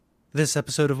This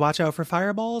episode of Watch Out for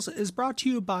Fireballs is brought to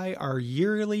you by our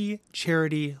yearly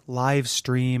charity live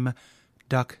stream,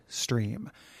 Duck Stream.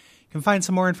 You can find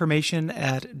some more information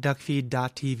at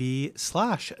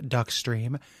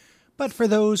duckfeed.tv/duckstream. But for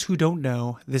those who don't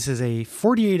know, this is a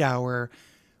 48-hour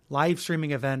live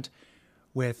streaming event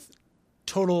with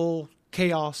total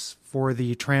chaos for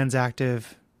the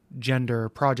transactive gender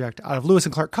project out of Lewis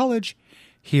and Clark College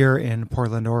here in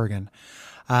Portland, Oregon.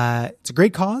 It's a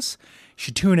great cause. You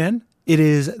should tune in. It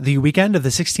is the weekend of the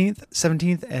 16th,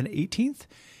 17th, and 18th.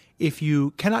 If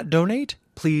you cannot donate,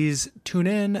 please tune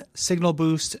in, signal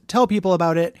boost, tell people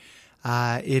about it.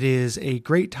 It is a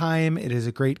great time. It is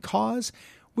a great cause.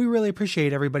 We really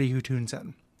appreciate everybody who tunes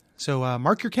in. So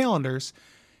mark your calendars.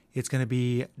 It's going to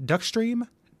be Duckstream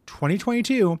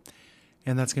 2022,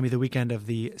 and that's going to be the weekend of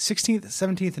the 16th,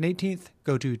 17th, and 18th.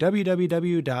 Go to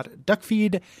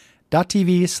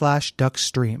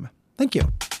www.duckfeed.tv/duckstream. Thank you.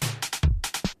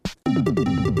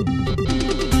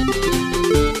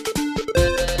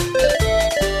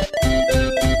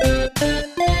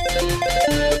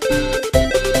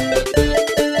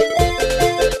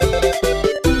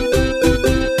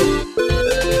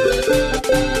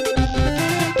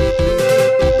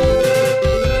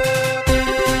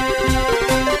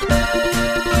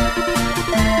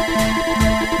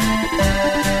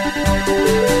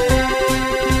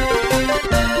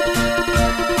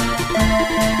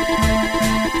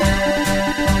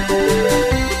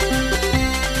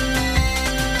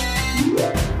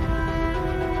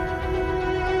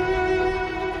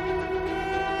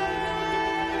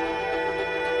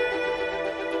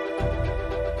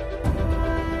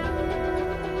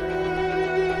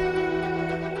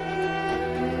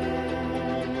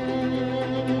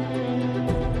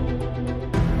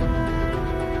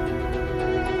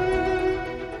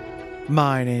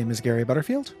 My name is Gary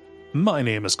Butterfield. My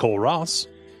name is Cole Ross.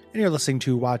 And you're listening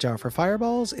to Watch Out for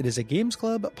Fireballs. It is a Games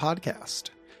Club podcast.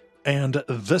 And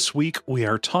this week we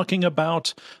are talking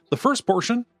about the first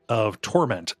portion of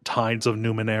Torment, Tides of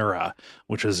Numenera,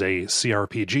 which is a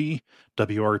CRPG,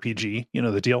 WRPG, you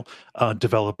know the deal,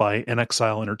 developed by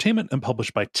NXile Entertainment and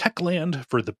published by Techland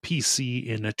for the PC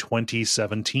in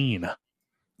 2017.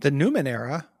 The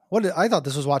Numenera? I thought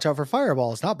this was Watch Out for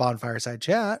Fireballs, not Bonfireside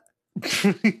Chat. Or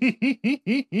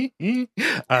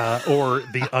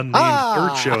the unnamed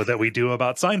third show that we do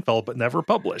about Seinfeld but never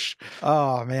publish.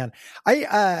 Oh man,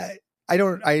 I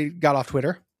got off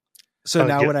Twitter, so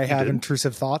now when I have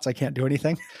intrusive thoughts, I can't do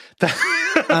anything. That's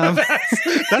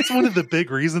one of the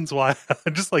big reasons why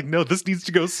I'm just like, no, this needs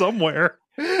to go somewhere.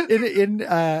 In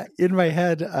my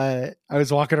head, I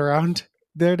was walking around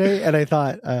the other day and I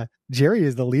thought Jerry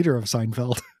is the leader of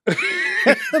Seinfeld.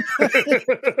 It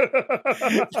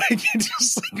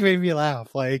just made me laugh.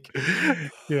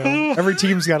 Every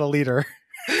team's got a leader.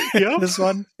 Yep. This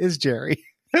one is Jerry.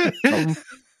 The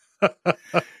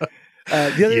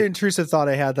other intrusive thought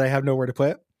I had that I have nowhere to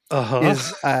put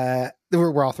is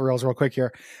we're off the rails real quick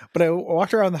here, but I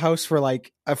walked around the house for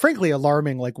a frankly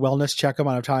alarming wellness check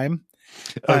amount of time.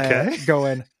 Okay,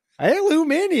 going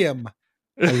aluminum.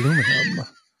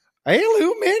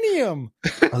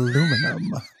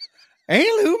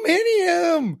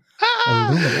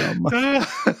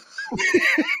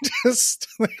 Just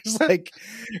there's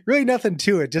really nothing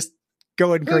to it. Just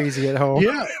going crazy at home.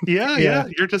 Yeah.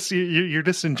 You're just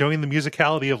enjoying the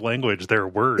musicality of language. Their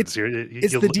words.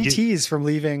 It's the DTs from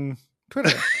leaving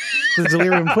Twitter. The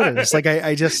delirium Twitters.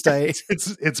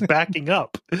 It's backing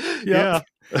up. Yep. Yeah.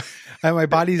 And my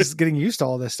body's getting used to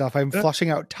all this stuff. I'm flushing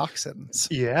out toxins.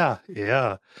 Yeah.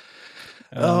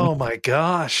 Oh my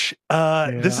gosh.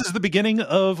 This is the beginning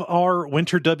of our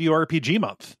winter WRPG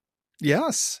month.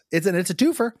 Yes. It's a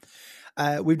twofer.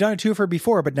 We've done a twofer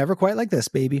before, but never quite like this,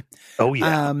 baby. Oh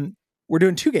yeah. We're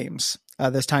doing two games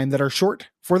this time that are short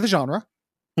for the genre.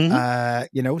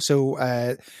 Mm-hmm.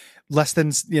 So less than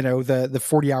the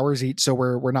 40 hours each. So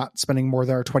we're not spending more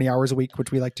than our 20 hours a week,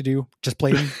 which we like to do just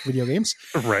playing video games.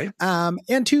 Right.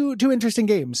 And two interesting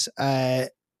games,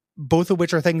 both of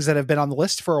which are things that have been on the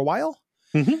list for a while.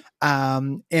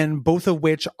 Mm-hmm. And both of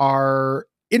which are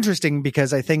interesting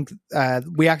because I think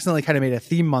we accidentally kind of made a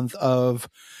theme month of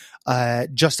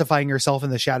justifying yourself in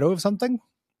the shadow of something.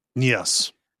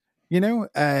 Yes.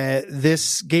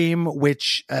 This game,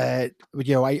 which, I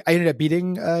ended up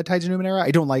beating Tides of Numenera.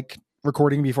 I don't like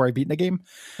recording before I beat in a game.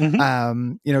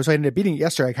 Mm-hmm. So I ended up beating it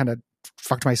yesterday. I kind of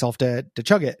fucked myself to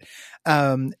chug it.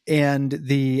 And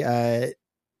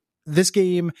this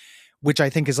game, which I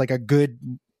think is a good,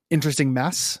 interesting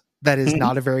mess that is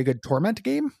not a very good Torment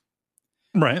game.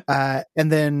 Right.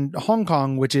 And then Hong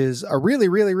Kong, which is a really,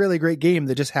 really, really great game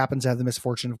that just happens to have the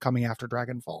misfortune of coming after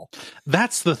Dragonfall.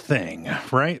 That's the thing,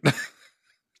 right?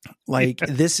 Like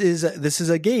this is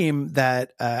a game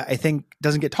that I think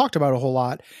doesn't get talked about a whole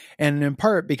lot, and in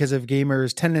part because of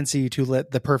gamers' tendency to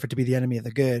let the perfect be the enemy of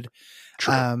the good.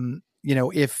 True.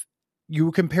 If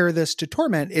you compare this to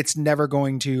Torment, it's never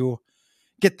going to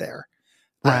get there.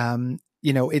 Right.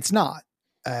 It's not.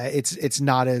 It's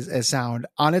not as sound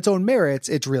on its own merits.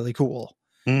 It's really cool.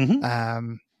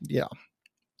 Mm-hmm. Yeah.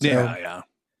 Yeah.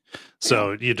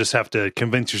 So you just have to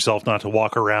convince yourself not to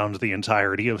walk around the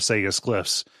entirety of Sega's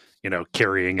Cliffs,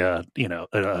 carrying a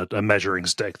measuring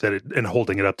stick and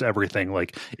holding it up to everything.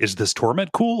 Like, is this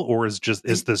Torment cool, or is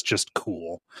this just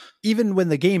cool? Even when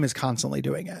the game is constantly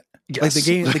doing it, yes.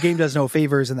 Like the game does no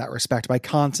favors in that respect by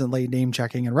constantly name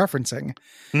checking and referencing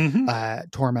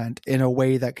Torment in a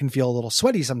way that can feel a little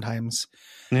sweaty sometimes.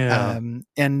 Yeah.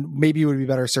 And maybe it would be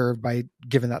better served by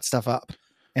giving that stuff up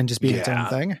and just being its own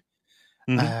thing.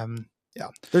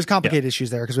 There's complicated issues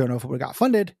there because we don't know if it would have got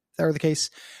funded. If that were the case.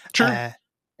 Sure.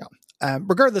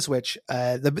 Regardless which,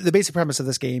 the basic premise of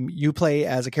this game, you play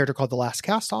as a character called the Last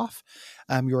Castoff.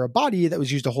 You're a body that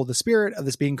was used to hold the spirit of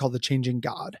this being called the Changing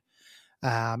God.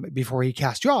 Before he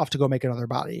cast you off to go make another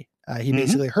body. He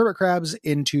basically hermit crabs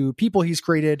into people he's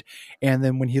created, and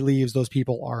then when he leaves, those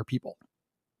people are people.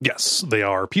 Yes, they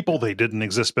are people. They didn't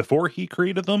exist before he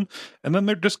created them, and then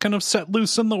they're just kind of set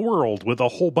loose in the world with a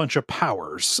whole bunch of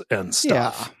powers and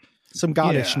stuff. Yeah, some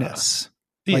goddishness.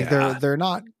 Like they're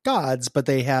not gods, but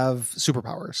they have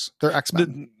superpowers. They're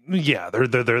X-Men.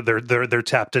 They're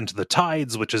tapped into the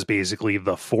tides, which is basically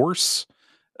the Force.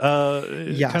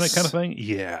 Kind of thing.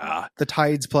 Yeah, the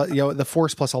tides plus the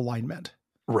Force plus alignment.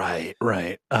 Right.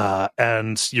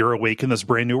 And you're awake in this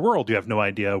brand new world. You have no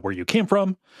idea where you came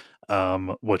from,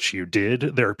 what you did.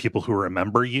 There are people who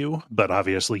remember you, but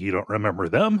obviously you don't remember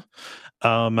them.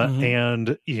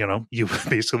 And you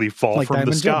basically fall like from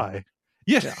Diamond the sky.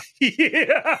 Jim. Yeah.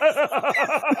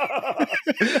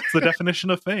 It's the definition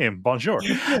of fame. Bonjour.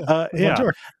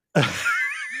 Bonjour.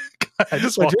 I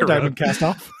just walk around. Diamond cast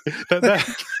off.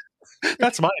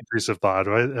 That's my intrusive thought.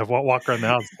 I walk around the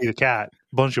house and see the cat.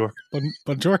 Bonjour.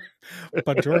 Bonjour.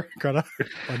 Greta.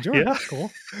 Bonjour. Yeah.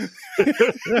 Cool.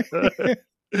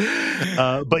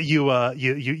 But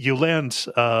you land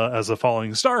as a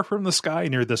falling star from the sky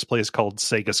near this place called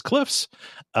Sega's Cliffs,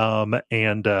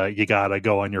 and you gotta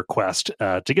go on your quest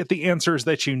to get the answers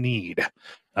that you need,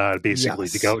 basically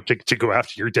to go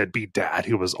after your deadbeat dad,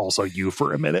 who was also you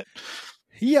for a minute.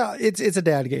 Yeah, it's a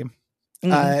dad game.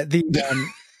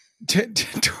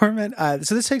 Torment.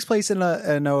 So this takes place in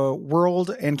a world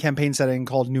and campaign setting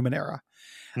called Numenera.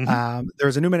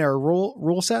 There's a Numenera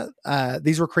rule set.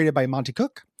 These were created by Monty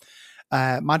Cook.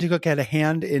 Monty Cook had a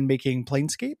hand in making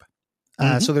Planescape.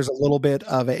 So there's a little bit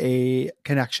of a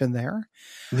connection there.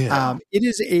 Yeah. It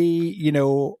is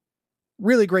a,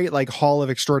 really great, like, Hall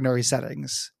of Extraordinary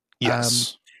Settings.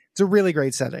 Yes. It's a really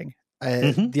great setting.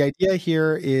 The idea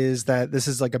here is that this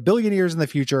is like 1 billion years in the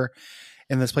future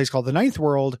in this place called the Ninth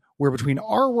World, where between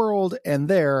our world and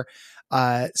there,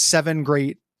 7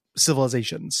 great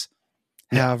civilizations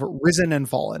have risen and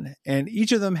fallen, and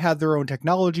each of them had their own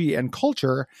technology and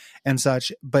culture and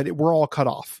such, but we're all cut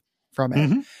off from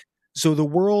it. So the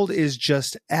world is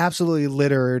just absolutely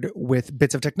littered with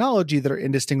bits of technology that are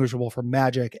indistinguishable from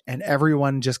magic, and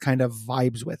everyone just kind of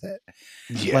vibes with it.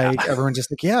 Like, everyone's just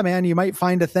like, yeah, man, you might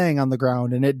find a thing on the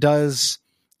ground, and it does,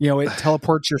 it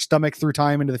teleports your stomach through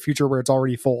time into the future where it's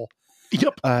already full.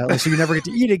 Yep. So you never get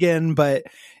to eat again, but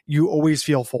you always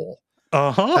feel full.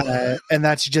 And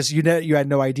that's just, you had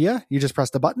no idea. You just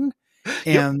pressed the button,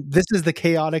 and this is the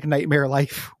chaotic nightmare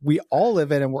life we all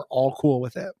live in, and we're all cool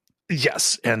with it.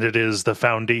 Yes, and it is the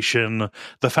foundation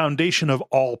of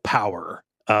all power,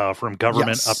 from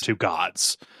government up to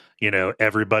gods.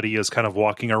 Everybody is kind of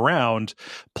walking around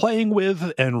playing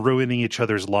with and ruining each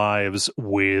other's lives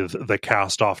with the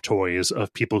cast off toys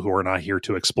of people who are not here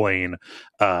to explain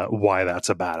why that's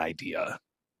a bad idea.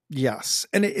 Yes.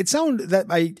 And it sounded that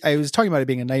I was talking about it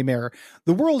being a nightmare.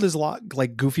 The world is a lot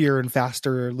like goofier and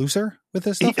faster, looser with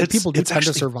this stuff. People do tend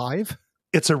to survive.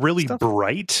 It's a really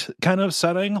bright kind of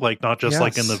setting, like not just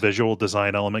like in the visual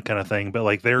design element kind of thing, but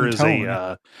like there is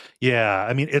I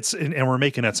mean, it's, and we're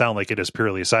making it sound like it is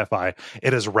purely sci-fi.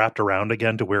 It is wrapped around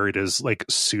again to where it is like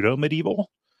pseudo medieval.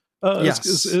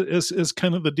 Is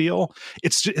kind of the deal.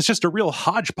 It's just a real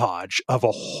hodgepodge of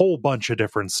a whole bunch of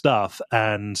different stuff,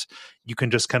 and you can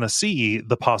just kind of see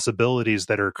the possibilities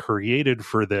that are created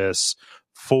for this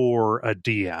for a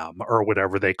DM or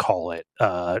whatever they call it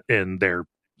in their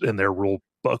rule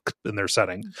book in their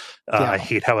setting. Yeah. I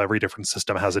hate how every different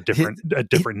system has a different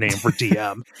name for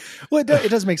DM. Well, it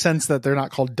does make sense that they're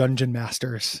not called dungeon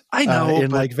masters. I know,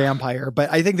 in like Vampire,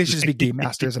 but I think they should just be game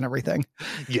masters and everything.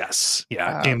 Yes,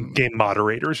 yeah, game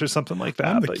moderators or something like that.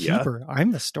 I'm the keeper. Yeah.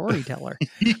 I'm the storyteller.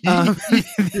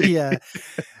 Yeah,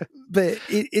 but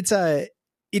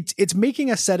it's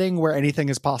making a setting where anything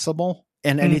is possible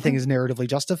and anything is narratively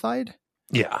justified.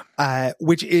 Yeah,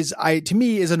 which is to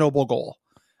me is a noble goal.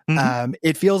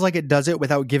 It feels like it does it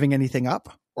without giving anything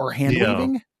up or hand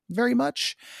waving very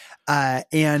much,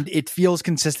 and it feels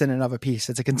consistent and of a piece.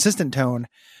 It's a consistent tone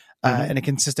and a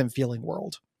consistent feeling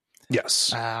world.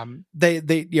 Yes,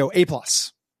 they A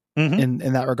plus. In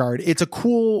that regard, it's a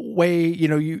cool way.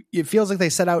 It feels like they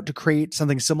set out to create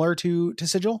something similar to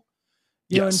Sigil,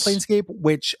 in Planescape,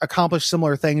 which accomplished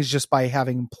similar things just by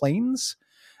having planes.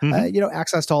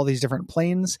 Access to all these different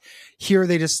planes. Here,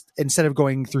 they just, instead of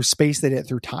going through space, they did it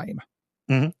through time,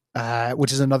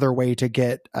 which is another way to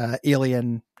get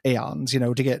alien aeons.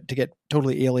 To get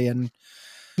totally alien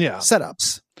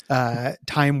setups.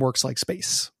 Time works like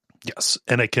space. Yes,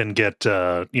 and it can get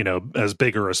as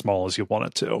big or as small as you want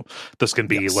it to. This can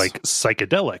be like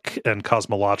psychedelic and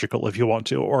cosmological if you want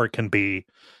to, or it can be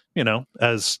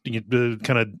as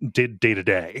kind of day to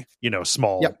day,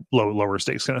 small, lower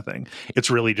stakes kind of thing. It's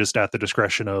really just at the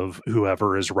discretion of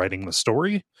whoever is writing the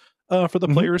story for the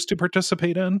players to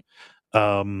participate in.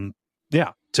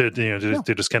 To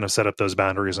just kind of set up those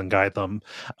boundaries and guide them.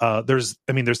 There's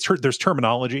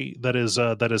terminology that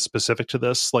is specific to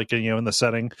this, like in the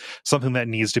setting, something that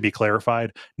needs to be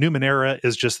clarified. Numenera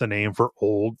is just the name for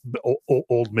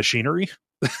old machinery.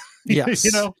 Yes.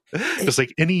 Just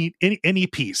like any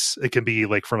piece. It can be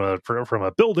like from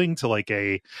a building to like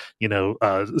a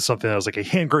something that was like a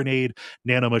hand grenade,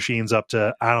 nano machines up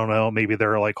to, I don't know, maybe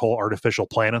there are like whole artificial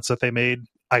planets that they made.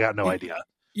 I got no idea.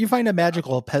 You find a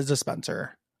magical Pez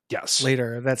dispenser. Yes.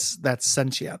 Later, that's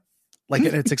sentient. Like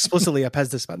it's explicitly a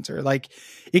Pez dispenser. Like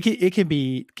it can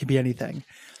be anything.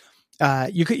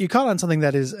 You caught on something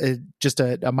that is just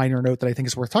a minor note that I think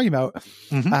is worth talking about.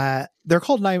 They're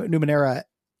called Numenera.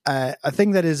 A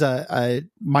thing that is a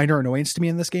minor annoyance to me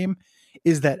in this game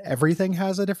is that everything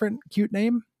has a different cute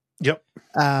name. Yep.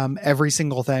 Every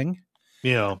single thing.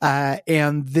 Yeah.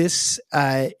 And this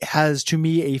has to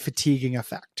me a fatiguing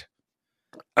effect.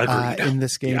 In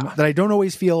this game that I don't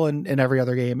always feel in every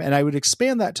other game. And I would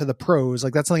expand that to the prose.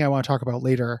 Like that's something I want to talk about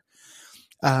later.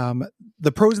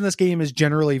 The prose in this game is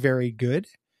generally very good.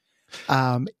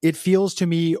 It feels to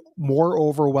me more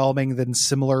overwhelming than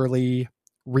similarly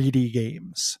reedy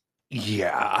games.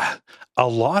 Yeah. A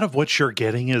lot of what you're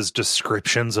getting is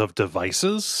descriptions of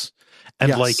devices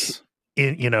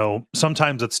and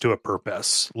sometimes it's to a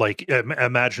purpose. Like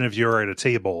imagine if you're at a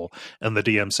table and the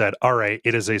DM said, all right,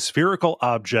 it is a spherical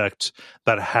object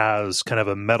that has kind of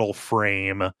a metal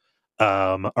frame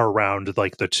around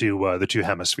like the two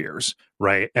hemispheres,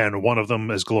 right? And one of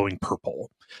them is glowing purple.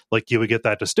 Like you would get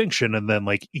that distinction, and then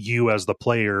like you as the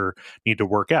player need to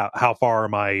work out how far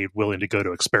am I willing to go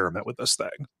to experiment with this thing,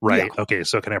 right? Okay,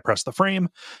 so can I press the frame?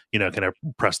 Can I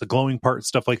press the glowing part,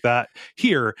 stuff like that?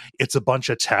 Here, it's a bunch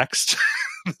of text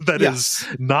that is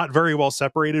not very well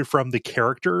separated from the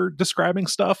character describing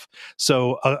stuff.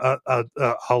 So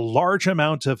a large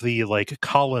amount of the like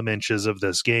column inches of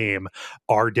this game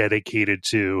are dedicated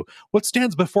to what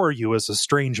stands before you as a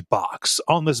strange box.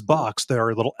 On this box, there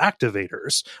are little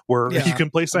activators where you can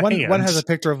place a hand. One has a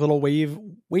picture of little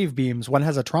wave beams. One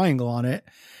has a triangle on it.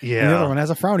 Yeah. And the other one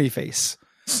has a frowny face.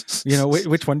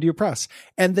 Which one do you press?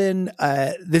 And then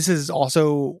this is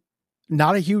also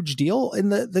not a huge deal in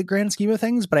the grand scheme of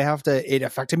things, but it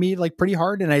affected me like pretty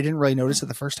hard, and I didn't really notice it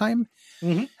the first time.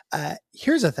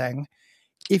 Here's the thing.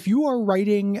 If you are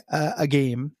writing a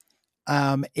game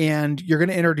and you're going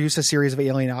to introduce a series of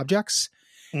alien objects,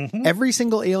 every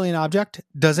single alien object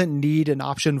doesn't need an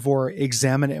option for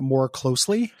examine it more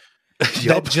closely.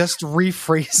 That just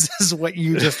rephrases what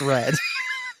you just read.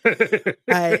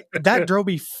 That drove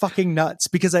me fucking nuts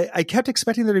because I kept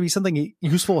expecting there to be something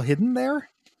useful hidden there.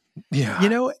 Yeah.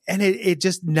 And it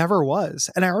just never was.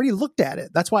 And I already looked at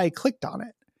it. That's why I clicked on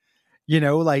it.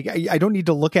 Like I don't need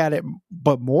to look at it,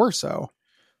 but more so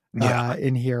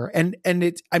in here. And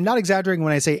I'm not exaggerating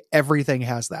when I say everything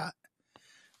has that.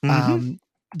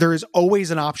 There is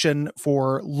always an option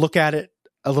for look at it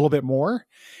a little bit more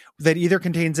that either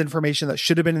contains information that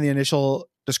should have been in the initial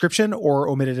description or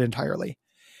omitted entirely.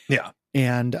 Yeah.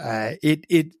 And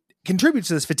it contributes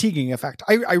to this fatiguing effect.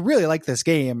 I really like this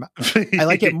game. I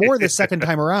like it more the second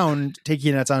time around,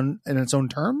 taking it in its own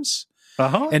terms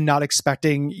and not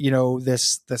expecting,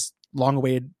 this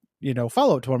long-awaited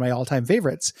follow up to one of my all-time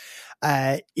favorites.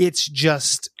 It's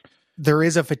just, there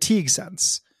is a fatigue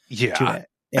sense to it.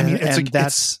 And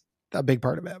that's a big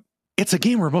part of it. It's a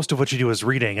game where most of what you do is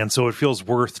reading, and so it feels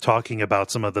worth talking about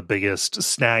some of the biggest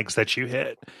snags that you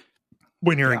hit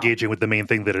when you're engaging with the main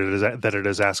thing that it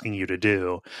is asking you to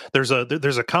do. There's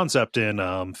a concept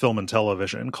in film and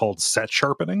television called set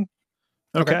sharpening.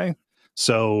 Okay.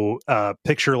 So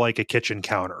picture like a kitchen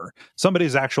counter.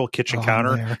 Somebody's actual kitchen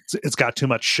counter, it's got too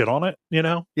much shit on it,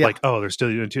 like, there's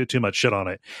still too much shit on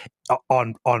it.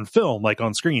 On film, like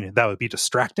on screen, that would be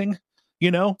distracting.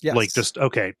 Yes. Like just,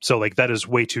 okay, so like that is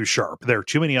way too sharp. There are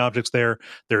too many objects there.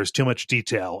 There's too much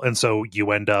detail. And so you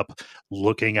end up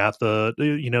looking at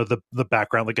the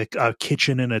background, like a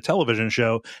kitchen in a television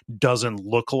show doesn't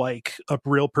look like a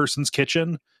real person's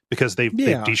kitchen because they've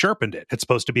de-sharpened it. It's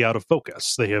supposed to be out of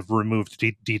focus. They have removed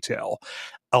detail.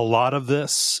 A lot of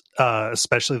this,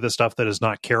 especially the stuff that is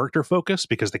not character focused,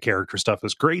 because the character stuff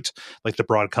is great, like the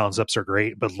broad concepts are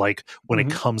great, but like when it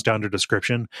comes down to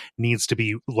description, needs to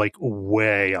be like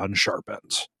way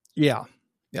unsharpened. Yeah.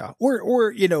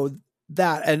 Or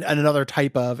that and another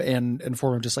type of and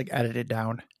form of just like edited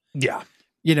down. Yeah.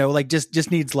 Like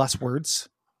just needs less words.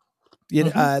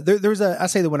 There's an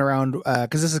essay that went around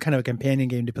because this is kind of a companion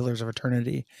game to Pillars of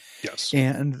Eternity. Yes.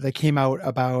 And they came out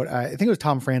about, I think it was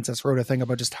Tom Francis wrote a thing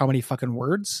about just how many fucking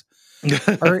words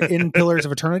are in Pillars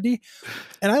of Eternity.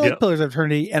 And I like Pillars of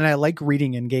Eternity, and I like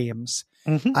reading in games.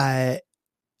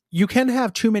 You can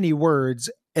have too many words,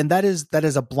 and that is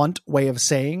a blunt way of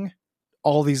saying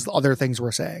all these other things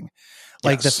we're saying.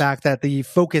 Like the fact that the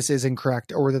focus is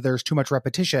incorrect, or that there's too much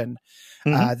repetition.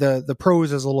 The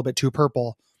prose is a little bit too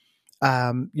purple.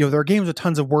 There are games with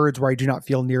tons of words where I do not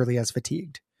feel nearly as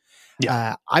fatigued.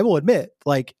 I will admit,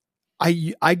 like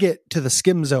I get to the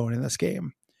skim zone in this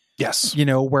game. Yes.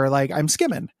 Where like I'm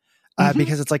skimming,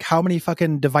 because it's like, how many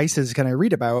fucking devices can I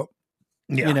read about?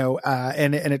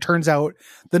 And it turns out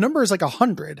the number is like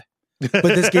 100, but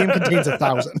this game contains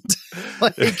 1,000.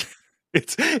 Like,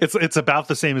 It's about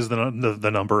the same as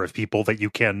the number of people that you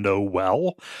can know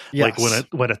well. Yes.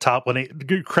 Like when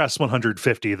it crests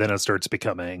 150, then it starts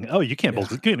becoming, you can't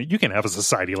believe you can have a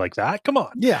society like that. Come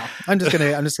on. Yeah, I'm just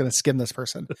gonna skim this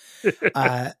person.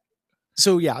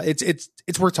 So yeah,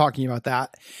 it's worth talking about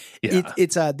that. Yeah.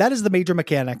 It's that is the major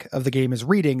mechanic of the game, is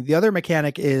reading. The other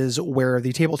mechanic is where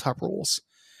the tabletop rules,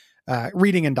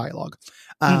 reading and dialogue,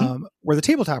 where the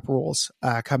tabletop rules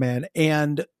come in.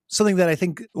 And something that I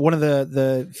think one of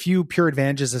the few pure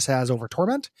advantages this has over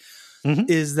Torment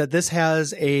is that this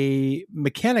has a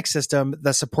mechanic system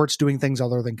that supports doing things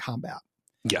other than combat.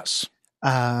 Yes.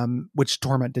 Which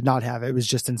Torment did not have. It was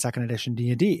just in second edition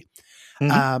D&D.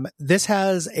 This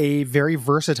has a very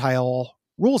versatile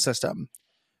rule system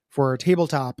for a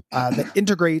tabletop that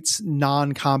integrates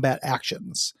non-combat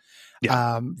actions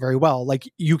very well. Like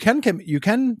you can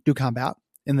do combat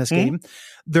in this game.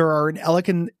 There are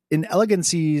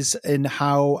inelegancies in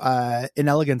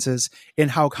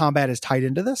how combat is tied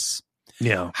into this.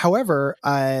 Yeah. However,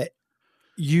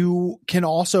 you can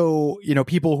also,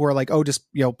 people who are like, just,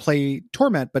 play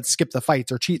Torment, but skip the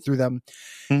fights or cheat through them.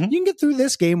 You can get through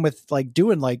this game with like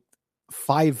doing like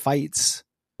 5 fights.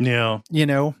 Yeah.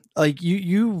 Like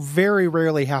you very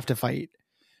rarely have to fight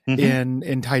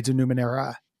in Tides of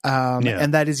Numenera.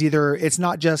 And that is either, it's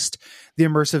not just the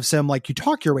immersive sim, like you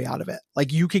talk your way out of it.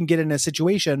 Like you can get in a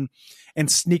situation and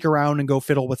sneak around and go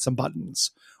fiddle with some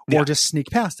buttons, or just sneak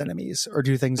past enemies or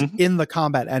do things in the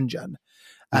combat engine.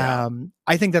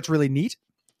 I think that's really neat.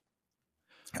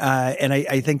 And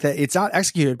I think that it's not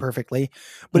executed perfectly,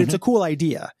 but it's a cool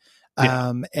idea.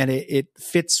 And it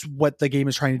fits what the game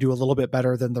is trying to do a little bit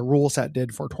better than the rule set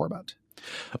did for Torment.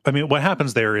 I mean, what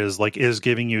happens there is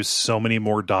giving you so many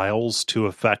more dials to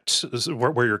affect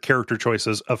where your character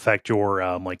choices affect your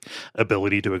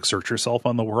ability to exert yourself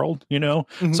on the world,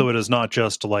 So it is not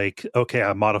just like, okay,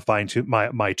 I'm modifying to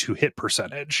my to hit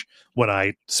percentage when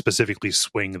I specifically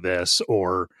swing this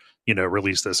or,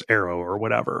 release this arrow or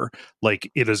whatever.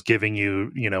 Like it is giving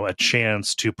you, a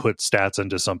chance to put stats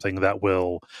into something that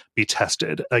will be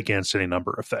tested against any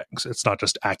number of things. It's not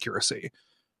just accuracy.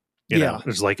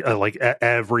 There's like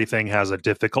everything has a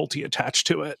difficulty attached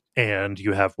to it, and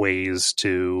you have ways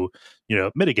to,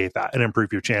 mitigate that and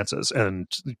improve your chances. And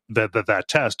that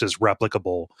test is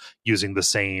replicable using the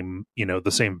same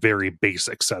very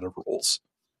basic set of rules.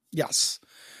 Yes.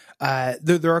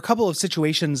 There are a couple of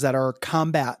situations that are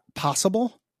combat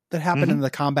possible that happen in the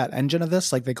combat engine of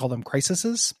this. Like they call them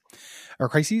crises,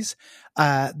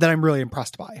 that I'm really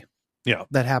impressed by. Yeah.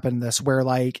 That happen in this, where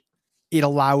like, it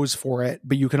allows for it,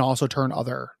 but you can also turn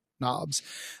other knobs.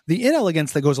 The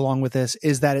inelegance that goes along with this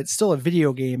is that it's still a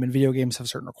video game, and video games have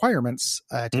certain requirements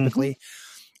typically.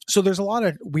 So there's a lot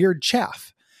of weird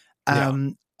chaff.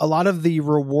 A lot of the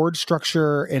reward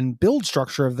structure and build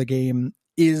structure of the game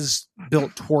is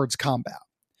built towards combat.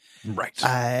 Right.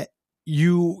 I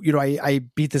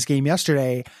beat this game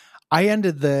yesterday. I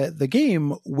ended the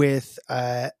game with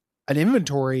an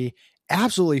inventory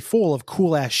absolutely full of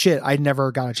cool ass shit I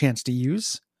never got a chance to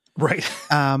use. Right.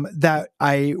 That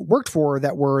I worked for,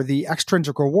 that were the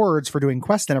extrinsic rewards for doing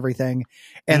quests and everything.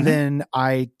 And then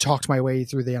I talked my way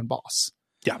through the end boss.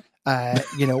 Yeah.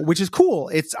 Which is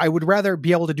cool. I would rather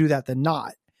be able to do that than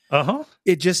not.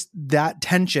 It just, that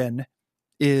tension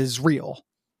is real.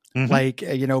 Like,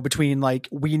 between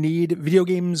video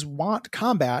games want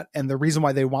combat, and the reason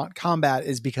why they want combat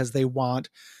is because they want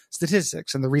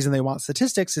statistics. And the reason they want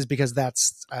statistics is because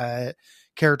that's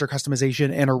character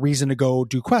customization and a reason to go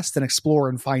do quests and explore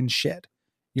and find shit,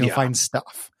 find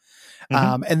stuff.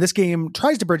 And this game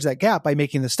tries to bridge that gap by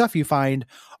making the stuff you find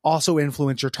also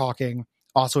influence your talking,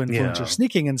 also influence your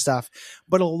sneaking and stuff.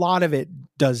 But a lot of it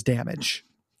does damage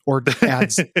or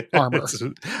adds armor. It's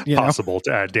possible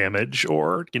to add damage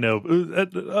or,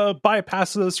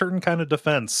 bypass a certain kind of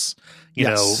defense,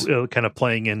 kind of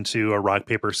playing into a rock,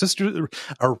 paper, scissors.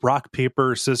 The rock,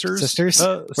 paper, sisters.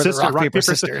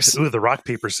 Ooh, the rock,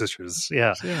 paper, scissors.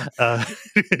 Yeah.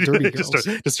 Dirty girls.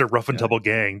 just a rough and tumble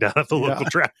gang down at the local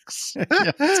tracks.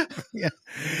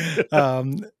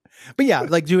 But yeah,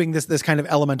 like doing this kind of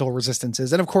elemental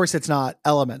resistances. And of course it's not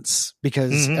elements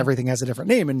because everything has a different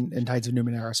name in Tides of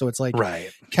Numenera. So it's like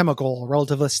chemical,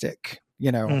 relativistic,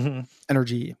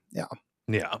 energy.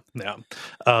 Yeah.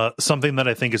 Something that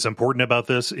I think is important about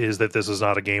this is that this is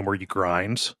not a game where you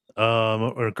grind.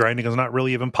 Or grinding is not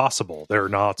really even possible. There are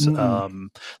not no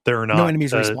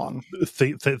enemies respawn.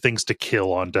 Things to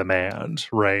kill on demand,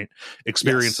 right?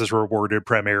 Experience is rewarded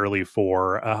primarily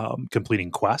for completing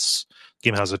quests.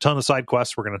 Game has a ton of side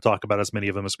quests. We're going to talk about as many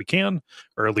of them as we can,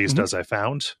 or at least as I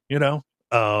found,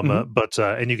 but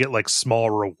and you get like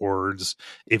small rewards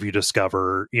if you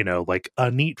discover, like a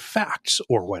neat fact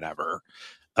or whatever.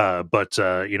 But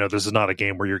this is not a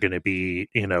game where you're going to be,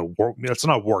 it's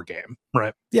not a war game,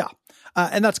 right? Yeah.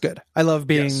 And that's good. I love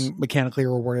being mechanically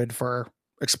rewarded for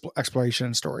exploration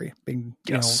and story, being,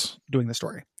 doing the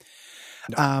story.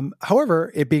 No.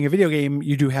 However, it being a video game,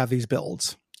 you do have these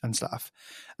builds and stuff.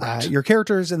 Right. Your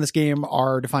characters in this game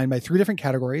are defined by 3 different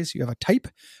categories. You have a type,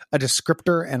 a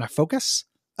descriptor, and a focus.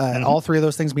 All 3 of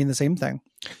those things mean the same thing.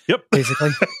 Yep. Basically.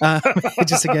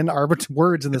 Just again,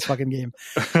 words in this fucking game.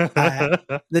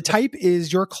 The type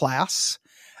is your class.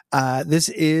 This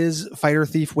is fighter,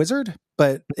 thief, wizard,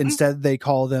 but instead they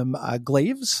call them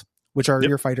glaives, which are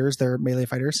your fighters. They're melee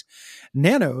fighters.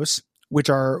 Nanos, which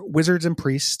are wizards and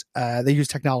priests. They use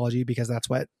technology because that's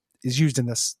what is used in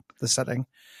this setting.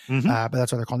 But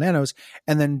that's why they're called nanos.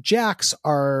 And then jacks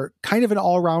are kind of an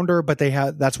all-rounder, but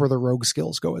that's where the rogue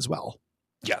skills go as well.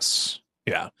 Yes.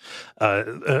 Yeah.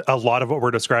 A lot of what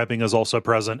we're describing is also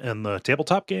present in the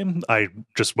tabletop game. I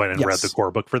just went and read the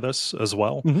core book for this as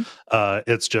well.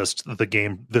 It's just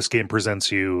this game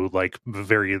presents you like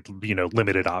very,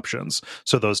 limited options.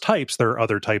 So those types, there are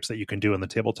other types that you can do in the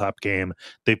tabletop game.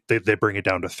 They bring it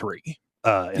down to 3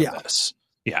 in this.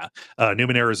 Yeah.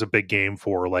 Numenera is a big game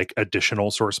for like additional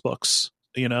source books.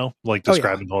 Like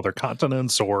describing all their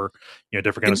continents or,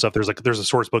 different kind of stuff. There's a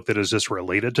source book that is just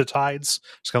related to tides.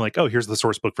 It's kind of like, oh, here's the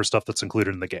source book for stuff that's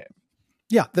included in the game.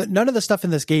 Yeah. None of the stuff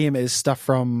in this game is stuff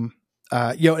from,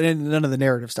 and none of the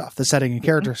narrative stuff, the setting and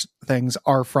character things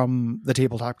are from the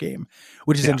tabletop game,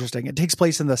 which is interesting. It takes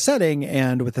place in the setting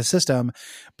and with the system,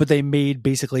 but they made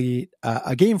basically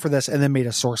a game for this and then made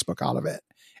a source book out of it.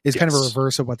 It's kind of a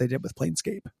reverse of what they did with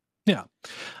Planescape. Yeah.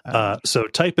 So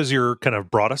type is your kind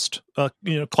of broadest,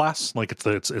 class. Like it's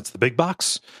the big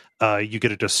box. You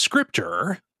get a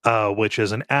descriptor, which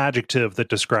is an adjective that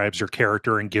describes your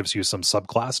character and gives you some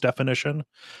subclass definition.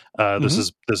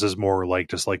 This is more like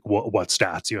just like what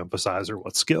stats you emphasize or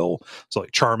what skill. So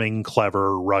like charming,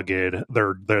 clever, rugged.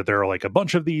 There are like a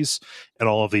bunch of these, and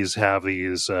all of these have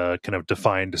these kind of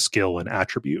defined skill and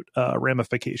attribute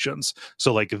ramifications.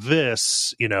 So like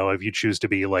this, if you choose to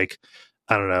be like,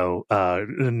 I don't know,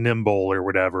 nimble or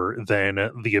whatever, then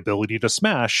the ability to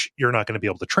smash, you're not going to be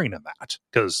able to train in that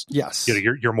because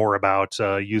you're more about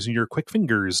using your quick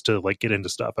fingers to like get into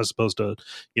stuff as opposed to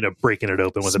breaking it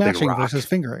open with smashing a big rock versus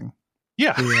fingering.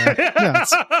 Yeah,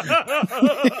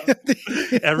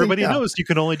 everybody knows you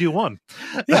can only do one.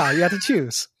 Yeah, you have to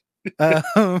choose.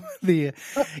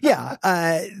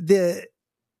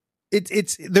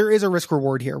 There is a risk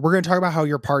reward here. We're going to talk about how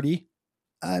your party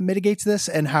mitigates this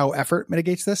and how effort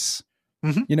mitigates this.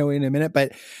 you know, in a minute.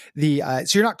 But so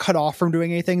you're not cut off from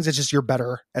doing any things. It's just you're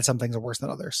better at some things and worse than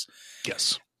others.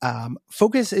 Yes.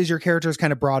 Focus is your character's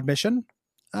kind of broad mission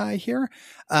here,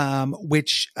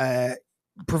 which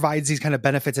provides these kind of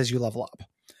benefits as you level up.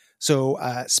 So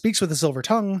speaks with a silver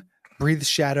tongue, breathes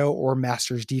shadow, or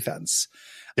masters defense.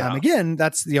 Yeah. Again,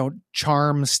 that's, you know,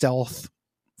 charm, stealth,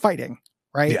 fighting,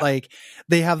 right? Yeah. Like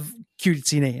they have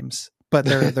cutesy names, but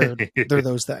they're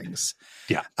those things.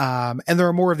 Yeah. And there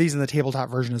are more of these in the tabletop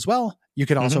version as well. You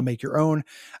can also make your own.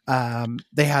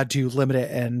 They had to limit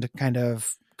it and kind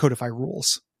of codify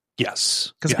rules.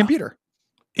 Yes. Because computer.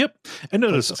 Yep. And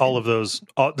notice all of those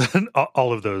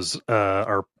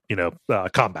are, you know,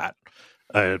 combat.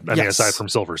 I mean, aside from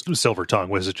Silver Tongue,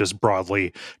 was it just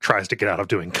broadly tries to get out of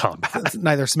doing combat? It's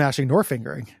neither smashing nor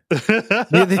fingering.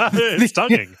 It's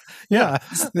tonguing. Yeah.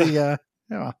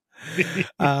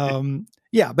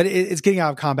 But it's getting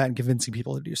out of combat and convincing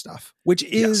people to do stuff, which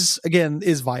is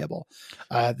viable.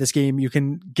 This game, you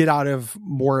can get out of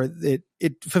more.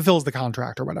 It fulfills the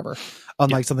contract or whatever,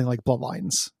 unlike something like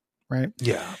Bloodlines, right?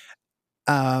 Yeah.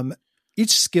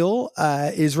 Each skill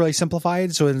is really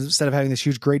simplified. So instead of having this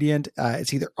huge gradient,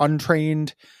 it's either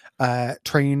untrained,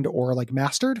 trained, or like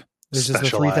mastered. There's just the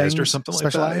three things, or something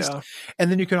like that. Yeah. And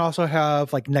then you can also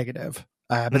have like negative,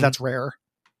 but that's rare.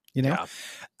 You know,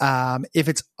 if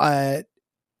it's when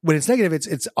it's negative,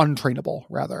 it's untrainable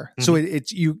rather. So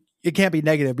it can't be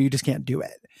negative, but you just can't do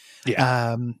it.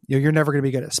 Yeah. You're never going to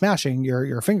be good at smashing.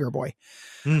 You're a finger boy.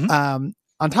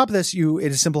 On top of this, it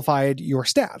has simplified your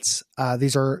stats.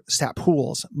 These are stat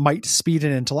pools: might, speed,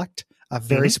 and intellect.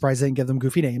 Very surprised they didn't give them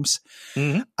goofy names.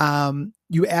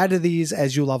 You add to these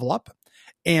as you level up.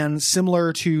 And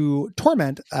similar to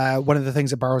Torment, one of the things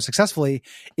that borrows successfully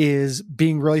is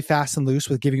being really fast and loose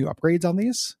with giving you upgrades on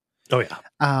these. Oh yeah.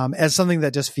 As something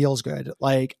that just feels good.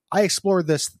 Like I explored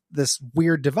this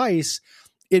weird device.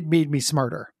 It made me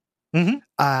smarter. I'm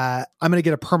going to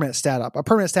get a permanent stat up. A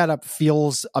permanent stat up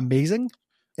feels amazing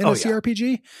in a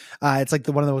CRPG. It's like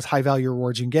one of those high value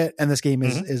rewards you can get. And this game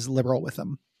is liberal with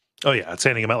them. Oh yeah. It's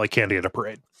handing them out like candy at a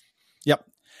parade. Yep.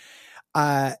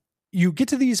 You get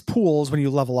to these pools when you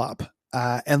level up,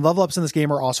 and level ups in this game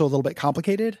are also a little bit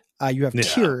complicated. You have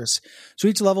tiers. So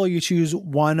each level you choose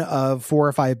one of 4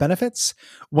 or 5 benefits.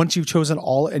 Once you've chosen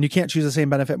all, and you can't choose the same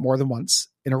benefit more than once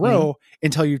in a row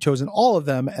until you've chosen all of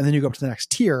them. And then you go up to the next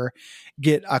tier,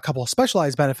 get a couple of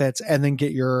specialized benefits, and then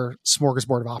get your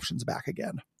smorgasbord of options back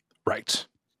again. Right.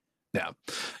 Yeah.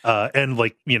 And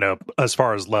like, you know, as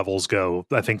far as levels go,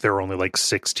 I think there are only like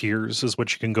 6 tiers is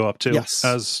what you can go up to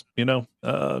as, you know,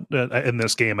 in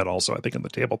this game. And also I think in the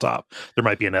tabletop, there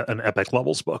might be an epic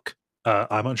levels book.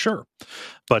 I'm unsure,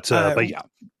 but yeah.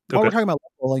 While we're talking about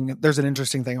leveling, there's an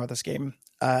interesting thing about this game.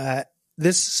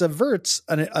 This subverts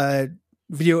a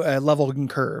leveling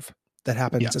curve that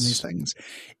happens in these things.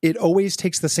 It always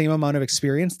takes the same amount of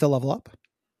experience to level up.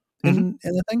 In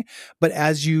the thing, but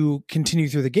as you continue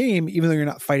through the game, even though you're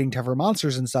not fighting tougher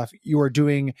monsters and stuff, you are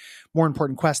doing more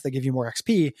important quests that give you more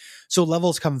XP. So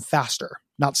levels come faster,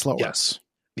 not slower.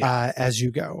 As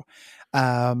you go.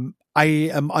 I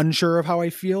am unsure of how I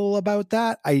feel about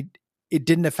that. It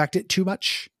didn't affect it too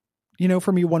much, you know,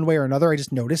 for me one way or another. I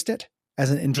just noticed it as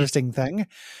an interesting thing,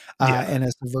 and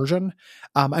as a version.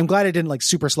 I'm glad it didn't like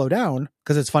super slow down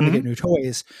because it's fun to get new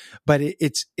toys, but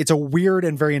it's a weird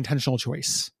and very intentional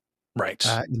choice. Right.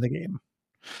 In the game.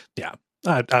 Yeah.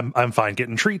 I'm fine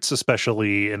getting treats,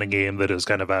 especially in a game that is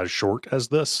kind of as short as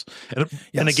this, and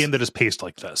in a game that is paced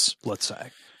like this, let's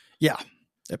say. Yeah.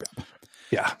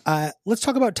 Let's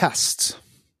talk about tests.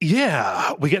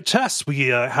 Yeah, we get tests. We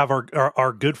have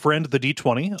our good friend, the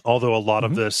D20, although a lot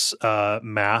of this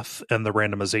math and the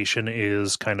randomization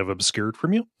is kind of obscured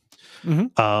from you.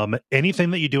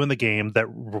 Anything that you do in the game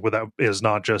that is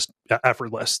not just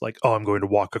effortless, like, oh, I'm going to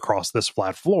walk across this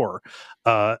flat floor,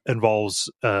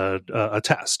 involves a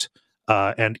test.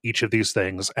 And each of these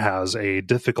things has a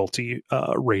difficulty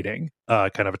rating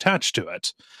kind of attached to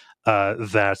it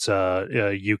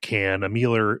that you can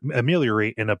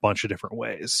ameliorate in a bunch of different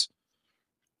ways.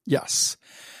 Yes.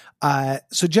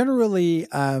 So generally,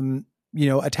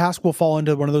 a task will fall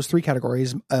into one of those 3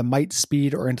 categories: might,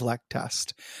 speed, or intellect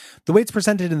test. The way it's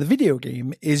presented in the video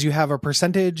game is you have a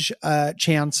percentage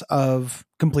chance of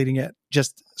completing it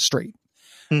just straight.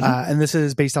 And this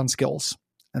is based on skills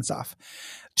and stuff.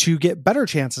 To get better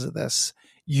chances of this,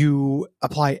 you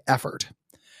apply effort.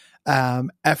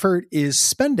 Effort is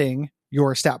spending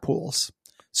your stat pools.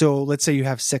 So let's say you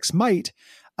have 6 might.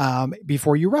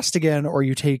 Before you rest again, or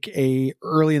you take a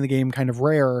early in the game kind of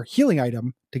rare healing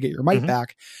item to get your might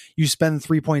back, you spend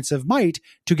 3 points of might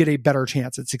to get a better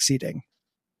chance at succeeding.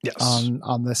 Yes.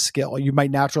 on this skill. You might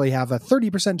naturally have a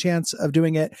 30% chance of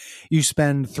doing it. You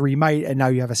spend 3 might, and now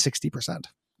you have a 60%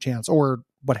 chance, or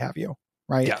what have you.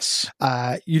 Right. Yes.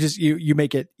 You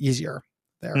make it easier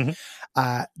there.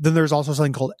 Mm-hmm. Then there's also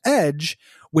something called edge,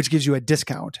 which gives you a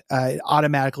discount. It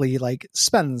automatically like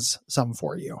spends some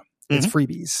for you. It's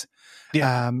freebies.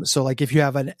 Yeah. So like if you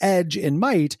have an edge in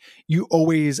might, you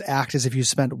always act as if you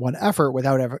spent one effort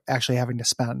without ever actually having to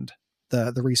spend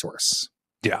the resource.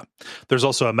 Yeah. There's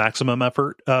also a maximum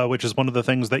effort, which is one of the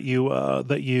things that you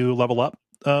level up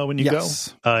when you go.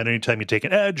 And anytime you take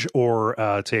an edge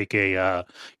or take a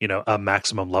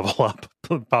maximum level up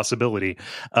possibility,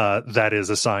 that is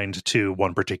assigned to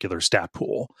one particular stat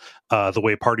pool. The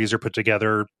way parties are put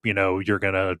together, you're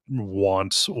gonna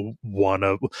want one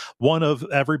of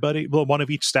everybody, well, one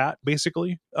of each stat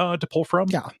basically to pull from.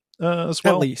 Yeah. As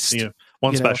well, at least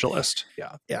one specialist.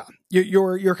 Yeah.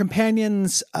 Your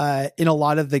companions in a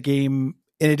lot of the game,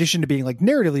 in addition to being like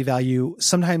narratively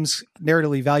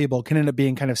narratively valuable, can end up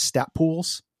being kind of stat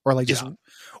pools or like just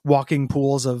walking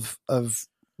pools of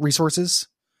resources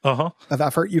of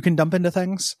effort you can dump into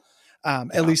things.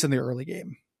 At least in the early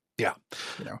game. Yeah.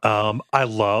 I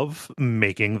love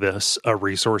making this a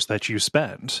resource that you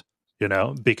spend.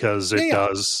 Because it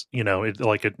does,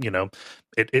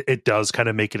 it does kind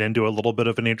of make it into a little bit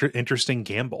of an interesting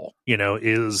gamble.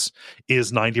 Is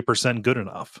 90% good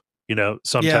enough?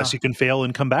 Some tests you can fail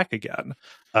and come back again.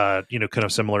 Kind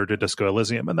of similar to Disco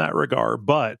Elysium in that regard.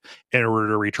 But in order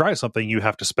to retry something, you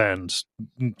have to spend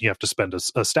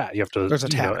a stat. You have to. There's a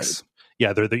tax.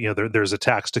 There's a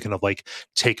tax to kind of like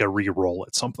take a re-roll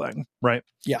at something, right?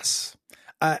 Yes,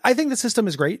 I think the system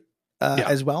is great.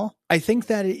 As well. I think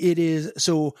that it is.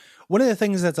 So one of the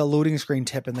things that's a loading screen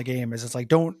tip in the game is it's like,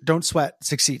 don't sweat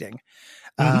succeeding.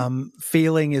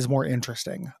 Failing is more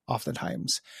interesting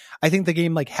oftentimes. I think the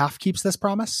game like half keeps this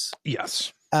promise.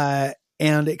 Yes. And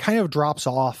it kind of drops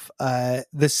off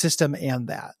the system and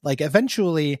that like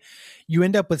eventually you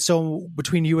end up with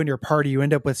between you and your party, you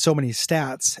end up with so many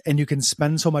stats and you can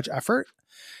spend so much effort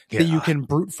that you can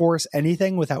brute force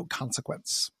anything without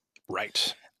consequence.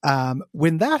 Right.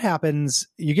 When that happens,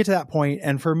 you get to that point,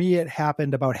 and for me, it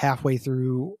happened about halfway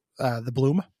through the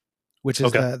Bloom, which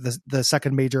is the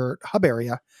second major hub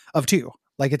area of 2.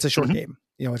 Like it's a short game,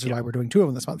 which is why we're doing 2 of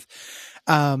them this month.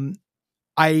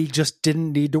 I just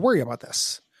didn't need to worry about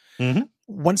this.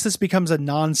 Once this becomes a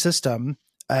non-system,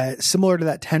 similar to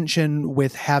that tension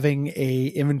with having a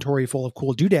inventory full of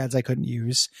cool doodads I couldn't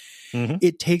use,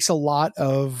 it takes a lot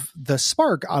of the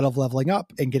spark out of leveling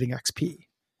up and getting XP.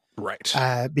 Right.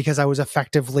 Because I was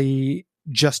effectively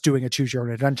just doing a choose your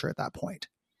own adventure at that point.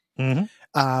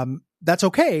 That's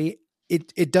okay.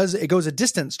 It goes a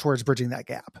distance towards bridging that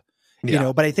gap,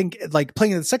 but I think like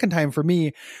playing it the second time for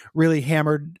me really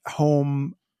hammered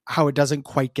home how it doesn't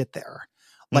quite get there.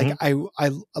 Like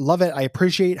I love it. I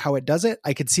appreciate how it does it.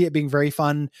 I could see it being very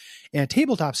fun in a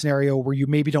tabletop scenario where you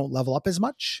maybe don't level up as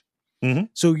much.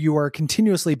 So you are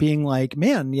continuously being like,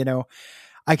 man,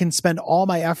 I can spend all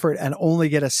my effort and only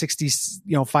get a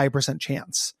 5%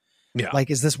 chance. Yeah. Like,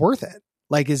 is this worth it?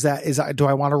 Like, do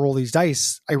I want to roll these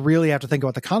dice? I really have to think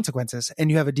about the consequences.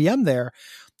 And you have a DM there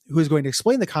who is going to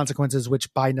explain the consequences,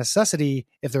 which by necessity,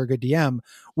 if they're a good DM,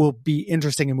 will be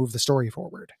interesting and move the story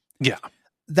forward. Yeah.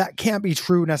 That can't be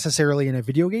true necessarily in a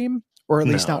video game, or at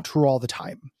least not true all the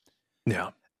time. Yeah.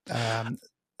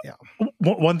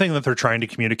 One thing that they're trying to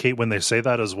communicate when they say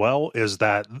that as well is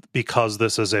that because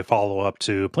this is a follow-up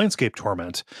to Planescape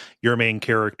Torment, your main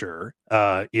character,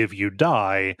 if you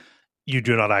die, you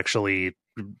do not actually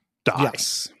die.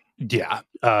 Yes. Yeah.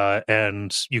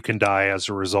 And you can die as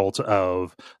a result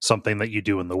of something that you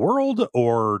do in the world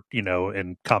or,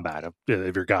 in combat.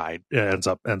 If your guy ends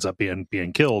up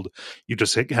being killed, you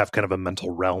just have kind of a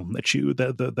mental realm that you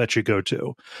go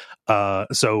to.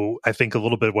 So I think a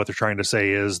little bit of what they're trying to say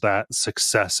is that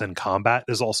success in combat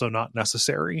is also not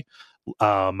necessary.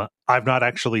 I've not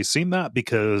actually seen that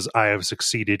because I have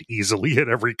succeeded easily in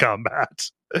every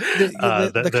combat.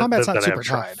 The combat's not super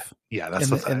tough. Yeah,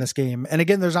 that's in this game. And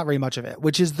again, there's not very much of it,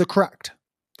 which is the correct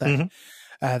thing.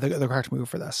 The correct move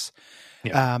for this.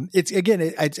 Yeah.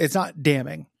 It's not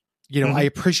damning. I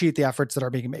appreciate the efforts that are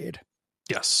being made.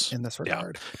 Yes. In this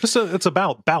regard. Yeah. It's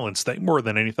about balance thing more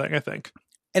than anything, I think.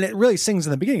 And it really sings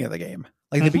in the beginning of the game.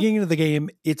 Like the beginning of the game,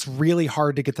 it's really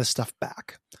hard to get this stuff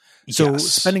back. So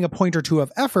spending a point or two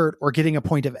of effort or getting a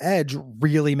point of edge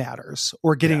really matters,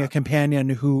 or getting a companion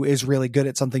who is really good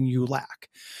at something you lack,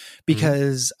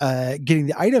 because getting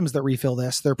the items that refill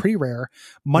this, they're pretty rare.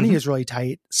 Money is really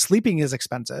tight. Sleeping is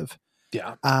expensive.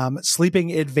 Yeah.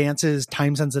 Sleeping advances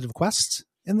time sensitive quests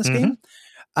in this game.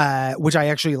 which I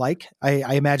actually like.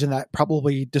 I imagine that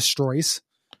probably destroys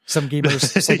some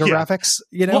gamers' psychographics.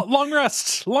 You know, long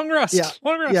rest. Yeah,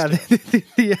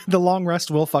 the long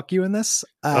rest will fuck you in this.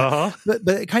 But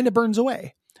it kind of burns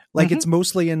away. Like it's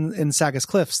mostly in Sagas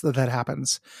Cliffs that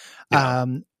happens. Yeah.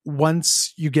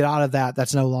 Once you get out of that,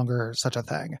 that's no longer such a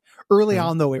thing. Early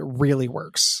on, though, it really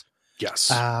works.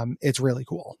 Yes. It's really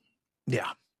cool. Yeah.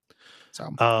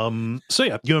 So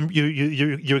yeah,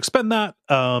 you expend that,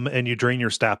 and you drain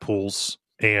your stat pools,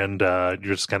 and you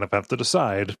just kind of have to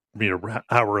decide,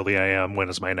 how early I am, when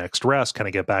is my next rest, can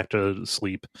I get back to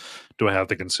sleep, do I have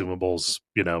the consumables?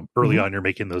 Early on, you're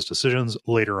making those decisions.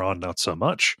 Later on, not so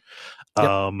much.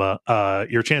 Yep.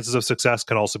 Your chances of success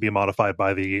can also be modified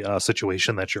by the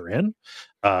situation that you're in.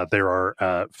 There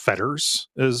are fetters,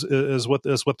 is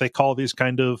what they call these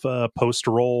kind of post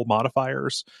roll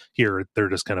modifiers. Here, they're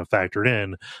just kind of factored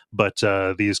in, but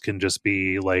these can just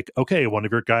be like, okay, one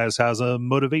of your guys has a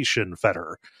motivation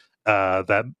fetter.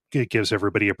 That gives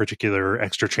everybody a particular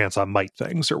extra chance on might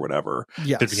things or whatever.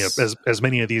 Yes. As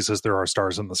many of these as there are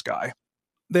stars in the sky.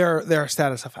 There are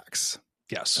status effects.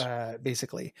 Yes.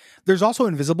 Basically. There's also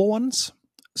invisible ones.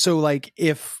 So like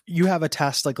if you have a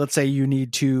test, like let's say you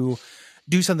need to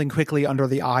do something quickly under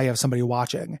the eye of somebody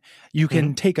watching, you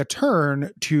can take a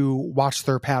turn to watch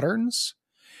their patterns.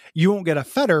 You won't get a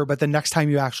fetter, but the next time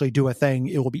you actually do a thing,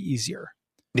 it will be easier.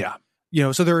 Yeah.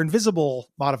 So there are invisible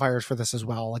modifiers for this as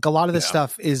well. Like a lot of this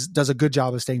stuff does a good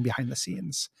job of staying behind the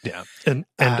scenes. Yeah. And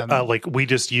like we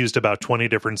just used about 20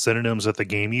 different synonyms that the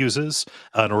game uses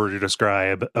in order to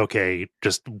describe, okay,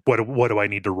 just what do I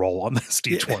need to roll on this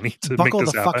D20 to buckle make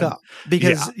this the happen? fuck up,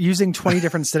 because using 20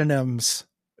 different synonyms,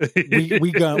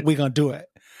 we gonna do it.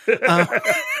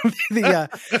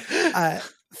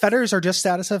 Fetters are just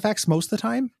status effects most of the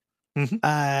time.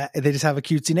 They just have a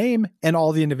cutesy name, and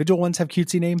all the individual ones have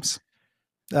cutesy names.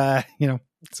 So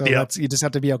you just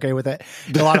have to be okay with it.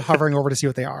 A lot of hovering over to see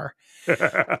what they are.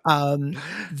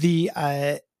 The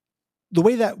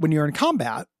way that when you're in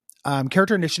combat,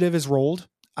 character initiative is rolled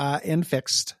and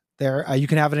fixed there. You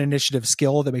can have an initiative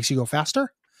skill that makes you go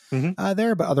faster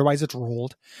there, but otherwise it's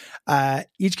rolled.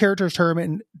 Each character's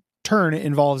turn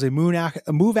involves a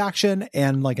move action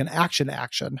and like an action,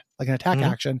 like an attack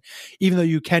action, even though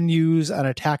you can use an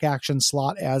attack action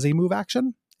slot as a move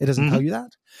action. It doesn't tell you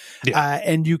that.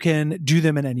 And you can do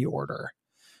them in any order.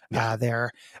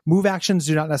 There. Move actions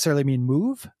do not necessarily mean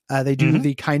move. They do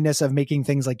the kindness of making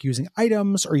things like using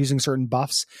items or using certain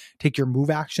buffs take your move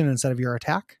action instead of your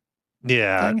attack.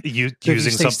 Yeah.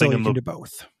 Using something you can do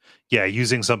both. Yeah.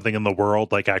 Using something in the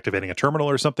world, like activating a terminal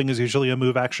or something, is usually a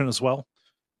move action as well.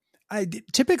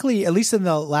 Typically, at least in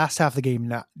the last half of the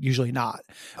game, usually not,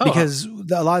 because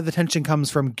a lot of the tension comes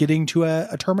from getting to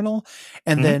a terminal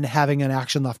and then having an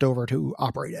action left over to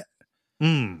operate it.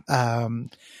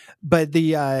 But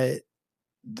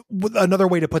another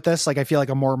way to put this, like I feel like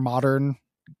a more modern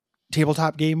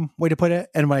tabletop game way to put it,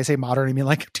 and when I say modern, I mean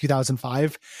like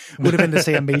 2005, would have been to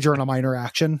say a major and a minor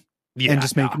action, and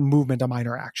just make movement a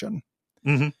minor action.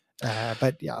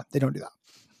 But yeah, they don't do that.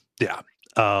 Yeah.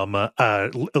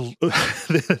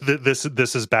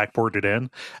 This is backported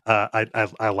in.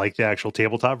 I like the actual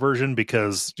tabletop version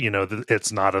because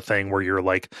it's not a thing where you're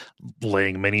like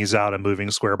laying minis out and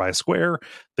moving square by square.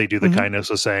 They do the kindness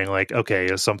of saying like, okay,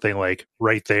 is something like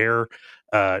right there,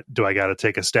 do I got to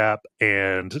take a step,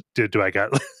 and do I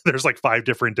got there's like five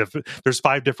different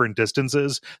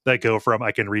distances that go from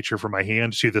I can reach her from my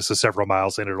hand to this is several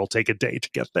miles and it'll take a day to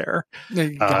get there.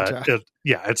 Gotcha.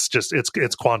 It's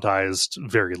quantized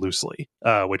very loosely,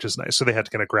 which is nice. So they had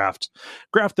to kind of graft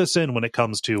this in when it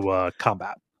comes to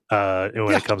combat, and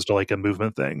when it comes to like a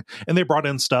movement thing. And they brought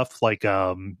in stuff like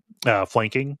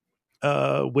flanking,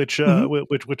 which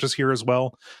is here as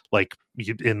well. Like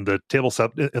in the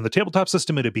tabletop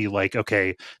system, it'd be like,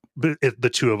 okay,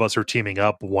 the two of us are teaming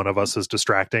up, one of us is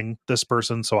distracting this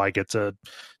person, so I get to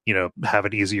have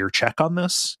an easier check on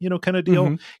this kind of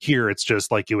deal. Here it's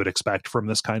just like you would expect from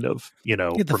this kind of you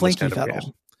get the flanky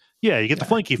fettle. Yeah, you get the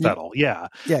flanky fettle. You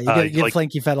get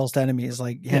flanky fettles to enemies,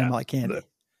 like hand them like candy.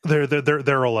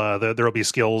 There'll be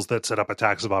skills that set up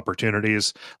attacks of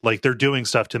opportunities. Like they're doing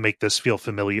stuff to make this feel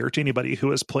familiar to anybody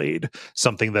who has played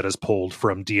something that is pulled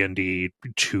from D&D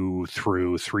 2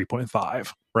 through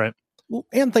 3.5, right? Well,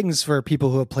 and things for people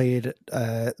who have played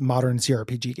modern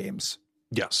CRPG games.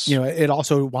 Yes, it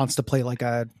also wants to play like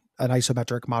an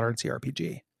isometric modern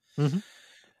CRPG.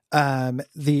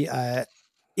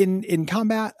 In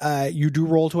combat, you do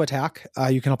roll to attack.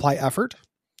 You can apply effort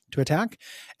to attack.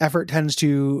 Effort tends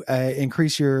to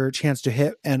increase your chance to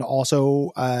hit, and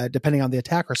also depending on the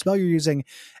attack or spell you're using,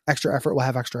 extra effort will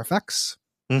have extra effects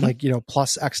like,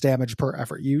 plus X damage per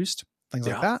effort used, things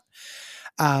like that.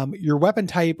 Your weapon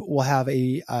type will have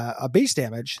a base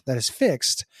damage that is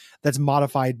fixed, that's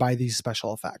modified by these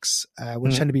special effects,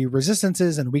 which tend to be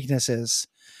resistances and weaknesses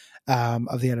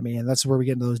of the enemy. And that's where we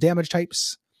get into those damage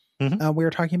types we were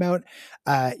talking about.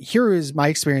 Here is my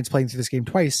experience playing through this game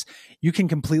twice. You can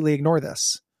completely ignore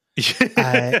this.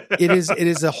 It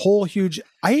is a whole huge...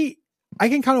 I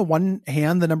can count on one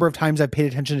hand the number of times I've paid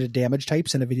attention to damage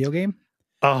types in a video game.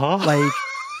 And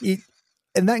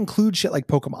that includes shit like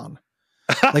Pokemon.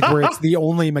 Like where it's the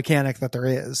only mechanic that there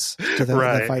is to the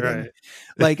fighting. Right.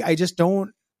 Like I just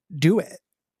don't do it,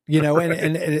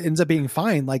 and it ends up being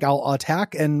fine. Like I'll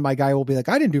attack and my guy will be like,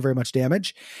 I didn't do very much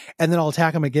damage. And then I'll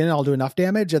attack him again and I'll do enough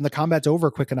damage and the combat's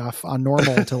over quick enough on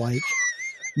normal to like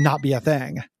not be a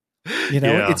thing.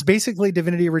 It's basically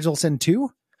Divinity Original Sin 2.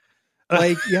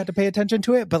 Like you have to pay attention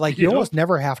to it, but like you almost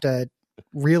never have to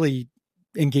really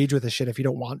engage with this shit if you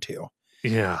don't want to.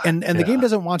 And the game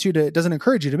doesn't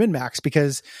encourage you to min-max,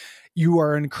 because you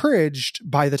are encouraged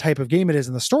by the type of game it is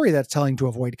and the story that's telling to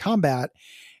avoid combat,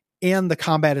 and the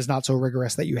combat is not so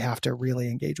rigorous that you have to really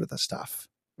engage with this stuff.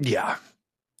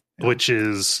 Which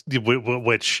if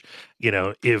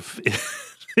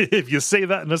if you say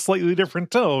that in a slightly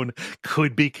different tone,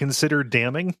 could be considered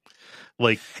damning.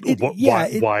 Like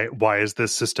why is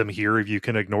this system here if you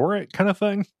can ignore it, kind of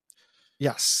thing?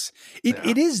 Yes,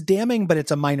 it is damning, but it's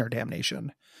a minor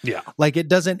damnation. Like it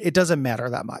doesn't matter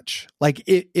that much. Like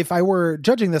if I were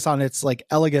judging this on its like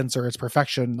elegance or its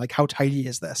perfection, like how tidy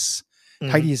is this?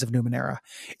 Tidy of Numenera.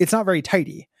 It's not very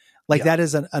tidy. Like that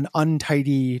is an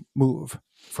untidy move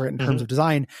for it in terms of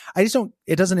design.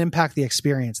 It doesn't impact the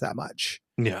experience that much.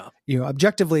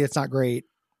 Objectively it's not great,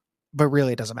 but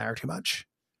really it doesn't matter too much.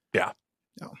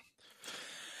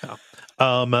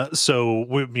 So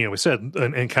we said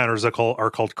encounters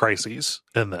are called crises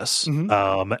in this,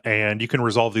 and you can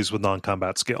resolve these with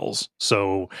non-combat skills.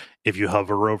 So if you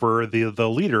hover over the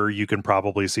leader, you can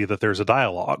probably see that there's a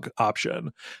dialogue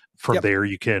option. From there,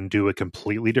 you can do a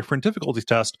completely different difficulty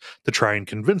test to try and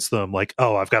convince them, like,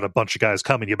 oh, I've got a bunch of guys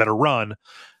coming, you better run,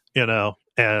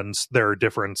 and there are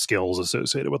different skills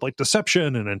associated with like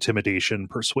deception and intimidation,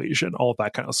 persuasion, all of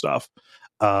that kind of stuff.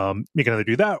 You can either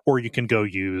do that or you can go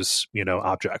use,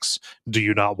 objects. Do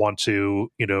you not want to,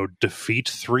 defeat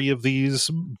 3 of these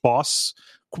boss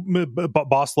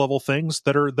level things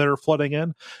that are flooding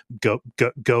in?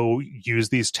 Go use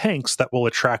these tanks that will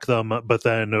attract them, but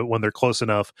then when they're close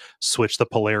enough, switch the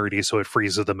polarity so it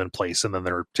freezes them in place and then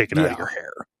they're taken out of your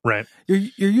hair. Right.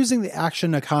 You're using the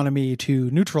action economy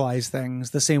to neutralize things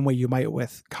the same way you might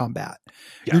with combat.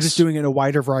 You're just doing it in a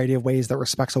wider variety of ways that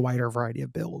respects a wider variety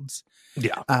of builds.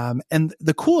 And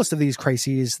the coolest of these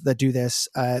crises that do this,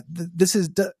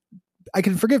 I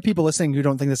can forgive people listening who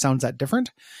don't think this sounds that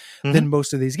different than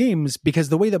most of these games, because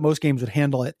the way that most games would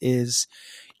handle it is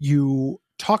you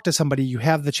talk to somebody, you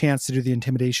have the chance to do the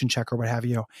intimidation check or what have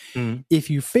you. If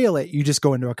you fail it, you just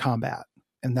go into a combat.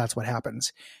 And that's what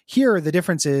happens. Here, the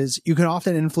difference is you can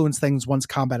often influence things once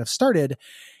combat have started.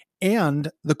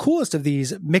 And the coolest of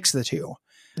these mix the two.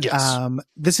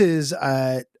 This is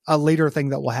a later thing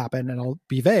that will happen, and I'll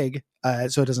be vague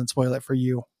so it doesn't spoil it for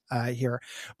you here.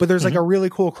 But there's like a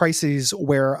really cool crisis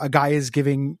where a guy is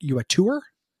giving you a tour.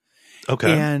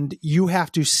 And you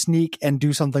have to sneak and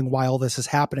do something while this is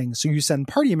happening. So you send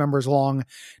party members along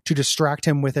to distract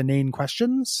him with inane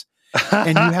questions.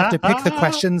 And you have to pick the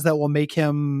questions that will make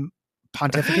him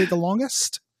pontificate the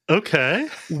longest.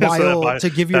 While to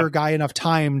give your guy enough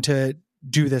time to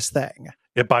do this thing.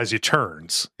 It buys you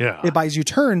turns. It buys you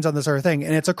turns on this other thing.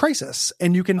 And it's a crisis.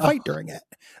 And you can fight during it.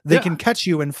 They can catch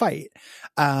you and fight.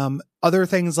 Other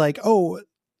things like,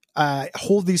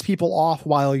 hold these people off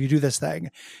while you do this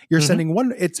thing. You're sending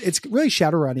one. It's really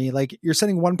Shadowrunny. Like you're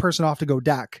sending one person off to go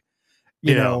deck,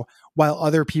 you know, while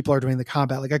other people are doing the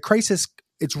combat. Like a crisis.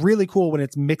 It's really cool when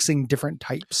it's mixing different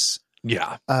types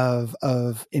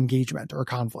of engagement or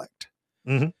conflict.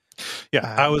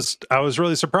 I was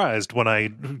really surprised when I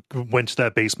went to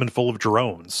that basement full of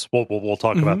drones. We'll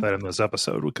talk about that in this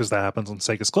episode because that happens on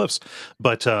Sega's Cliffs.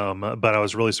 But I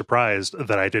was really surprised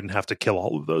that I didn't have to kill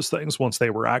all of those things once they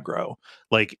were aggro.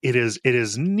 Like it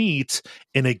is neat,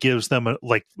 and it gives them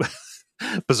like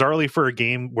bizarrely for a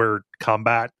game where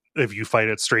combat, if you fight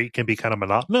it straight, can be kind of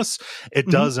monotonous. It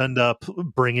does end up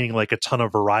bringing like a ton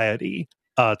of variety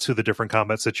to the different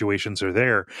combat situations are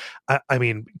there. I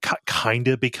mean, kind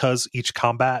of because each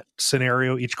combat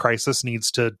scenario, each crisis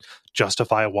needs to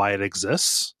justify why it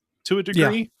exists to a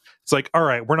degree. It's like, all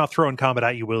right, we're not throwing combat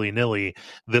at you willy-nilly.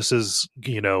 This is,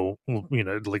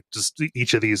 like just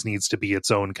each of these needs to be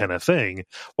its own kind of thing.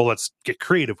 Well, let's get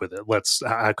creative with it.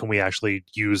 How can we actually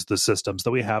use the systems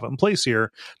that we have in place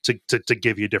here to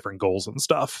give you different goals and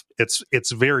stuff?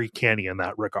 It's very canny in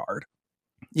that regard.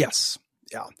 Yes.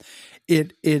 Yeah.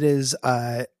 It is,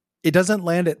 it doesn't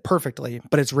land it perfectly,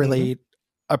 but it's really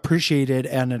appreciated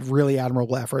and a really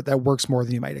admirable effort that works more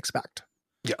than you might expect.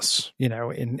 Yes.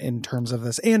 In terms of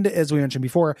this. And as we mentioned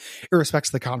before, it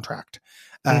respects the contract.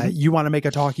 You want to make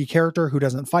a talky character who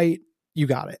doesn't fight, you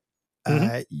got it.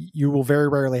 You will very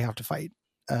rarely have to fight.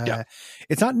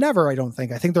 It's not never, I don't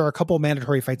think. I think there are a couple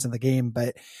mandatory fights in the game,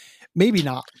 but maybe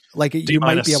not. Like you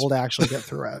might be able to actually get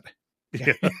through it.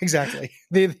 Yeah, exactly.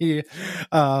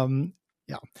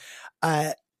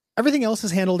 Everything else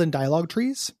is handled in dialogue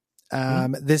trees.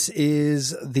 This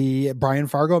is the Brian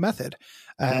Fargo method.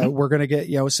 We're going to get,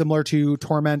 similar to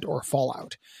Torment or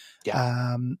Fallout,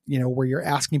 where you're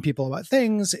asking people about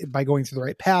things by going through the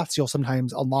right paths. You'll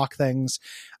sometimes unlock things.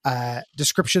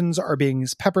 Descriptions are being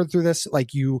peppered through this.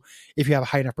 Like if you have a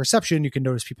high enough perception, you can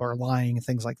notice people are lying and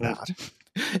things like that.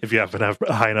 If you have a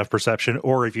high enough perception,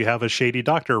 or if you have a shady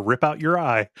doctor rip out your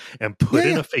eye and put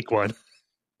in a fake one.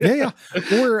 Yeah.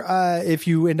 Or if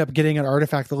you end up getting an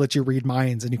artifact that lets you read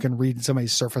minds and you can read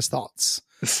somebody's surface thoughts,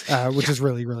 which is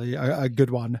really, really a good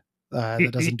one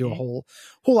that doesn't do a whole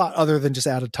lot other than just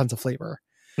add tons of flavor.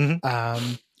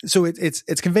 So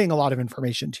it's conveying a lot of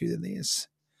information to these.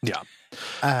 Yeah.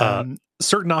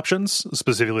 Certain options,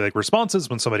 specifically like responses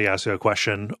when somebody asks you a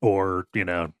question or,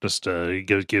 just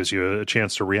gives you a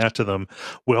chance to react to them,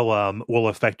 will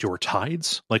affect your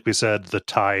tides. Like we said, the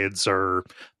tides are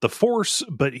the force,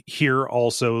 but here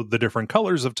also the different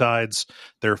colors of tides,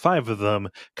 there are 5 of them,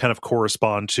 kind of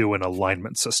correspond to an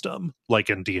alignment system,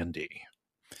 like in D&D.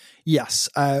 Yes.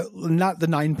 Not the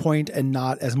 9-point and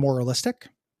not as moralistic.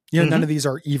 None of these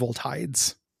are evil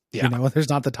tides. Yeah. There's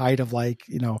not the tide of like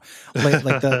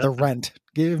the rent.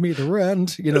 Give me the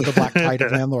rent. The black tide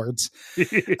of landlords.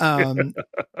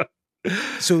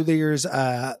 So there's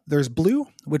blue,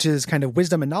 which is kind of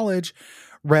wisdom and knowledge.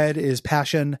 Red is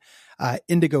passion.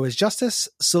 Indigo is justice.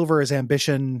 Silver is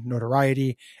ambition,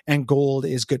 notoriety, and gold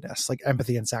is goodness, like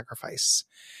empathy and sacrifice.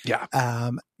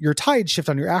 Yeah. Your tides shift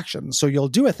on your actions. So you'll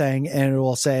do a thing and it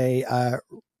will say,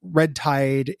 red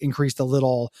tide increased a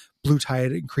little, blue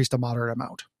tide increased a moderate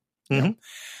amount.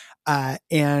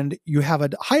 And you have a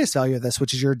highest value of this,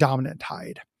 which is your dominant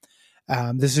tide.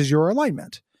 This is your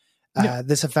alignment.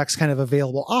 This affects kind of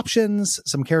available options,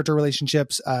 some character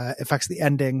relationships, affects the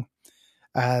ending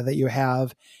that you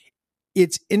have.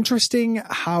 It's interesting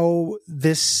how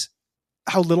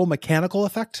little mechanical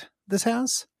effect this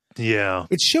has. Yeah.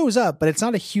 It shows up, but it's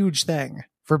not a huge thing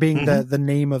for being the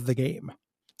name of the game.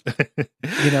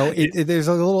 There's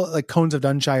a little like Cones of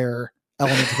Dunshire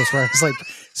element to this where I was like,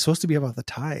 it's supposed to be about the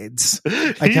tides.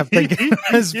 I kept thinking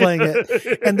I was playing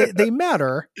it, and they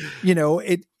matter.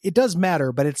 It does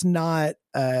matter, but it's not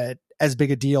as big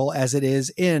a deal as it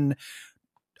is in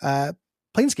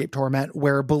Planescape Torment,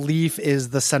 where belief is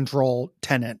the central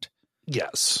tenet.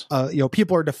 Yes.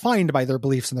 People are defined by their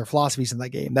beliefs and their philosophies in that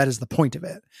game. That is the point of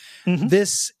it.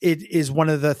 It is one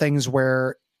of the things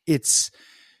where it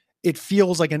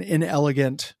feels like an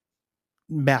inelegant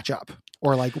matchup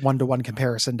or like one-to-one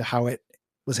comparison to how it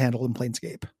was handled in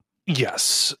Planescape.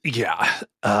 Yes. Yeah.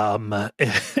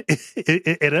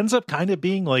 It ends up kind of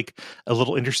being like a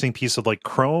little interesting piece of like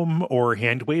Chrome or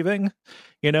hand waving,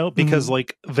 because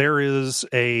like there's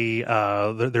a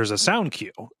sound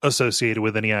cue associated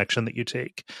with any action that you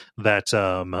take that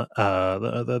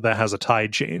that has a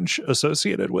tide change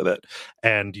associated with it,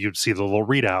 and you'd see the little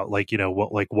readout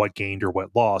what gained or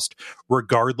what lost,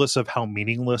 regardless of how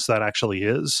meaningless that actually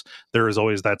is. There is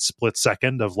always that split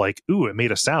second of like, ooh, it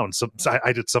made a sound, so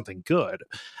I did something good,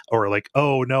 or like,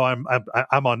 oh no, I'm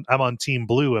on team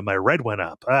blue and my red went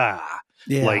up.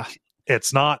 Like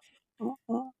it's not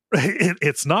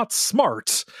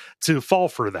smart to fall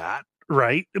for that,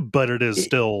 right? But it is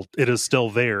still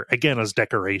there again as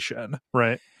decoration,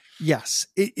 right? Yes,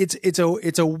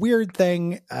 it's a weird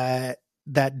thing that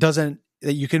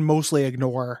you can mostly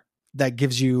ignore, that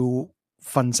gives you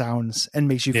fun sounds and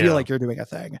makes you feel like you're doing a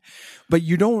thing, but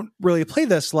you don't really play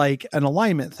this like an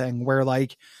alignment thing where,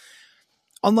 like,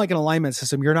 unlike an alignment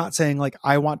system, you're not saying like,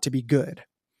 I want to be good,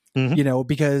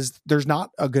 because there's not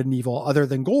a good and evil other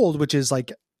than gold, which is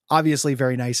like obviously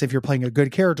very nice. If you're playing a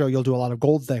good character, you'll do a lot of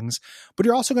gold things, but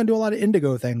you're also going to do a lot of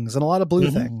indigo things and a lot of blue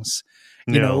things.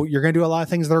 You're going to do a lot of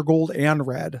things that are gold and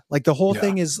red. Like the whole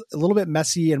thing is a little bit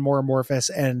messy and more amorphous,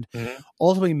 and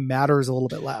ultimately matters a little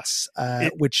bit less,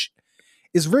 which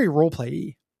is very role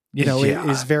play-y. It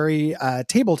is very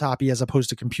tabletop-y as opposed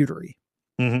to computery.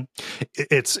 Mm-hmm.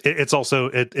 It's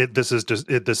also this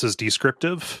is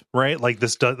descriptive, right? Like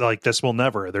this will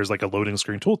never, there's like a loading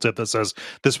screen tooltip that says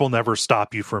this will never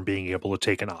stop you from being able to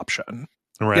take an option,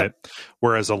 right? Yep.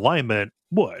 Whereas alignment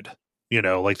would,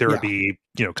 like there would be,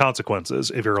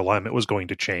 consequences if your alignment was going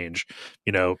to change.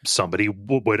 Somebody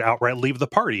would outright leave the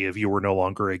party if you were no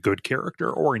longer a good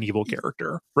character or an evil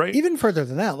character, right? Even further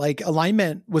than that, like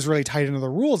alignment was really tied into the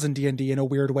rules in D&D in a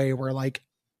weird way where like,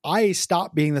 I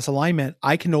stop being this alignment,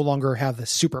 I can no longer have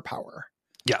this superpower.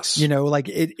 Yes. Like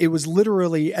it was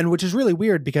literally, and which is really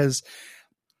weird because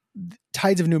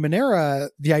Tides of Numenera,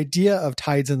 the idea of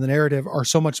tides in the narrative are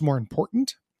so much more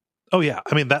important. Oh yeah.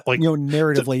 I mean that like,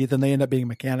 narratively than they end up being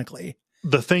mechanically.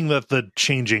 The thing that the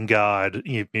changing god,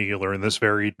 you learn this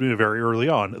very, very early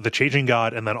on, the changing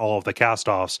god and then all of the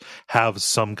cast-offs have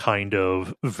some kind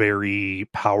of very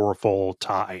powerful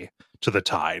tie to the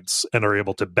tides and are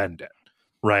able to bend it.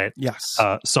 Right. Yes.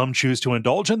 Some choose to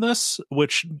indulge in this,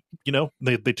 which,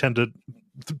 they tend to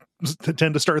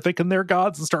start thinking they're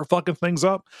gods and start fucking things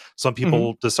up. Some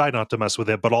people decide not to mess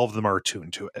with it, but all of them are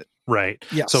attuned to it. Right.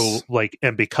 Yes. So like,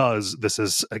 and because this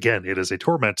is, again, it is a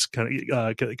torment kind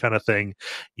of thing,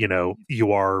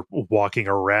 you are walking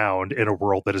around in a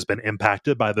world that has been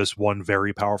impacted by this one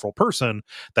very powerful person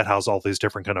that has all these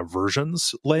different kind of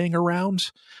versions laying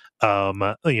around.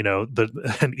 And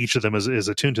each of them is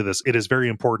attuned to this. It is very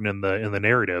important in the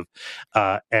narrative,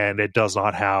 and it does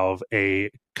not have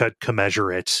a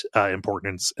commensurate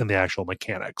importance in the actual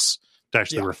mechanics to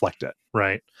actually reflect it.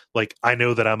 Right? Like I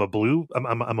know that I'm a blue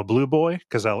boy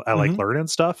because I like learning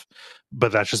stuff,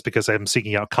 but that's just because I'm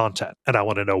seeking out content and I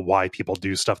want to know why people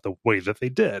do stuff the way that they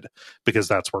did because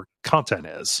that's where content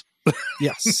is.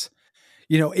 Yes.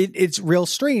 It's real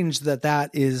strange that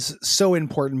is so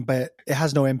important, but it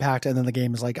has no impact. And then the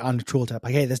game is like on the tooltip,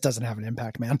 like, hey, this doesn't have an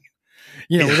impact, man.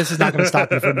 This is not going to stop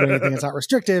you from doing anything. It's not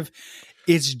restrictive.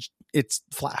 It's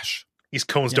Flash. These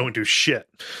cones don't do shit.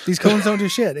 These cones don't do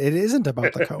shit. It isn't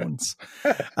about the cones.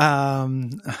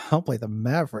 I'll play the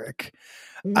Maverick.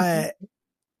 The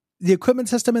equipment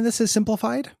system in this is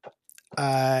simplified.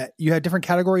 You have different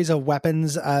categories of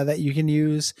weapons that you can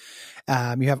use.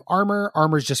 You have armor.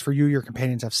 Armor is just for you. Your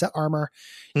companions have set armor.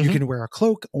 You can wear a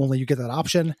cloak. Only you get that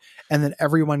option. And then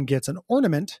everyone gets an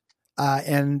ornament,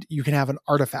 and you can have an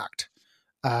artifact,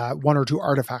 1 or 2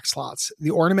 artifact slots. The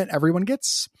ornament everyone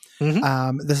gets.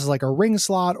 This is like a ring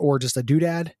slot or just a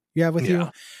doodad you have with you.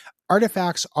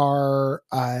 Artifacts are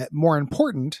more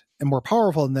important and more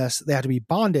powerful than this. They have to be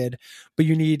bonded, but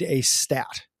you need a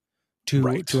stat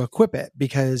to equip it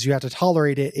because you have to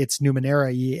tolerate it. It's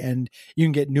Numenera-y, and you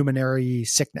can get Numenera-y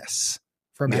sickness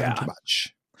from having too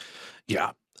much.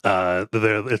 Yeah.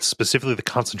 It's specifically the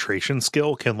concentration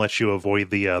skill can let you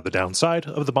avoid the downside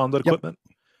of the bonded equipment.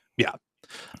 Yeah.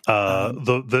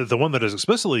 The one that is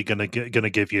explicitly going to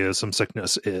give you some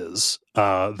sickness is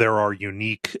there are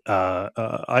unique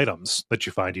items that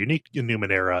you find unique in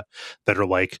Numenera that are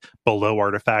like below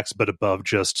artifacts but above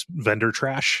just vendor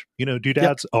trash,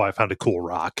 doodads. Oh, I found a cool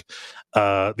rock.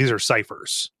 These are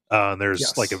ciphers.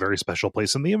 There's like a very special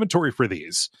place in the inventory for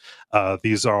these.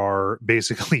 These are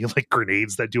basically like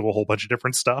grenades that do a whole bunch of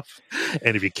different stuff,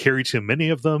 and if you carry too many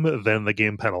of them, then the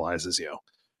game penalizes you.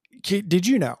 Did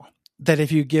you know that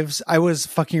if you I was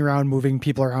fucking around moving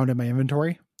people around in my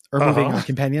inventory or moving my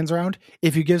companions around.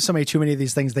 If you give somebody too many of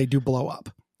these things, they do blow up.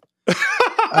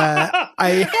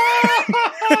 I'm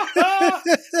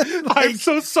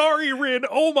so sorry, Rin.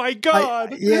 Oh my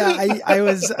God. I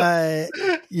was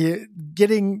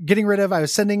getting rid of, I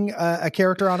was sending a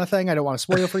character on a thing. I don't want to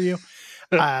spoil for you.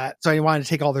 So I wanted to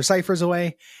take all their ciphers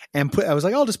away and I was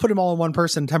like, I'll just put them all in one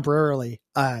person temporarily.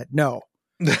 No.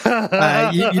 You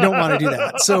don't want to do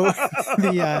that. So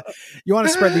you want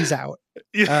to spread these out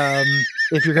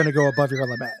if you're going to go above your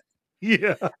limit.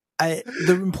 Yeah.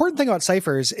 The important thing about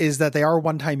ciphers is that they are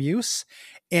one-time use,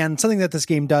 and something that this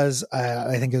game does,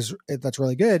 I think that's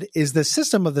really good, is the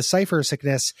system of the cipher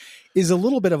sickness is a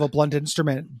little bit of a blunt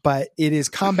instrument, but it is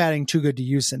combating too good to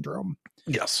use syndrome.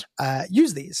 Yes.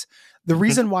 Use these. The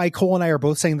reason why Cole and I are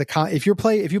both saying if you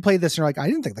play this and you're like, I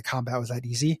didn't think the combat was that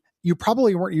easy, you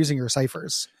probably weren't using your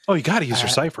ciphers. Oh, you got to use your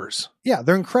ciphers. Yeah,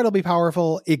 they're incredibly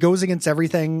powerful. It goes against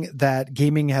everything that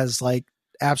gaming has like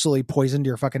absolutely poisoned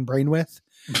your fucking brain with.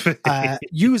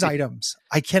 Use items.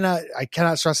 I cannot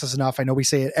stress this enough. I know we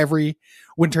say it every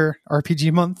winter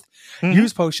RPG month.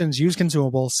 Use potions, use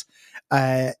consumables.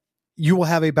 You will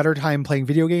have a better time playing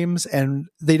video games, and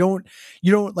you don't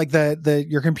like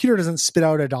your computer doesn't spit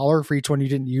out $1 for each one you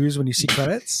didn't use when you see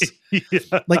credits.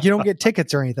 Like you don't get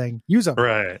tickets or anything. Use them.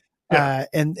 Right.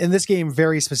 And in this game,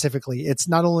 very specifically, it's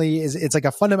not only it's like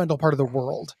a fundamental part of the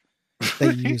world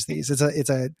that you use these. It's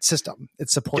a system.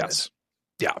 It's supported. Yes.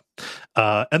 Yeah.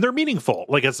 And they're meaningful.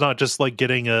 Like, it's not just like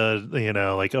getting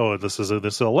like, oh, this is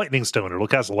a lightning stone. It'll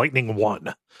cast lightning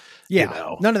 1.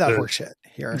 Yeah. None of that horseshit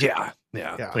here. Yeah.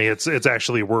 Like, it's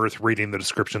actually worth reading the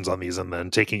descriptions on these and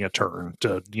then taking a turn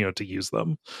to use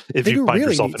them if you find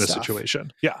really yourself in a stuff.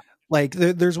 situation. Yeah. Like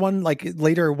there's one like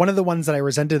later, one of the ones that I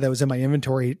resented that was in my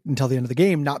inventory until the end of the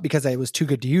game, not because it was too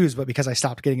good to use, but because I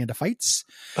stopped getting into fights,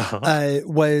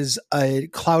 was a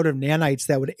cloud of nanites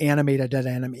that would animate a dead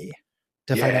enemy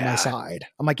to fight on my side.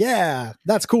 I'm like, yeah,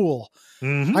 that's cool.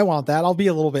 Mm-hmm. I want that. I'll be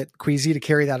a little bit queasy to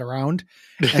carry that around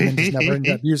and then just never end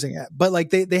up using it. But like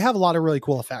they have a lot of really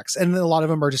cool effects, and a lot of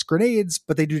them are just grenades,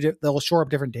 but they'll shore up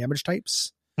different damage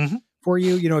types. Mm-hmm. For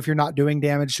you, if you're not doing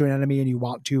damage to an enemy and you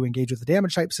want to engage with the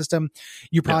damage type system,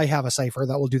 you probably have a cipher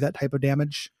that will do that type of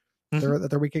damage that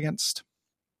they're weak against.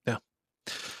 Yeah.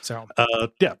 So,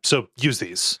 so use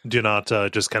these. Do not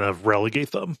just kind of relegate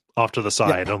them off to the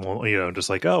side and, just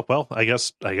like, oh, well, I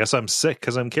guess I'm sick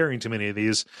because I'm carrying too many of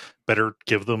these. Better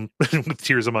give them, with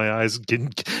tears in my eyes,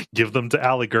 give them to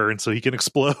Alligar and so he can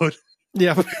explode.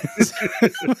 Yeah.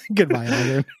 Goodbye,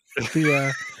 Alligar.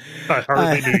 I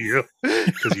hardly knew you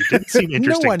because you didn't seem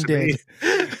interesting. No one to did.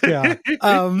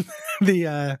 Me.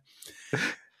 Yeah.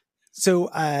 So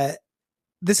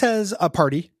this has a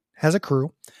party, has a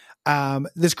crew.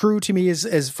 This crew to me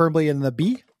is firmly in the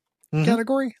B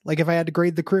category. Like if I had to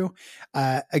grade the crew,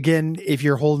 again, if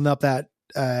you're holding up that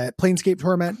Planescape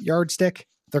Torment yardstick,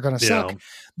 they're gonna suck.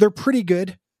 They're pretty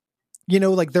good.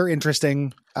 Like they're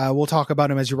interesting. We'll talk about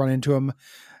them as you run into them.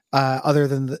 Other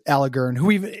than the Alligar,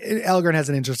 Alligar has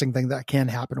an interesting thing that can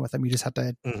happen with them. You just have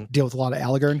to deal with a lot of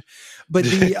Alligar, but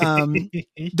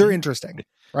they're interesting,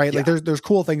 right? Like there's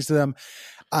cool things to them.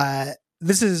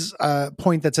 This is a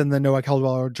point that's in the Noah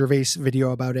Caldwell Gervais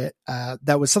video about it.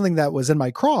 That was something that was in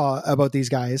my craw about these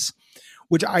guys,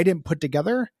 which I didn't put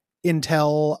together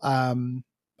until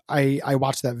I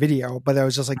watched that video. But I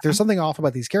was just like, there's something off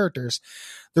about these characters.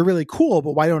 They're really cool,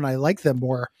 but why don't I like them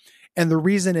more? And the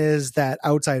reason is that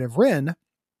outside of Rin,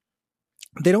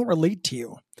 they don't relate to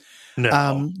you.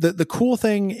 No. The cool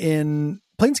thing in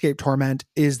Planescape Torment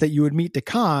is that you would meet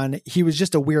Dakan. He was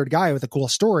just a weird guy with a cool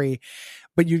story,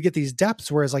 but you'd get these depths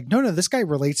where it's like, no, this guy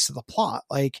relates to the plot.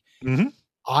 Like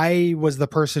I was the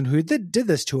person who did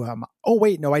this to him. Oh,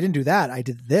 wait, no, I didn't do that. I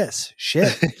did this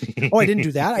shit. Oh, I didn't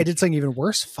do that. I did something even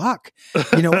worse. Fuck.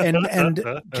 And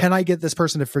can I get this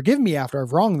person to forgive me after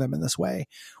I've wronged them in this way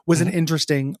was an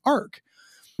interesting arc.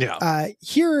 Yeah.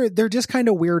 Here, they're just kind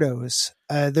of weirdos.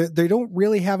 They don't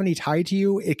really have any tie to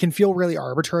you. It can feel really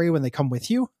arbitrary when they come with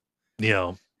you.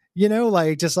 Yeah.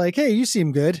 Like, just like, hey, you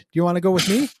seem good. Do you want to go with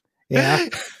me? Yeah.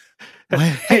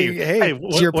 hey,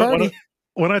 it's your party.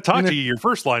 When I talked to you, your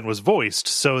first line was voiced,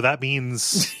 so that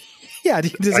means yeah.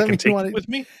 Does that mean you want with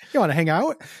me? You want to hang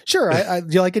out? Sure. Do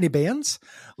you like any bands?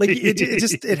 Like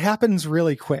it happens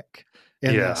really quick.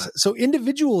 This. So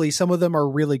individually, some of them are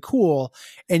really cool,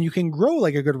 and you can grow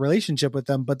like a good relationship with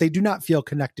them, but they do not feel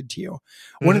connected to you.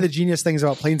 One of the genius things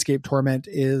about Planescape Torment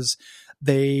is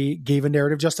they gave a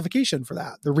narrative justification for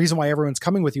that. The reason why everyone's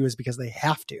coming with you is because they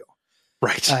have to.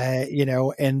 Right.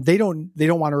 And they don't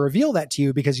want to reveal that to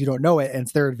you because you don't know it, and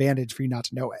it's their advantage for you not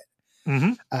to know it.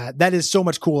 That is so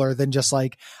much cooler than just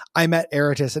like, I met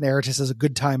Eratus, and Eratus is a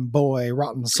good time boy,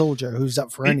 rotten soldier who's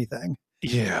up for anything.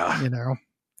 Yeah.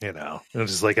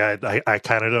 It's just like, I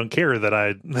kind of don't care that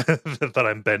that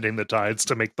I'm bending the tides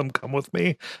to make them come with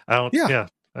me. I don't. Yeah.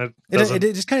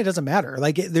 It just kind of doesn't matter.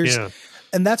 Like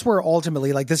and that's where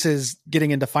ultimately, like, this is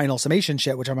getting into final summation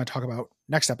shit, which I'm going to talk about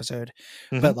next episode.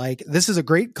 But like, this is a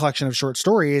great collection of short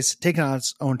stories taken on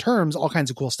its own terms. All kinds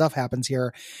of cool stuff happens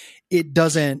here. It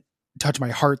doesn't touch my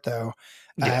heart though.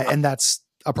 And that's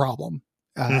a problem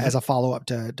as a follow up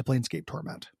to Planescape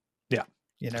Torment. Yeah.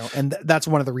 And that's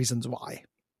one of the reasons why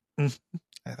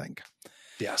I think.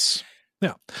 Yes.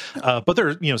 Yeah. But there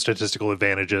are, statistical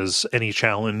advantages. Any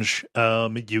challenge,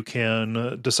 you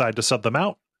can decide to sub them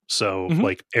out. So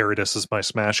like Eridus is my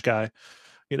smash guy,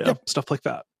 stuff like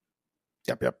that.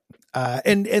 Yep.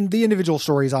 And the individual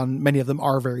stories on many of them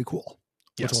are very cool,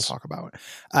 which we'll talk about.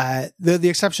 The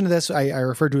exception to this, I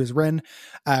referred to as Rin.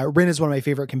 Rin is one of my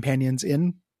favorite companions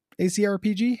in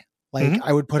ACRPG. Like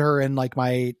I would put her in like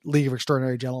my League of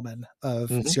Extraordinary Gentlemen of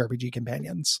CRPG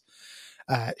companions.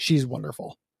 She's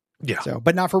wonderful. Yeah. So,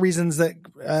 but not for reasons that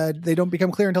they don't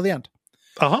become clear until the end.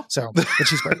 So, but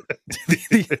she's great.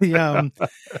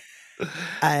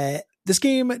 This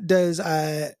game does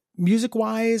music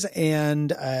wise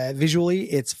and visually,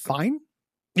 it's fine.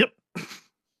 Yep.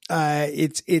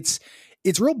 It's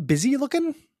it's real busy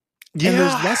looking. Yeah. And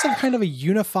there's less of kind of a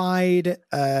unified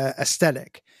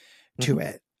aesthetic to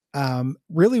it.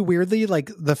 Really weirdly,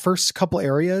 like the first couple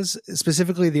areas,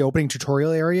 specifically the opening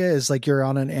tutorial area, is like you're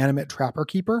on an animate trapper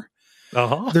keeper.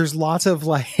 There's lots of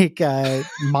like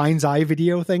mind's eye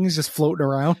video things just floating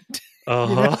around.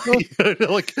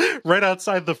 Like right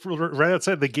outside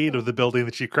the gate of the building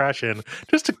that you crash in,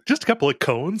 just a couple of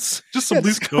cones, just some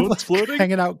loose cones floating,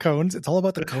 hanging out cones. It's all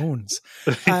about the cones.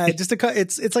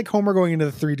 It's like Homer going into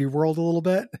the 3D world a little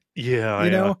bit. Yeah,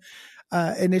 you know.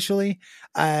 Initially,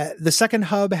 the second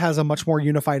hub has a much more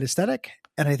unified aesthetic,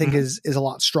 and I think is a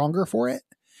lot stronger for it.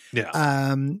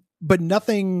 Yeah. But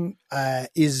nothing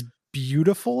is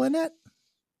beautiful in it.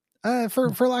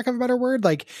 For lack of a better word,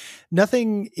 like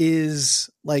nothing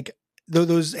is like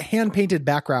those hand painted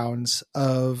backgrounds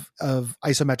of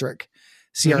isometric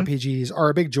CRPGs are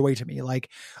a big joy to me. Like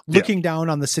looking down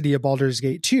on the city of Baldur's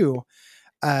Gate 2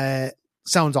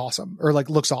 sounds awesome, or like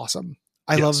looks awesome.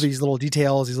 I love these little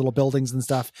details, these little buildings and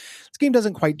stuff. This game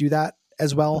doesn't quite do that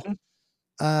as well.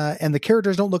 And the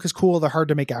characters don't look as cool. They're hard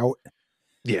to make out.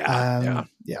 Yeah.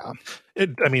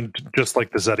 I mean, just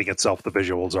like the setting itself, the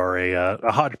visuals are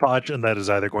a hodgepodge, and that is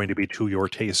either going to be to your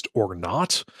taste or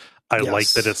not. I like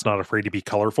that it's not afraid to be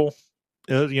colorful.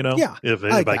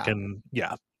 If I can,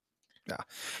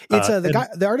 It's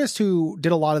the artist who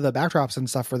did a lot of the backdrops and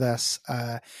stuff for this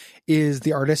is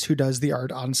the artist who does the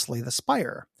art on Slay the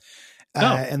Spire.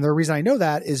 And the reason I know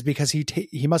that is because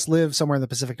he must live somewhere in the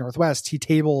Pacific Northwest. He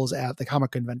tables at the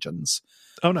comic conventions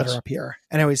that are up here.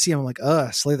 And I always see him, I'm like,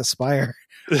 Slay the Spire.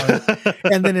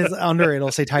 And then under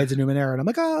it'll say Tides of Numenera. And I'm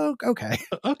like, oh, okay.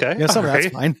 Okay. Some of that's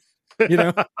fine.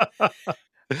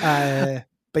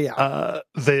 But yeah.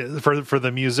 For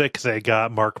the music, they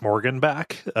got Mark Morgan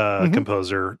back,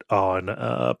 composer on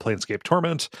Planescape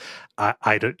Torment.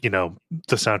 I don't,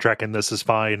 the soundtrack in this is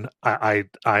fine. I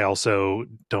also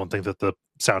don't think that the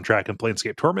soundtrack in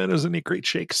Planescape Torment is any great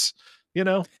shakes.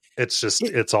 It's just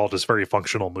it's all just very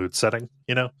functional mood setting.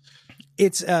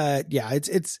 It's I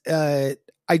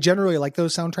generally like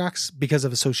those soundtracks because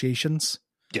of associations.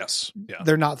 Yes, yeah,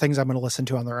 they're not things I'm going to listen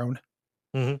to on their own.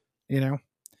 Yeah.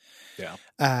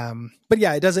 But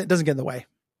yeah, it doesn't get in the way.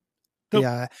 Nope.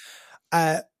 Yeah.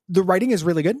 The writing is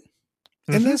really good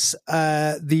in this.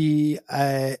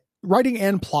 The writing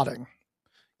and plotting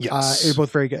are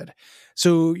both very good.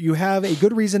 So you have a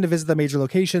good reason to visit the major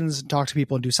locations, talk to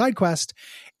people, and do side quest.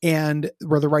 And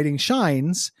where the writing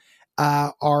shines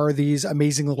are these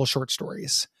amazing little short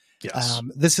stories. Yes.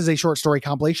 This is a short story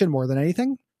compilation more than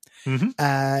anything.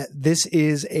 This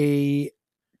is a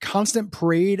constant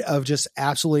parade of just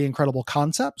absolutely incredible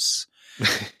concepts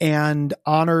and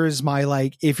honors my,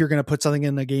 like, if you're going to put something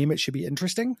in a game, it should be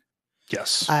interesting.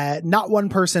 Yes. Not one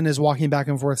person is walking back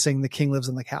and forth saying the king lives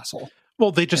in the castle.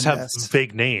 Well, they just have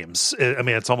vague names. I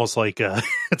mean, it's almost like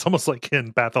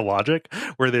in Pathologic,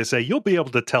 where they say you'll be able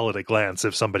to tell at a glance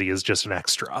if somebody is just an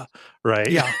extra,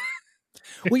 right? Yeah.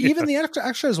 Well, even the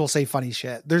extras will say funny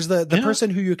shit. There's the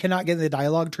person who you cannot get in the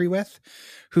dialogue tree with,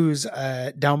 who's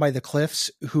down by the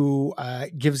cliffs, who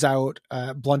gives out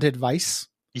blunt advice.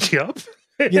 Yep.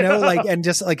 And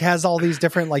just like has all these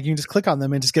different, like, you can just click on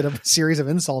them and just get a series of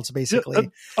insults, basically.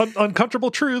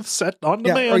 Uncomfortable truths set on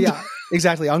demand.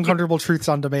 Exactly. Uncomfortable truths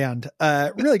on demand.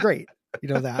 Really great.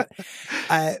 That.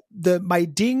 My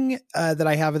ding that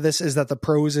I have of this is that the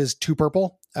prose is too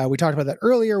purple. We talked about that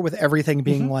earlier with everything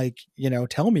being like,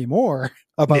 tell me more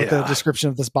about the description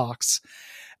of this box.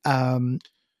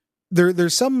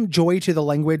 There's some joy to the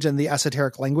language and the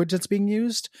esoteric language that's being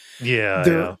used.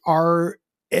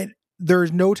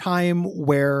 There's no time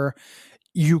where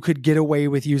you could get away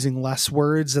with using less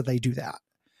words that they do that.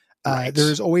 Right.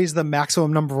 There's always the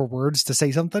maximum number of words to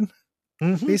say something,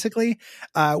 basically,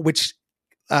 which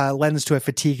lends to a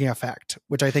fatiguing effect,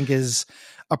 which I think is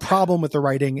a problem with the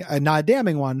writing. Not a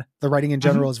damning one. The writing in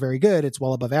general is very good. It's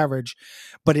well above average,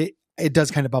 but it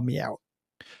does kind of bum me out.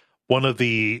 One of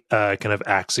the kind of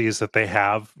axes that they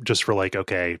have, just for like,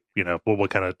 okay, what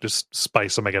kind of just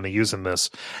spice am I going to use in this,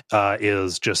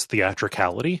 is just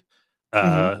theatricality.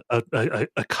 A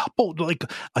couple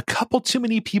too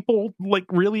many people like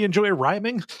really enjoy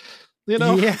rhyming.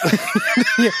 Yeah.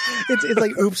 It's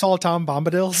like oops all Tom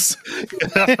Bombadils.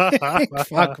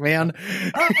 Fuck, man.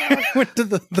 Went to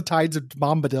the tides of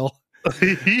Bombadil.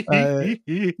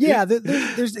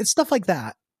 There's it's stuff like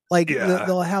that. Like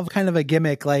they'll have kind of a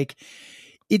gimmick. Like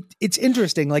it's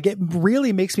interesting. Like it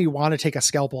really makes me want to take a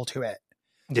scalpel to it.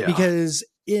 Yeah. Because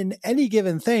in any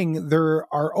given thing, there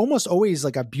are almost always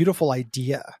like a beautiful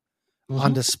idea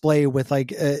on display with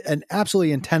like an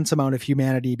absolutely intense amount of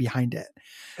humanity behind it.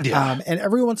 Yeah. And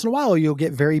every once in a while you'll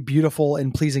get very beautiful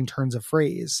and pleasing turns of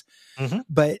phrase,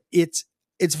 but it's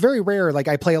very rare. Like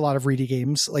I play a lot of reedy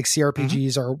games, like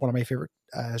CRPGs are one of my favorite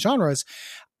genres.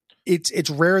 It's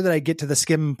rare that I get to the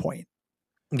skim point,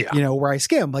 where I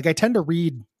skim. Like I tend to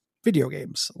read video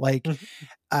games. Like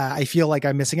I feel like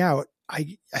I'm missing out.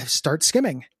 I start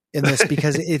skimming in this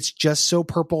because it's just so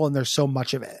purple and there's so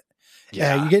much of it.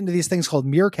 You get into these things called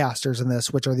mirror casters in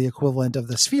this, which are the equivalent of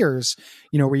the spheres,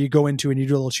 where you go into and you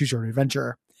do a little choose your own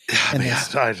adventure. And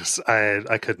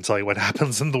I couldn't tell you what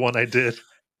happens in the one I did.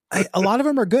 A lot of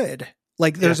them are good.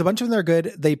 Like there's a bunch of them that are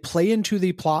good. They play into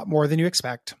the plot more than you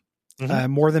expect,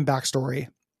 more than backstory.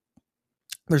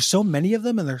 There's so many of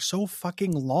them and they're so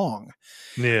fucking long.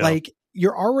 Yeah. Like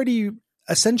you're already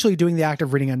essentially doing the act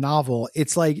of reading a novel.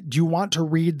 It's like, do you want to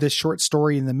read this short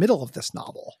story in the middle of this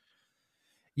novel?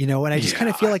 And I just kind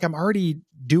of feel like I'm already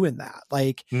doing that.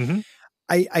 Like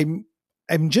I'm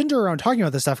ginger around talking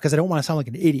about this stuff because I don't want to sound like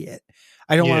an idiot.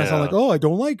 I don't want to sound like, oh, I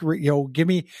don't like, give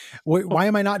me, why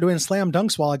am I not doing slam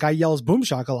dunks while a guy yells boom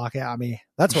shakalaka at me?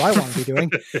 That's what I want to be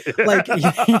doing. Like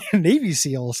Navy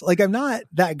SEALs. Like I'm not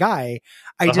that guy.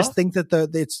 I just think that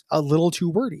it's a little too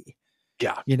wordy.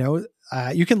 Yeah.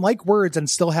 You can like words and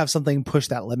still have something push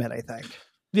that limit, I think.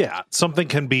 Yeah, something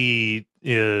can be,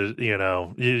 you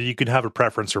can have a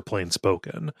preference for plain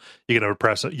spoken. You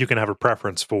can have a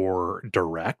preference for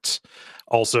direct.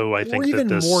 Also, I think even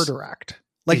more direct.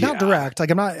 Like not direct. Like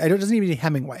it doesn't even need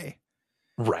Hemingway.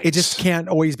 Right. It just can't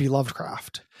always be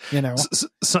Lovecraft.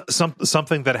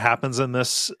 Something that happens in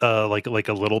this, like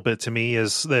a little bit to me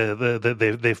is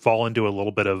they fall into a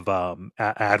little bit of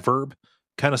adverb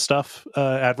kind of stuff,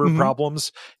 adverb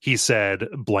problems. He said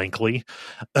blankly,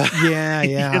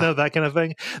 that kind of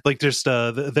thing. Like there's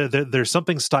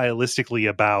something stylistically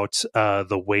about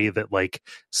the way that like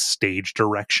stage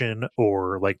direction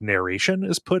or like narration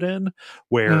is put in,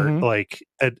 where like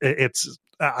it's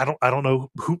I don't know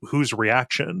whose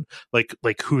reaction, like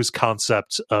whose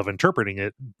concept of interpreting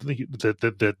it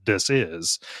that this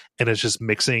is, and it's just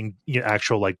mixing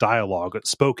actual like dialogue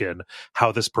spoken,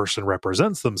 how this person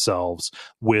represents themselves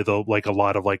with a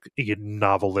lot of like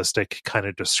novelistic kind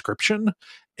of description,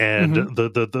 and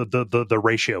the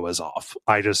ratio is off.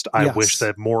 I wish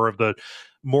that more of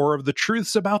the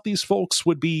truths about these folks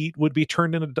would be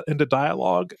turned into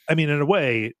dialogue. I mean, in a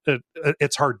way,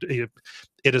 it's hard.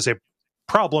 It is a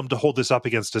problem to hold this up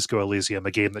against Disco Elysium,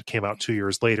 a game that came out 2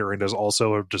 years later and is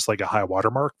also just like a high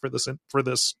watermark for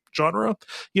this genre.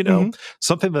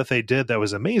 Something that they did that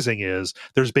was amazing is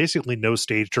there's basically no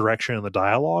stage direction in the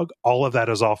dialogue. All of that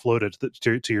is offloaded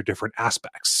to your different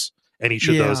aspects, and each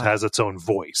of those has its own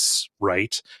voice,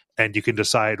 right? And you can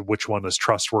decide which one is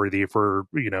trustworthy for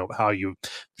how you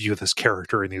view this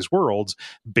character in these worlds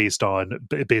based on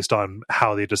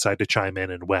how they decide to chime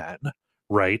in and when.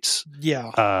 Right.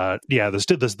 Yeah.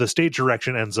 The stage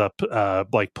direction ends up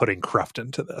like putting cruft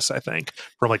into this, I think,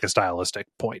 from like a stylistic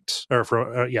point, or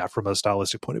from a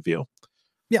stylistic point of view.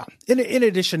 Yeah. In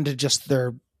addition to just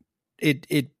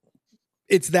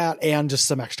it's that and just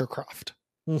some extra cruft.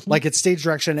 Like it's stage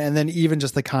direction, and then even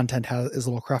just the content is a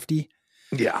little crufty.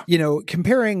 Yeah.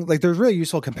 Comparing, like there's really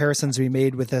useful comparisons to be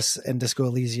made with this and Disco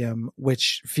Elysium,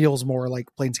 which feels more like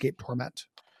Planescape Torment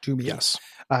to me. Yes.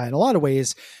 In a lot of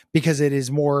ways, because it is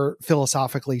more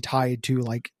philosophically tied to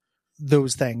like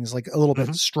those things, like a little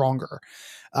bit stronger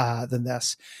than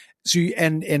this. So,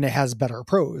 and it has better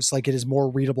prose, like it is more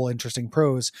readable, interesting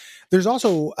prose. There's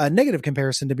also a negative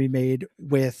comparison to be made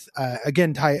with,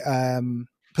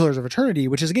 Pillars of Eternity,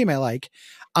 which is a game I like.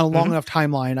 On a long enough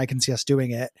timeline, I can see us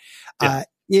doing it. Yeah.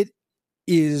 It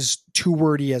is too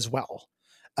wordy as well.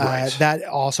 Right. That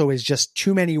also is just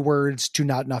too many words to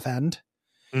not enough end.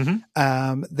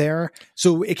 There,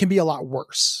 so it can be a lot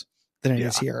worse than it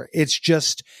is here. It's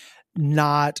just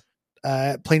not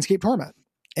Planescape Torment,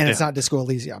 and it's not Disco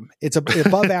Elysium. It's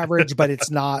above average, but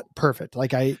it's not perfect.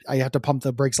 Like I have to pump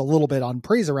the brakes a little bit on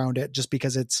praise around it, just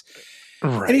because it's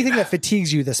anything that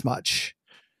fatigues you this much,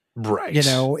 right?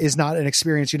 Is not an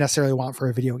experience you necessarily want for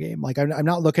a video game. Like I'm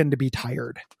not looking to be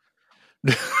tired.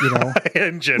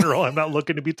 In general, I'm not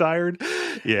looking to be tired.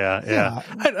 Yeah.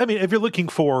 I mean, if you're looking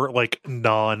for like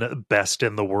non-best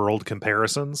in the world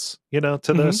comparisons,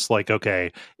 to this, like,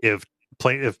 okay, if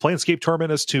Planescape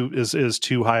Torment is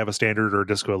too high of a standard, or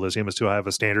Disco Elysium is too high of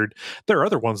a standard, there are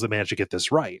other ones that manage to get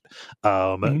this right.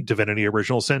 Divinity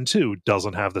Original Sin 2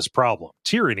 doesn't have this problem.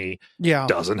 Tyranny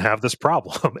doesn't have this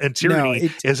problem, and Tyranny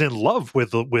is in love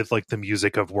with like the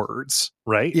music of words,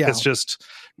 right? Yeah. It's just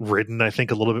written, I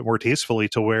think, a little bit more tastefully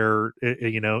to where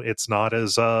it's not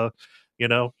as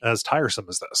as tiresome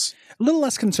as this. A little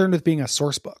less concerned with being a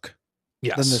source book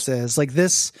Yes. than this is. Like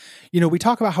this, we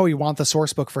talk about how we want the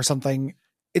source book for something.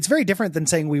 It's very different than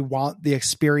saying we want the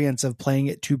experience of playing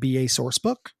it to be a source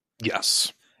book.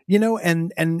 Yes.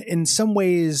 And in some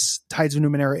ways, Tides of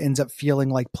Numenera ends up feeling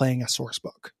like playing a source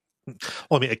book.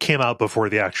 Well, I mean, it came out before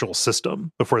the actual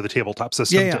system, before the tabletop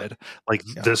system did.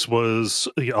 This was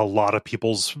a lot of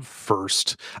people's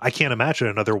first. I can't imagine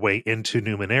another way into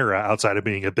Numenera outside of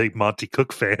being a big Monty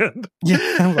Cook fan. Yeah,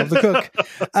 I love the Cook.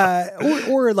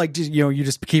 Or like, you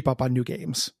just keep up on new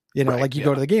games. Like you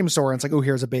go to the game store and it's like, oh,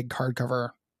 here's a big hardcover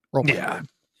role-playing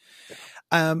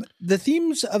game. The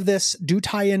themes of this do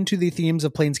tie into the themes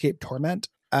of Planescape Torment.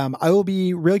 I will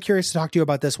be really curious to talk to you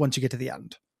about this once you get to the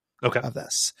end. Of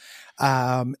this.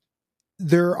 The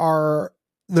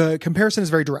comparison is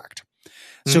very direct.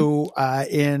 So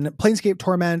in Planescape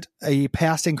Torment, a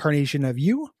past incarnation of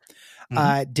you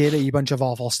did a bunch of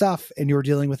awful stuff and you were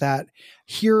dealing with that.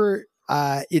 Here,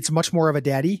 it's much more of a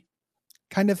daddy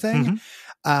kind of thing.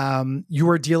 You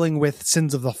are dealing with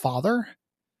sins of the father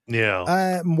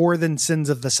more than sins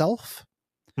of the self,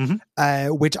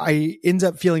 which ends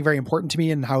up feeling very important to me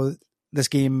in how this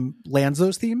game lands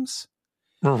those themes.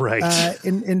 Right.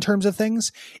 In terms of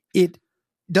things, it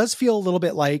does feel a little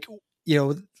bit like,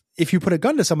 if you put a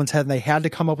gun to someone's head and they had to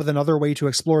come up with another way to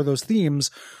explore those themes,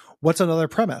 what's another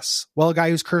premise? Well, a guy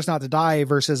who's cursed not to die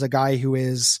versus a guy who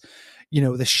is,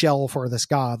 the shell for this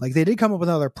god. Like they did come up with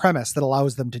another premise that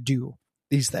allows them to do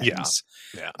these things.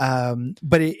 Yeah.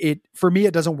 But it for me,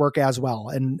 it doesn't work as well.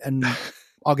 And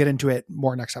I'll get into it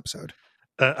more next episode.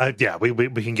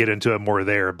 We can get into it more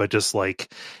there, but just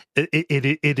like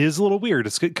it is a little weird.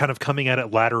 It's kind of coming at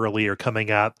it laterally or coming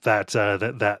at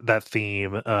that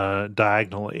theme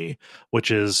diagonally, which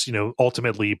is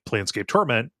ultimately Planescape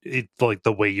Torment. Like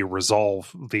the way you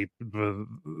resolve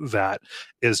that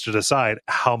is to decide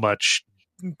how much.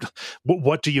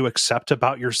 What do you accept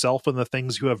about yourself and the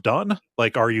things you have done?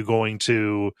 Like, are you going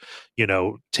to,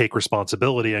 take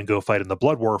responsibility and go fight in the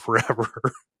blood war forever?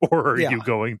 Or are you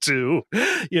going to,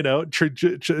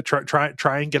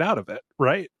 try and get out of it?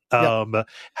 Right.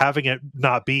 Having it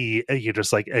not be, you're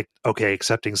just like, okay,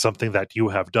 accepting something that you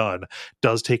have done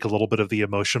does take a little bit of the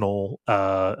emotional,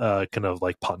 kind of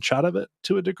like punch out of it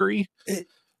to a degree.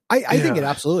 I think it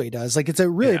absolutely does. Like, it's a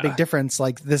really big difference.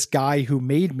 Like this guy who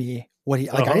made me,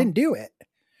 I didn't do it,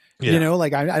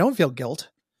 I don't feel guilt.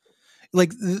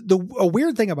 Like a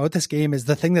weird thing about this game is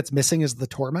the thing that's missing is the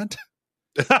torment.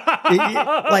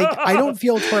 I don't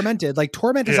feel tormented. Like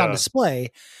torment is on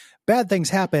display, bad things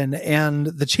happen. And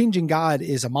the changing god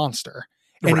is a monster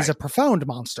and he's a profound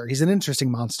monster. He's an interesting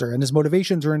monster and his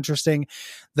motivations are interesting.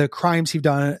 The crimes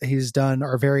he's done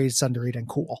are very sunderied and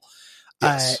cool.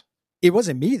 Yes. It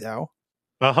wasn't me though.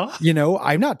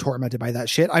 I'm not tormented by that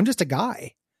shit. I'm just a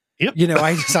guy. Yep.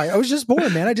 I was just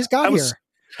born, man. I just got here.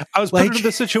 I was put into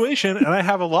this situation and I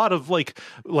have a lot of like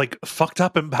fucked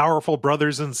up and powerful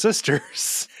brothers and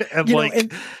sisters. And the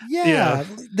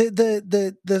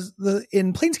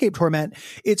in Planescape Torment,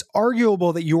 it's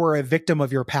arguable that you are a victim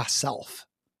of your past self,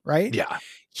 right? Yeah.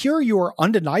 Here you are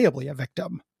undeniably a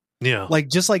victim. Yeah. Like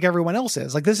just like everyone else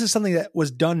is. Like this is something that was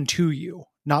done to you,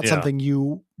 not something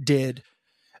you did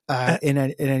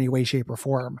in any way, shape, or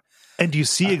form. And you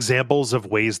see examples of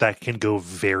ways that can go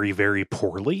very, very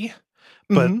poorly.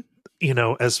 But,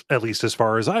 as at least as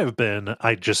far as I've been,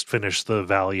 I just finished the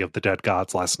Valley of the Dead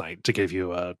Gods last night to give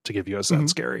you a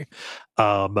sense, Gary.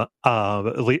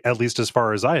 At least as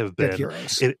far as I have been. Dead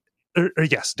Heroes.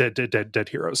 Yes, dead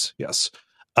Heroes. Yes.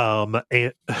 And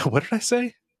what did I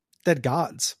say? Dead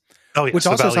Gods. Oh, yes. Which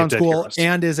also sounds cool Heroes.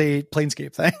 And is a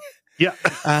Planescape thing. Yeah.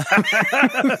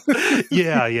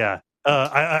 Yeah.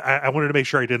 I wanted to make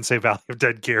sure I didn't say Valley of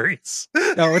Dead Garys.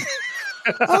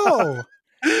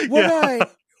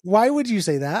 Why would you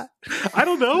say that? I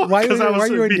don't know. Why are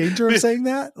you in danger of saying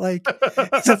that? Like, is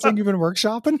that something you've been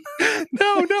workshopping?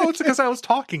 No, it's because I was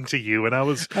talking to you and I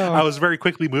was very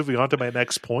quickly moving on to my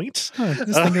next point.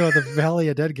 Just thinking about the Valley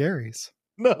of Dead Garys.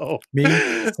 No. Me,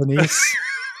 Denise,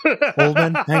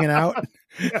 Oldman hanging out.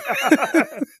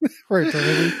 For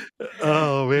eternity.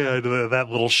 Oh man, that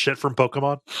little shit from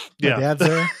Pokemon. My dad's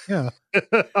there. Yeah.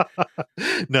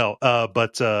 No,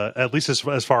 but at least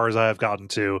as far as I have gotten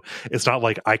to, it's not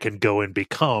like I can go and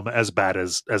become as bad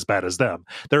as them.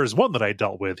 There is one that I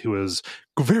dealt with who is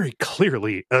very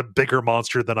clearly a bigger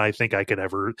monster than I think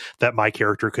that my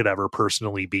character could ever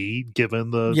personally be,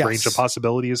 given the range of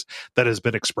possibilities that has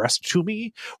been expressed to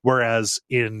me. Whereas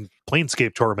in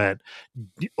Planescape Torment,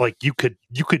 like you could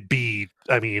be,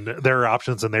 I mean, there are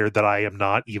options in there that I am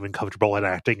not even comfortable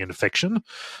enacting in fiction.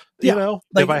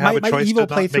 If I have a choice evil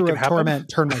to not make playthrough it of happen. Torment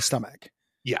turned my stomach.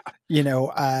 Yeah.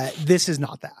 This is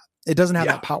not that. It doesn't have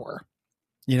Yeah. that power.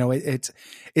 It's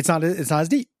not as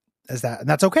deep as that, and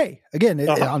that's okay. Again,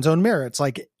 on its own merits.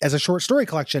 Like as a short story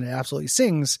collection, it absolutely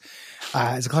sings.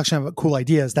 As a collection of cool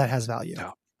ideas, that has value.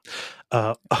 Yeah.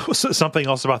 Something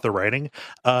else about the writing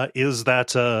is that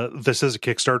this is a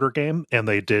Kickstarter game, and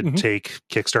they did take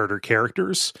Kickstarter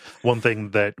characters. One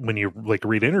thing that when you like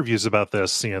read interviews about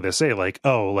this, they say like,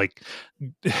 oh, like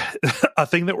a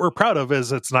thing that we're proud of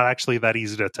is it's not actually that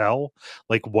easy to tell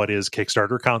like what is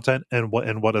Kickstarter content and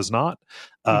what is not.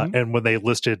 And when they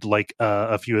listed like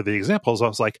a few of the examples, I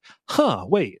was like,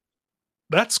 wait,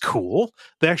 that's cool.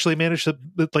 They actually managed to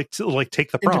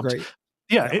take the prompt. Integrate.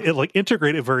 Yeah, it like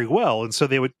integrated very well, and so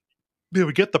they would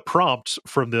get the prompt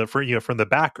from the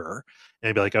backer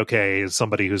and be like, okay,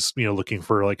 somebody who's looking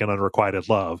for like an unrequited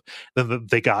love. Then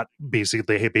they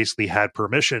basically had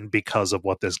permission because of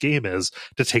what this game is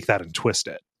to take that and twist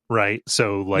it, right?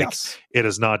 So like It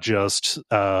is not just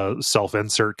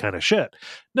self-insert kind of shit.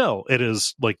 No, it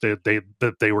is like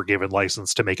they were given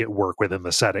license to make it work within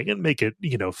the setting and make it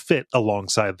fit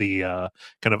alongside the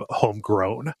kind of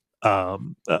homegrown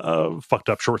fucked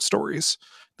up short stories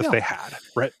that they had,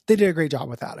 right? They did a great job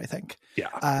with that, I think.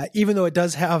 Yeah. Even though it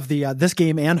does have the this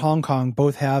game and Hong Kong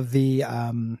both have the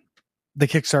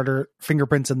Kickstarter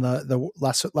fingerprints in the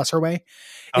lesser way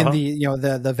in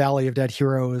the Valley of Dead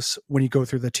Heroes when you go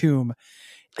through the tomb,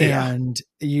 and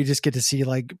you just get to see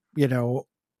like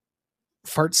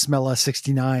fart smella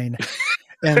 69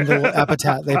 and the little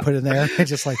epitaph they put in there.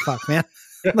 It's just like, fuck, man.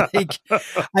 Like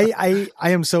I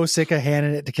am so sick of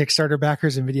handing it to Kickstarter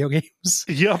backers in video games.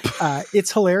 Yep.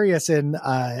 It's hilarious in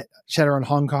Shadowrun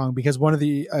Hong Kong because one of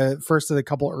the first of the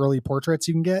couple early portraits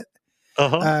you can get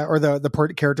or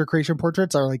the character creation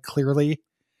portraits are like clearly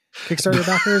Kickstarter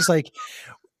backers. Like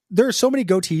there are so many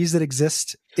goatees that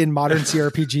exist in modern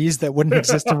CRPGs that wouldn't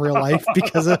exist in real life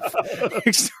because of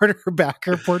Kickstarter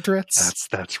backer portraits.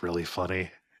 That's really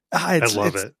funny. I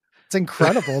love it. It's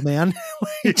incredible, man.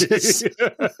 Here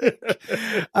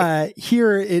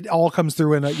it all comes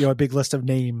through in a big list of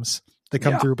names that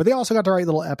come through, but they also got to write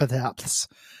little epitaphs,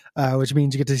 which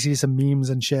means you get to see some memes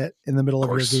and shit in the middle of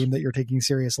your game that you're taking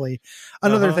seriously.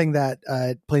 Another thing that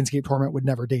Planescape Torment would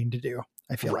never deign to do,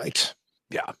 I feel like.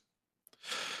 Yeah.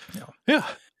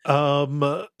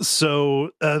 So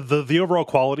the overall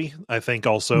quality, I think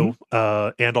also,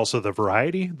 and also the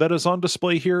variety that is on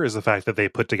display here is the fact that they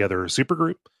put together a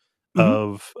supergroup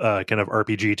of kind of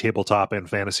RPG, tabletop, and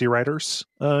fantasy writers,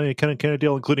 kind of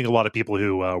deal, including a lot of people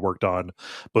who worked on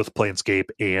both Planescape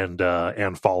and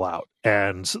Fallout.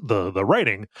 And the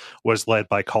writing was led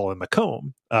by Colin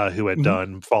McComb, who had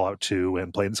done Fallout 2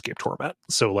 and Planescape Torment.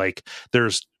 So like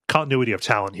there's continuity of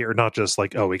talent here, not just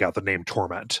like, oh, we got the name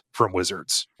Torment from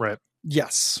Wizards, right?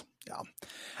 Yes. Yeah.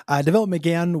 Development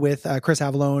began with Chris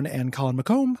Avallone and Colin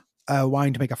McComb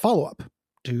wanting to make a follow-up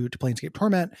to Planescape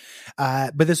Torment.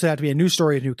 But this would have to be a new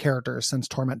story, a new character, since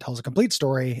Torment tells a complete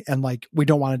story, and like we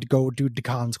don't want it to go do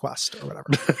Dakon's quest or whatever.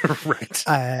 Right.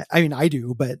 I mean, I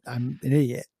do, but I'm an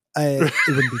idiot. It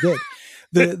wouldn't be good.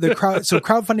 The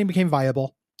crowdfunding became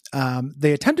viable.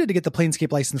 They attempted to get the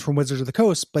Planescape license from Wizards of the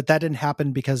Coast, but that didn't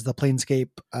happen because the Planescape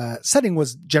setting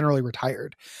was generally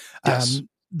retired. Yes.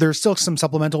 There's still some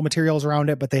supplemental materials around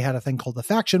it, but they had a thing called the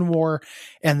Faction War,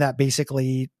 and that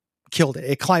basically killed it.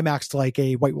 It climaxed like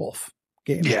a White Wolf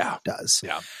game does.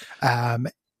 Yeah.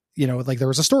 Like there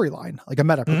was a storyline, like a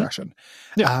meta progression,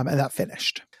 and that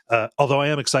finished. Although I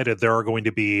am excited, there are going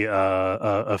to be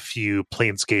a few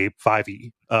Planescape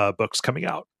 5e books coming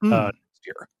out next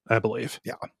year, I believe.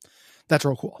 Yeah, that's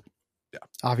real cool. Yeah,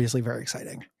 obviously very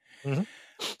exciting.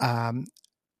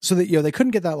 So that they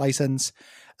couldn't get that license,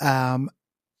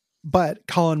 but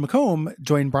Colin McComb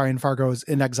joined Brian Fargo's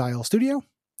In Exile studio.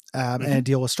 And a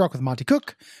deal was struck with Monty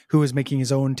Cook, who was making his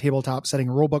own tabletop setting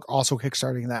rulebook, also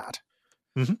kickstarting that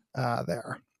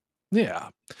there. Yeah.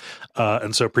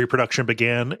 And so pre-production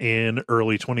began in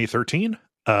early 2013.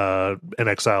 In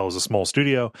Exile is a small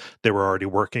studio. They were already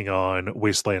working on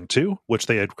Wasteland 2, which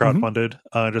they had crowdfunded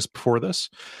just before this.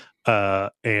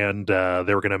 And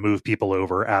they were going to move people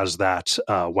over as that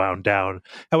wound down.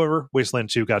 However,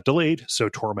 Wasteland 2 got delayed, so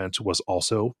Torment was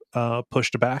also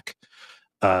pushed back.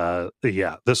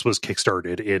 This was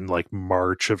kickstarted in like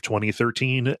March of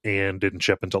 2013 and didn't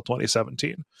ship until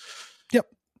 2017. Yep.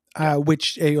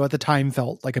 Which at the time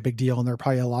felt like a big deal, and there are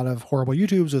probably a lot of horrible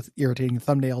YouTubes with irritating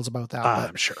thumbnails about that.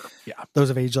 I'm sure. Yeah. Those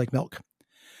have aged like milk.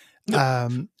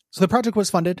 Yep. So the project was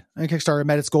funded, and Kickstarter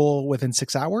met its goal within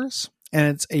 6 hours,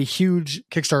 and it's a huge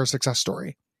Kickstarter success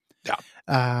story. Yeah.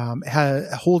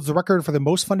 Holds the record for the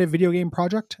most funded video game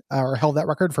project, or held that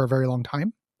record for a very long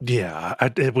time. Yeah,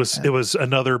 it was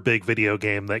another big video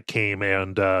game that came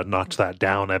and knocked that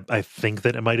down. I think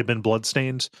that it might have been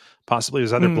Bloodstained. Possibly it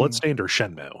was either Bloodstained or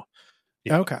Shenmue.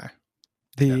 Yeah. Okay.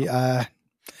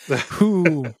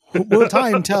 Who will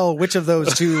time tell which of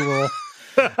those two will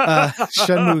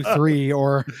Shenmue 3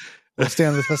 or will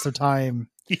stand the test of time?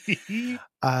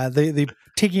 The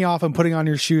taking off and putting on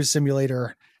your shoes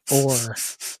simulator, or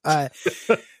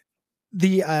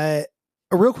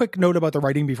a real quick note about the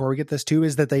writing before we get this too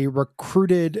is that they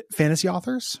recruited fantasy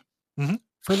authors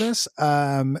for this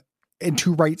and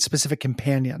to write specific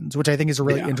companions, which I think is a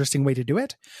really interesting way to do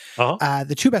it.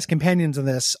 The two best companions in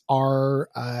this are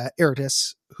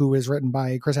Eritis, who is written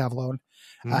by Chris Avallone,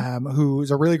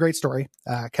 who's a really great story.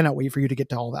 Cannot wait for you to get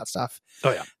to all that stuff.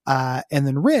 Oh yeah. And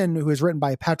then Rin, who is written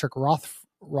by Patrick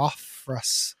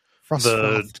Rothfuss.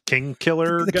 The king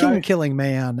killer the guy? king killing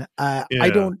man. I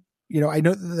don't, I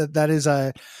know that is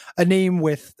a name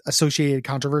with associated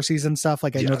controversies and stuff.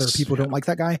 Like I know there are people who don't like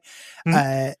that guy.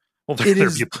 Well, it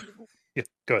is,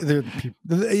 go ahead.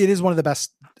 It is one of the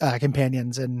best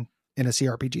companions in a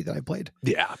CRPG that I played.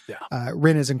 Yeah.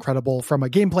 Rin is incredible from a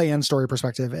gameplay and story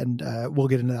perspective. And we'll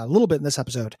get into that a little bit in this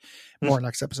episode, more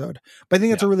next episode. But I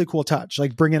think that's a really cool touch.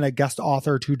 Like bring in a guest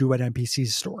author to do an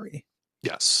NPC's story.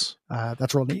 Yes.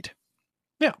 That's real neat.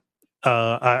 Yeah.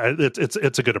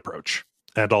 It's a good approach.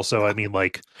 And also, I mean,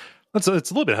 like, it's a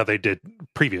little bit how they did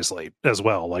previously as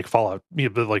well. Like Fallout,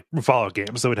 like Fallout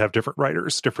games that would have different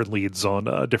writers, different leads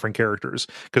on different characters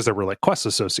because there were like quests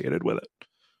associated with it.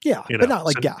 Yeah, but not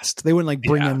like guest. They wouldn't like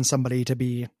bring in somebody to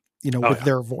be, with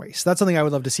their voice. That's something I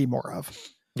would love to see more of.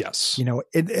 Yes.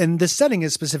 And the setting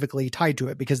is specifically tied to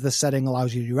it because the setting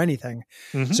allows you to do anything.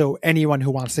 So anyone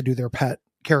who wants to do their pet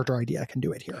character idea can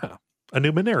do it here. Yeah. A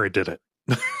Numenera did it.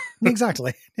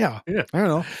 Exactly. Yeah. I don't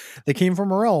know. They came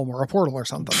from a realm or a portal or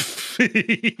something.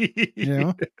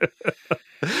 And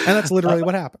that's literally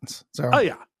what happens. So. Oh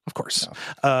yeah, of course.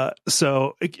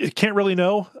 So it can't really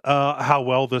know how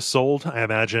well this sold. I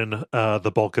imagine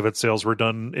the bulk of its sales were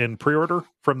done in pre-order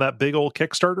from that big old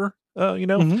Kickstarter.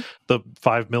 The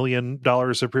 $5 million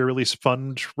of pre-release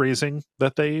fundraising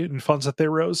funds that they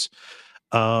rose.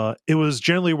 It was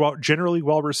generally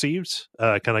well received,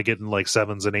 kind of getting like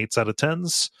 7s and 8s out of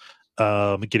 10s,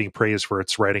 getting praise for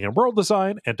its writing and world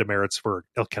design and demerits for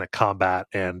kind of combat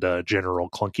and general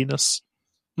clunkiness.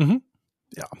 It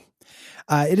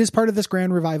is part of this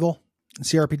grand revival in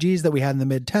CRPGs that we had in the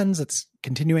mid 10s. That's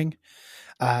continuing.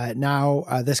 Now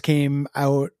this came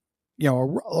out,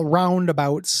 around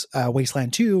about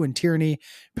Wasteland 2 and Tyranny,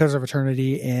 Pillars of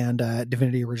Eternity, and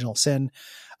Divinity Original Sin.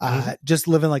 Just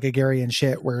living like a Gary and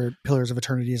shit where Pillars of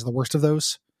Eternity is the worst of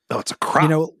those. Oh, it's a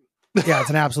crop. It's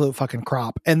an absolute fucking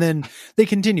crop. And then they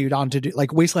continued on to do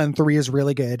like Wasteland 3 is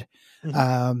really good.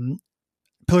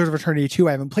 Pillars of Eternity 2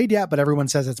 I haven't played yet, but everyone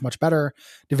says it's much better.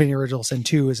 Divinity Original Sin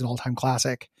 2 is an all-time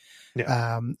classic.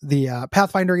 The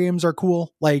Pathfinder games are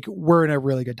cool. Like we're in a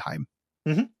really good time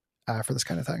for this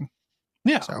kind of thing.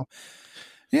 Yeah. So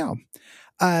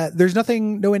there's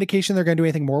no indication they're going to do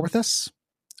anything more with this.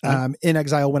 In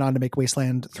Exile went on to make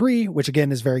Wasteland 3, which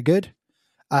again is very good.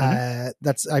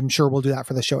 I'm sure we'll do that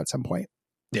for the show at some point.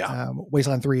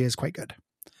 Wasteland 3 is quite good.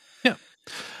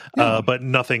 But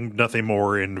nothing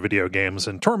more in video games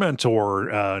and Torment or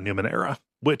Numenera,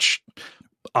 which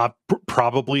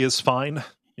probably is fine.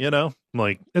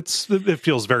 Like it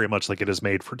feels very much like it is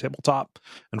made for tabletop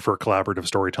and for collaborative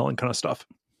storytelling kind of stuff.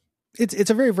 It's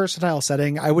a very versatile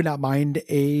setting. I would not mind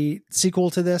a sequel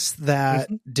to this that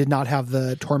did not have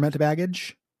the Torment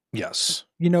baggage. Yes.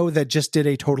 That just did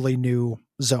a totally new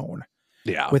zone.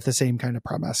 With the same kind of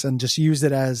premise and just used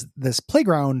it as this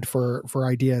playground for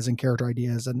ideas and character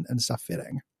ideas and stuff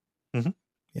fitting.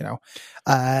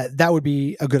 That would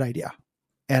be a good idea.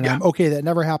 And I'm okay that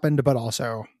never happened, but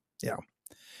also,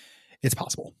 it's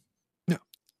possible. Yeah.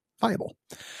 Viable.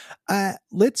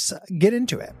 Let's get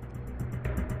into it.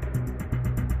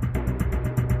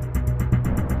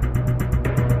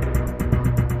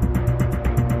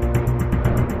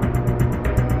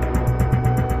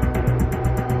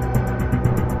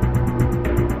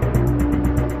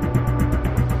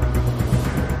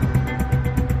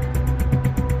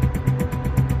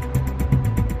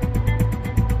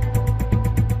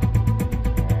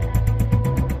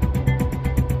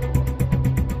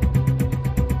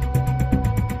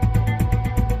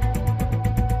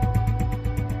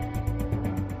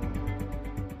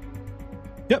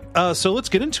 So let's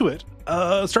get into it.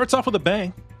 Starts off with a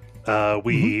bang.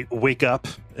 We wake up.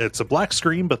 It's a black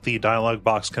screen, but the dialogue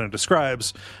box kind of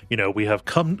describes, we have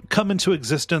come into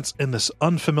existence in this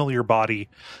unfamiliar body,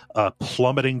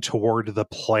 plummeting toward the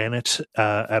planet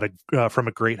from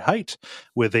a great height,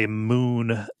 with a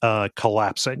moon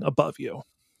collapsing above you.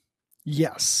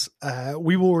 Yes.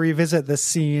 We will revisit this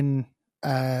scene,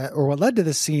 or what led to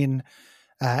this scene,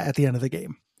 at the end of the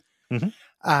game.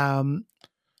 Mm-hmm.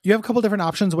 You have a couple different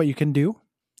options what you can do.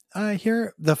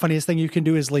 Here, the funniest thing you can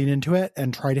do is lean into it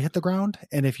and try to hit the ground.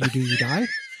 And if you do, you die.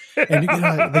 And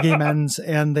the game ends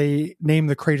and they name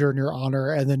the crater in your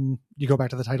honor. And then you go back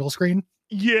to the title screen.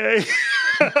 Yay.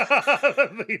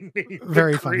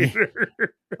 Very funny.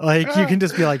 Like you can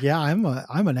just be like, yeah, I'm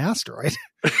an asteroid.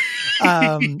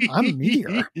 I'm a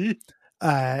meteor.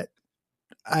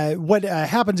 What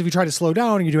happens if you try to slow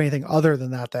down and you do anything other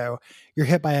than that, though? You're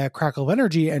hit by a crackle of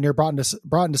energy and you're brought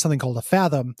into something called a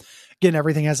fathom. Again,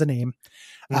 everything has a name.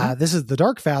 This is the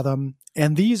Dark Fathom,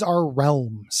 and these are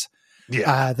realms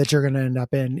that you're going to end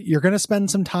up in. You're going to spend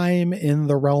some time in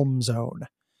the realm zone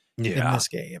in this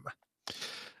game.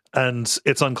 And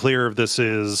it's unclear if this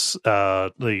is,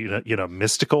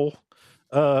 mystical.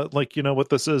 What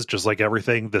this is, just like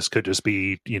everything, this could just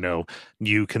be, you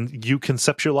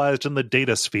conceptualized in the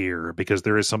data sphere, because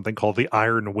there is something called the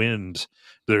Iron Wind.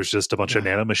 There's just a bunch of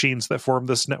nanomachines that form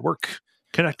this network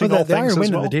connecting all things. The Iron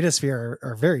Wind and the data sphere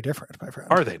are very different, my friend.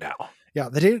 Are they now? Yeah,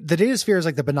 the data sphere is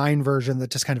like the benign version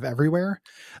that's just kind of everywhere.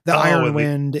 The Iron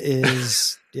Wind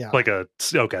is but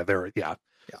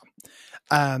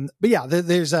yeah,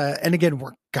 there's and again,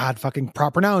 we're God fucking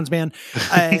proper nouns, man.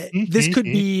 This could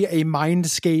be a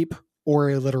mindscape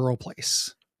or a literal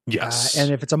place. Yes.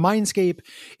 And if it's a mindscape,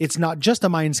 it's not just a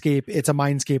mindscape, it's a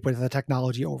mindscape with a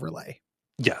technology overlay.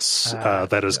 Yes.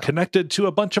 That is connected to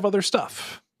a bunch of other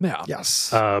stuff. Yeah. Yes.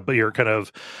 But you're kind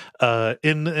of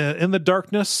in the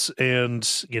darkness, and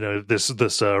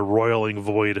this roiling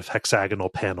void of hexagonal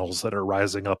panels that are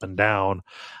rising up and down.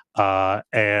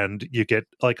 And you get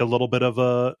like a little bit of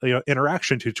a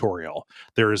interaction tutorial.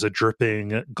 There is a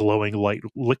dripping, glowing light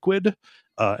liquid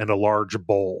and a large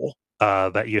bowl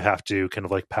that you have to kind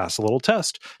of like pass a little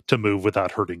test to move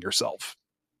without hurting yourself.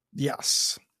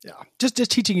 Yes. Yeah. Just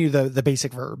teaching you the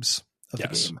basic verbs of the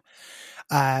game.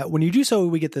 When you do so,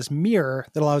 we get this mirror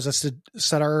that allows us to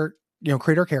set our,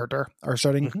 create our character, our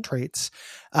starting traits.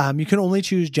 You can only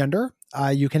choose gender.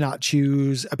 You cannot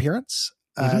choose appearance.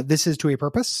 This is to a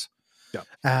purpose. Yeah.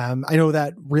 I know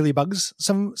that really bugs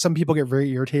some people. Get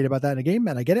very irritated about that in a game,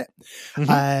 and I get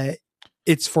it.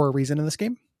 It's for a reason in this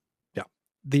game.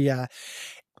 Yeah.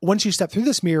 Once you step through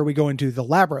this mirror, we go into the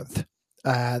labyrinth.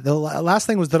 The last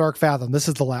thing was the Dark Fathom. This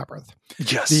is the labyrinth.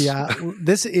 Yes.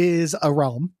 This is a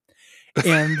realm.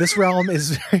 And this realm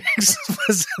is very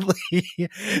explicitly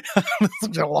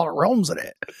there's a lot of realms in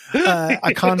it.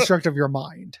 A construct of your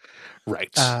mind.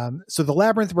 Right. So the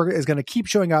labyrinth is going to keep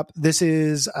showing up. This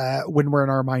is when we're in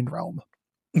our mind realm.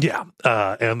 Yeah.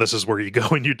 And this is where you go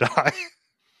when you die.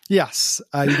 Yes.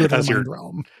 You go to the mind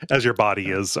realm. As your body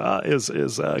is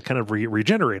kind of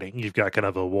regenerating. You've got kind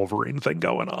of a Wolverine thing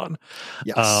going on.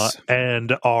 Yes.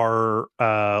 And our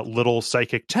little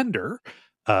psychic tender,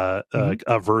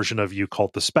 a version of you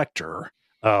called the Spectre,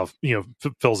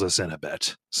 fills us in a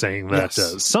bit, saying that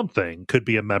something could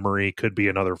be a memory, could be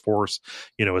another force.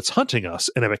 It's hunting us,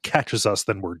 and if it catches us,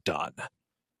 then we're done.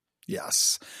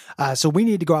 Yes. So we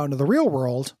need to go out into the real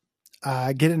world,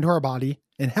 get into our body,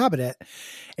 inhabit it,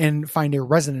 and find a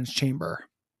resonance chamber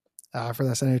for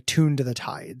this, and attune to the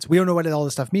tides. We don't know what all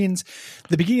this stuff means.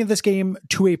 The beginning of this game,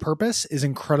 to a purpose, is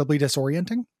incredibly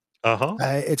disorienting.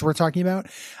 It's worth talking about.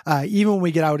 Even when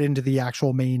we get out into the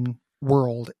actual main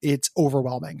world, it's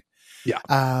overwhelming. Yeah.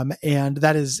 And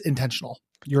that is intentional.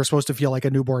 You're supposed to feel like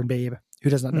a newborn babe who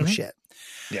does not know shit.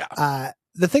 Yeah.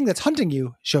 The thing that's hunting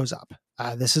you shows up.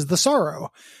 This is the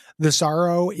Sorrow. The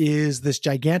Sorrow is this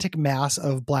gigantic mass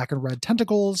of black and red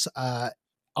tentacles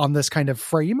on this kind of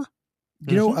frame,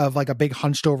 of like a big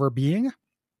hunched over being.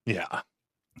 Yeah.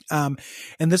 And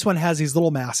this one has these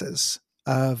little masses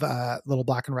of little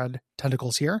black and red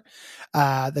tentacles here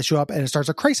that show up, and it starts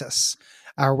a crisis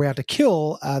where we have to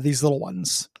kill these little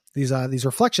ones, these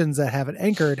reflections that have it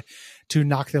anchored, to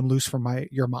knock them loose from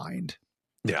your mind.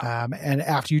 Yeah. And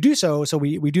after you do so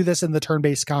we do this in the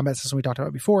turn-based combat system we talked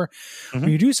about before. When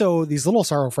you do so, these little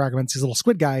Sorrow fragments, these little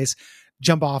squid guys,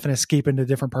 jump off and escape into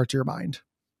different parts of your mind.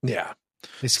 Yeah.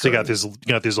 So you got these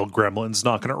little gremlins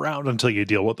knocking around until you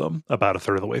deal with them about a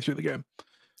third of the way through the game.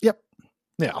 Yep.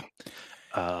 Yeah.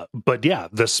 But yeah,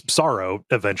 this Sorrow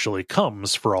eventually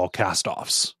comes for all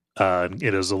cast-offs.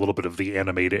 It is a little bit of the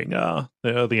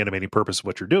animating purpose of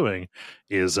what you're doing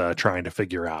is trying to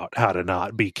figure out how to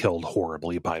not be killed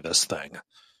horribly by this thing.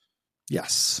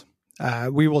 Yes.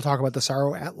 We will talk about the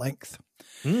sorrow at length.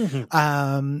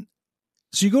 Mm-hmm.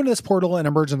 So you go into this portal and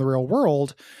emerge in the real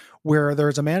world where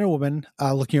there's a man and woman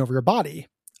looking over your body.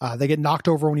 They get knocked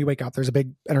over when you wake up. There's a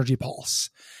big energy pulse.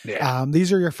 Yeah.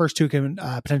 These are your first two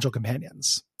potential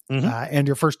companions. Mm-hmm. And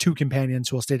your first two companions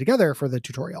who will stay together for the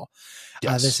tutorial.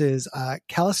 Yes. This is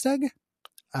Calisteg.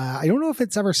 I don't know if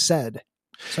it's ever said.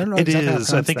 So I don't know it exactly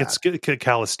is. I think it's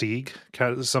Calisteg,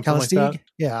 something like that.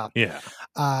 Yeah. Yeah.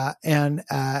 And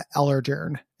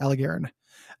Eligern,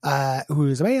 who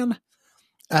is a man.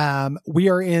 We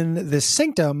are in this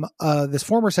sanctum, this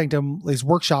former sanctum, this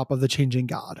workshop of the Changing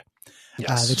God.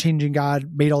 Yes. The Changing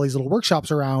God made all these little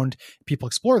workshops around. People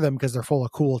explore them because they're full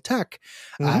of cool tech.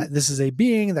 Mm-hmm. This is a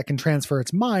being that can transfer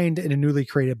its mind into newly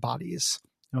created bodies.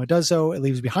 When it does so, it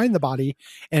leaves behind the body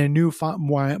and a new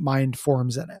mind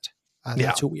forms in it.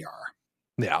 That's who we are.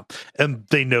 Yeah. And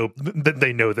they know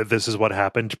that this is what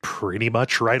happened pretty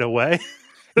much right away.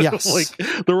 Yes. Like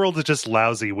the world is just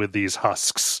lousy with these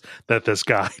husks that this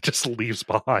guy just leaves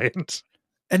behind.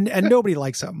 And nobody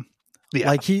likes him. Yeah.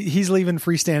 Like he's leaving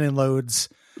freestanding loads,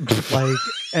 like,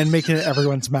 and making it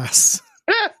everyone's mess.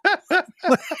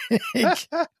 He's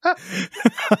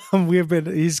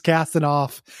casting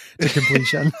off to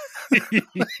completion.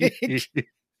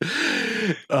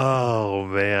 Oh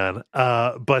man.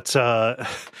 But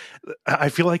I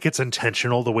feel like it's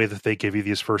intentional the way that they give you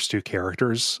these first two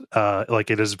characters.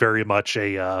 Like it is very much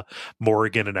a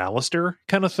Morrigan and Alistair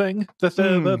kind of thing that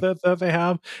they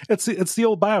have. It's the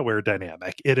old BioWare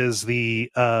dynamic. It is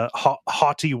the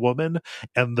haughty woman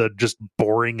and the just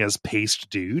boring as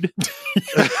paste dude.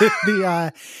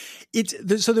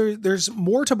 There's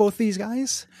more to both these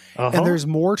guys, and there's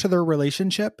more to their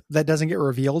relationship that doesn't get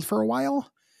revealed for a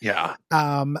while. Yeah.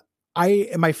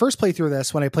 In my first playthrough of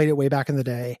this, when I played it way back in the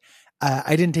day,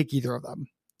 I didn't take either of them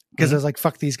because I was like,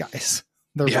 fuck these guys.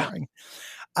 They're boring.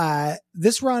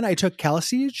 This run, I took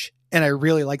Calistige, and I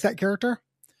really like that character.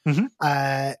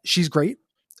 Mm-hmm. She's great.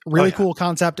 Really cool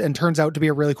concept, and turns out to be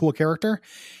a really cool character.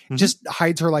 Mm-hmm. Just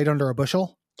hides her light under a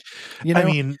bushel. You know? I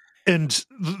mean, and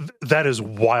that is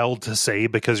wild to say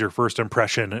because your first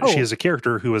impression, she is a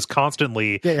character who is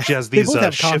constantly, she has these they both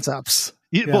have concepts.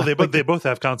 Well, they both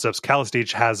have concepts.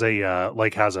 Calistage has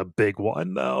a big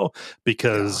one though,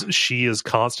 because she is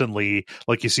constantly,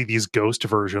 like, you see these ghost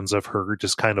versions of her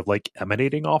just kind of like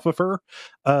emanating off of her.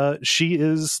 She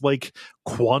is like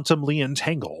quantumly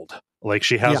entangled. Like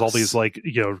she has all these, like,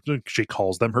 she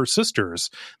calls them her sisters,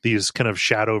 these kind of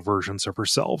shadow versions of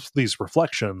herself, these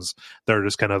reflections that are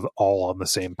just kind of all on the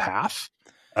same path,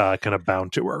 kind of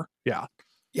bound to her. Yeah.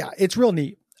 Yeah. It's real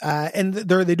neat. And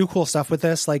they do cool stuff with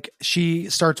this. Like she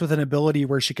starts with an ability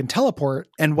where she can teleport,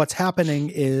 and what's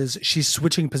happening is she's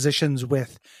switching positions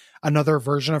with another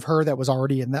version of her that was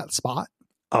already in that spot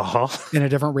in a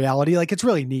different reality. Like it's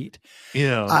really neat.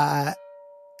 Yeah.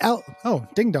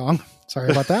 Ding dong.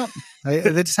 Sorry about that.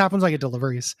 It just happens like it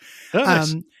deliveries.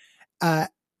 Nice.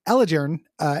 Eligern,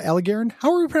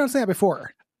 how were we pronouncing that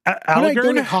before?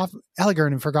 Eligern? Eligern,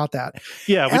 and forgot that.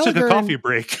 Yeah, we took a coffee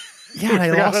break. Yeah, and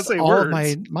I lost all of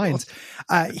my minds.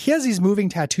 He has these moving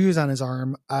tattoos on his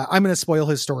arm. I'm going to spoil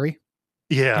his story.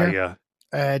 Yeah.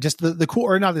 Just the cool,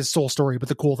 or not his soul story, but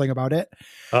the cool thing about it.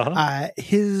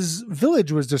 His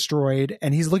village was destroyed,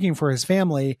 and he's looking for his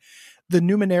family. The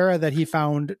Numenera that he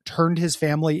found turned his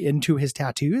family into his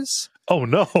tattoos. Oh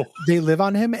no! They live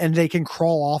on him, and they can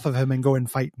crawl off of him and go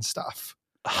and fight and stuff.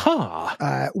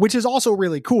 Which is also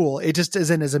really cool. It just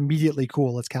isn't as immediately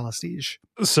cool as Calistige.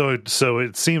 So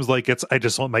it seems like it's I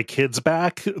just want my kids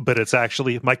back, but it's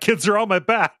actually my kids are on my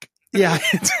back. Yeah,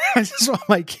 I just want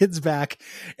my kids back.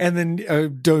 And then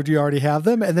do you already have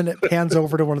them? And then it pans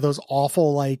over to one of those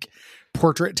awful like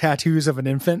portrait tattoos of an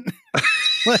infant,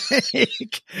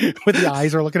 like with the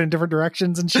eyes are looking in different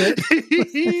directions and shit.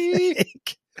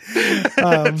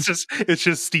 It's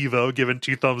just Steve-O giving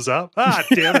 2 thumbs up.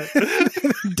 Damn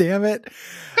it. Damn it.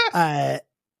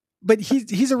 But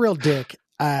he's a real dick.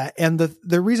 And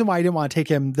the reason why I didn't want to take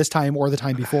him this time or the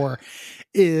time before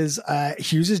is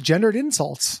he uses gendered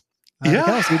insults.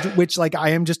 Which like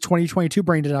I am just 2022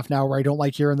 brained enough now where I don't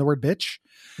like hearing the word bitch.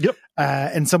 Yep.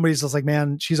 And somebody's just like,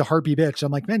 man, she's a harpy bitch.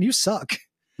 I'm like, man, you suck.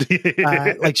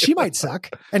 Like she might suck.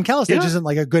 And Calistage isn't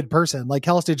like a good person. Like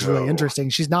Calistage is really interesting.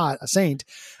 She's not a saint.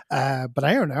 But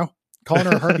I don't know. Calling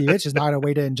her a harpy bitch is not a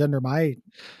way to engender my,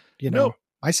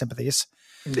 sympathies.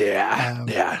 Yeah.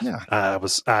 I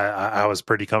was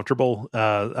pretty comfortable.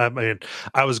 I mean,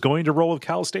 I was going to roll with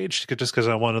Calstage just because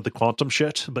I wanted the quantum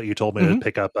shit, but you told me to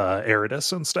pick up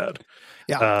Eridus instead.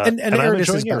 Yeah, and Eridus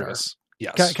is better. Eridus.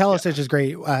 Yes, Calstage is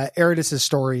great. Eridus's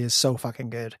story is so fucking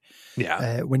good.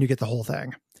 Yeah, when you get the whole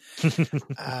thing.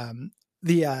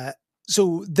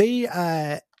 So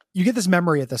they you get this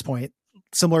memory at this point,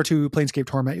 similar to Planescape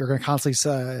Torment. You're going to constantly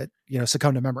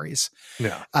succumb to memories.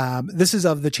 Yeah. This is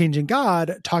of the changing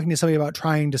god talking to somebody about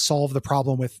trying to solve the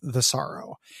problem with the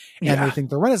sorrow, and they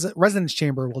think the resonance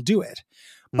chamber will do it.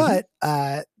 But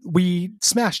we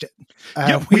smashed it.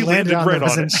 We landed on right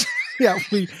on it. Yeah,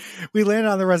 we landed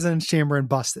on the resonance chamber and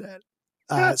busted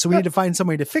it. So we need to find some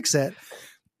way to fix it.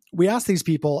 We asked these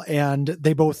people, and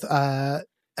they both have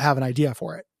an idea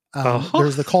for it.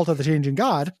 There's the cult of the changing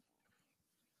god,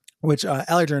 which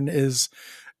Eladrin is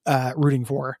rooting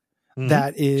for.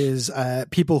 That is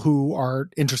people who are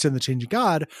interested in the changing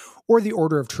god, or the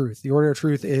Order of Truth. The Order of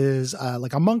Truth is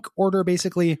like a monk order,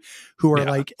 basically, who are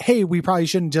like, hey, we probably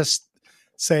shouldn't just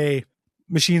say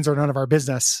machines are none of our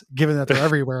business, given that they're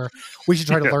everywhere. We should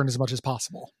try to learn as much as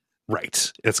possible. Right.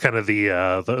 It's kind of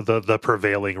the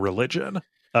prevailing religion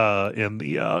in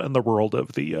the world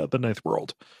of the Ninth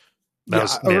World.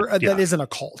 That isn't a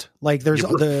cult. Like there's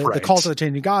the cult of the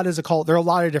changing god is a cult. There are a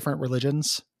lot of different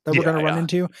religions that we're going to run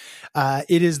into.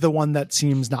 It is the one that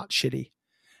seems not shitty.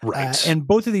 Right. And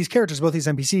both of these characters, both these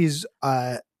NPCs,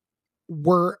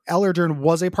 were Eladrin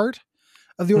was a part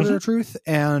of the Order of Truth,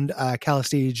 and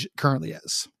Calstage currently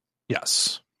is.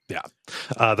 Yes. Yeah.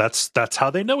 That's how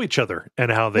they know each other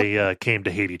and how they came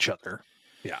to hate each other.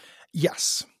 Yeah.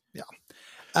 Yes.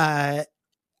 Yeah.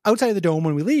 Outside of the dome,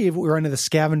 when we leave, we run into the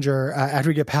scavenger after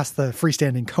we get past the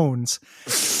freestanding cones.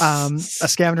 A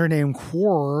scavenger named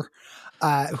Quor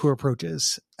who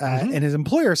approaches, and his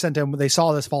employer sent him. They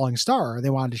saw this falling star, and they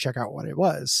wanted to check out what it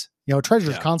was.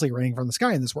 Treasures constantly raining from the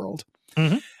sky in this world,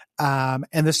 and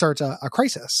this starts a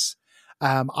crisis.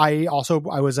 I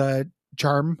was a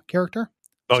charm character,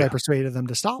 so I persuaded them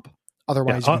to stop.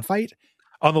 Otherwise, you can fight.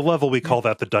 On the level, we call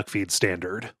that the duck feed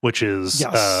standard, which is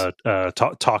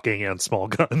talking and small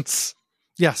guns.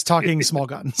 Yes, talking small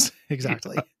guns.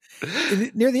 Exactly.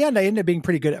 Near the end, I ended up being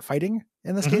pretty good at fighting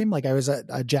in this game. Like I was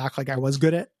a jack, like I was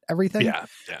good at everything. Yeah.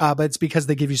 But it's because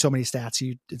they give you so many stats,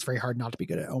 it's very hard not to be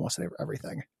good at almost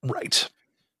everything. Right.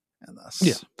 And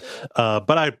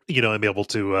but I, am able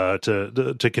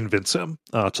to convince him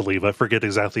to leave. I forget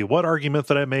exactly what argument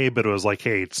that I made, but it was like,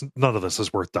 hey, none of this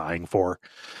is worth dying for.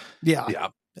 Yeah.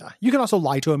 You can also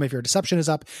lie to him if your deception is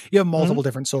up. You have multiple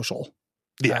different social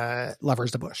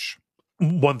levers to push.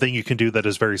 One thing you can do that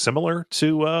is very similar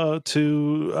to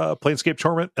Planescape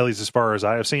Torment, at least as far as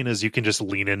I have seen, is you can just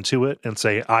lean into it and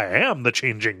say, I am the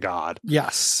changing god.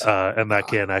 Yes. And that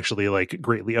can actually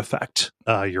greatly affect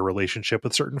your relationship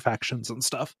with certain factions and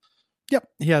stuff. Yep.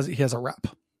 He has a rep.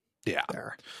 Yeah.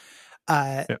 There.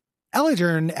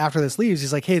 Eladrin, after this leaves,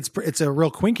 he's like, hey, it's a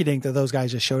real quinkydink that those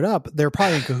guys just showed up. They're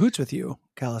probably in cahoots with you,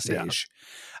 Calstage.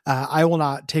 I will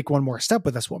not take one more step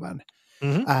with this woman.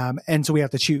 And so we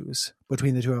have to choose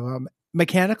between the two of them.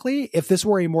 Mechanically, if this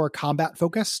were a more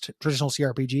combat-focused traditional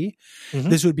CRPG,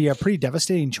 this would be a pretty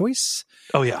devastating choice.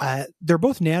 Oh, yeah. They're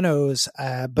both nanos,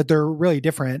 but they're really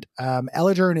different.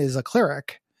 Eladrin is a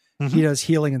cleric. He does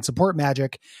healing and support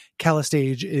magic.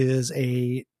 Calstage is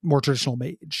a more traditional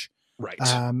mage. Right.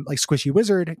 Like squishy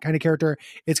wizard kind of character.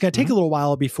 It's going to take a little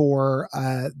while before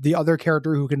the other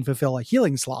character who can fulfill a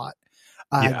healing slot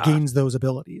gains those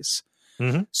abilities.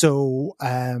 So,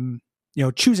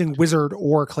 choosing wizard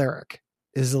or cleric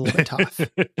is a little bit tough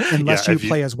unless you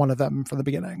play as one of them from the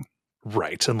beginning.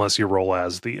 Right. Unless you roll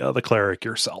as the cleric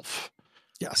yourself.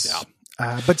 Yes.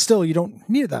 Yeah. But still, you don't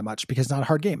need it that much because it's not a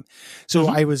hard game. So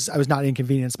I was not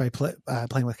inconvenienced by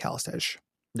playing with Calstage.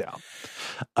 Yeah.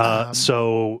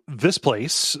 So this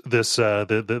place, this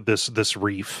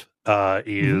reef,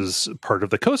 is part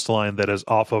of the coastline that is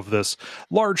off of this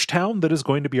large town that is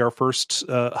going to be our first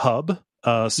hub,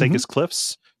 Sagus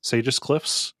Cliffs.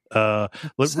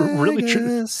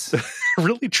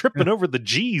 Really tripping over the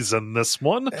G's in this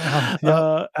one.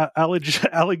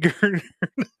 Alligator.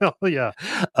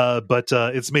 But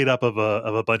it's made up of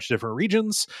a bunch of different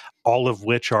regions, all of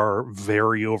which are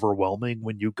very overwhelming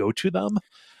when you go to them.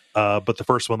 But the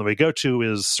first one that we go to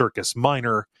is Circus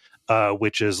Minor,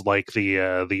 which is like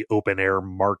the open air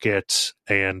market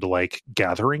and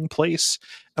gathering place,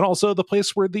 and also the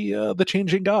place where the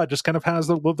changing god just kind of has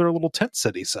their little tent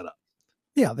city set up.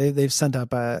 Yeah, they've set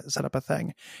up a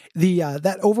thing.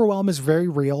 That overwhelm is very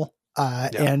real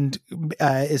and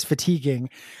is fatiguing.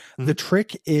 The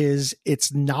trick is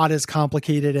it's not as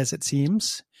complicated as it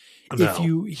seems. if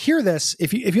you hear this,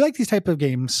 if you like these type of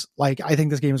games, like I think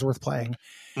this game is worth playing.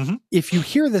 Mm-hmm. If you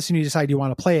hear this and you decide you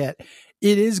want to play it,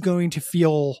 it is going to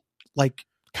feel like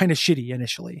kind of shitty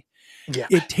initially. Yeah.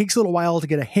 It takes a little while to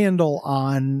get a handle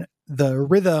on the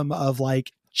rhythm of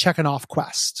like checking off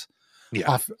quests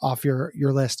off your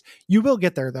list. You will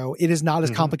get there though. It is not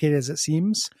as complicated as it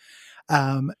seems.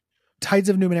 Tides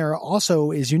of Numenera also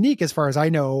is unique as far as I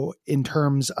know in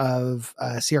terms of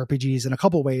CRPGs in a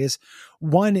couple ways.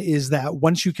 One is that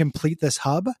once you complete this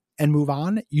hub and move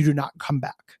on, you do not come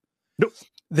back. Nope.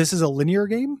 This is a linear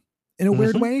game in a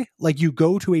weird way. Like you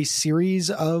go to a series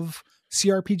of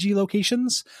CRPG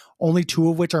locations, only 2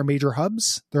 of which are major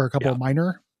hubs. There are a couple of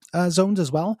minor zones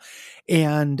as well.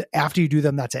 And after you do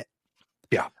them, that's it.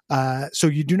 Yeah. So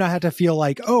you do not have to feel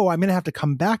like, oh, I'm going to have to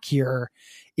come back here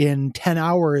in 10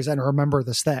 hours and remember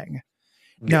this thing.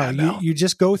 No. You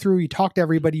just go through, you talk to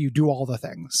everybody, you do all the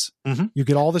things. You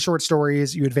get all the short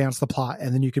stories, you advance the plot,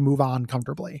 and then you can move on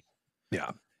comfortably.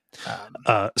 Yeah.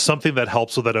 Something that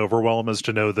helps with that overwhelm is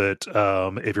to know that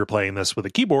if you're playing this with a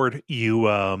keyboard, you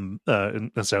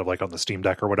instead of like on the Steam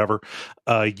Deck or whatever,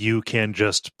 you can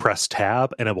just press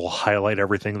tab and it will highlight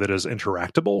everything that is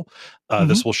interactable.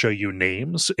 This will show you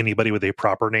names. Anybody with a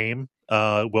proper name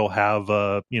will have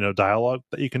dialogue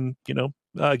that you can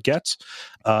get,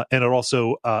 and it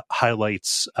also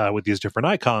highlights with these different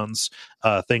icons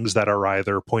things that are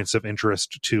either points of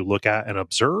interest to look at and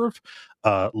observe,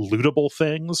 lootable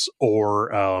things,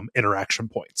 or interaction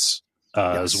points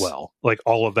as well. Like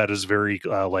all of that is very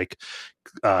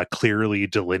clearly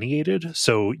delineated,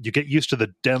 so you get used to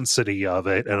the density of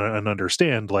it and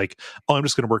understand like, oh, I'm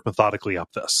just going to work methodically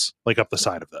up the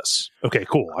side of this. Okay,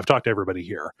 cool. I've talked to everybody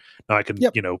here. Now I can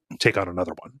take on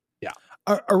another one. Yeah.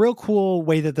 A real cool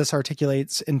way that this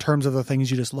articulates in terms of the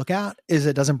things you just look at is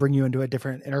it doesn't bring you into a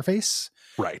different interface.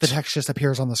 Right. The text just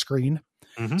appears on the screen.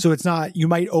 So it's not, you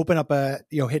might open up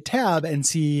hit tab and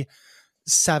see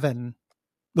 7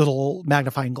 little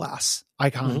magnifying glass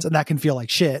icons, and that can feel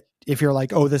like shit if you're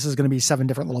like, oh, this is going to be 7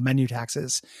 different little menu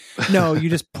taxes. No, you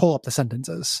just pull up the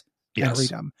sentences and read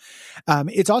them.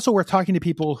 It's also worth talking to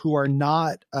people who are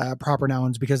not proper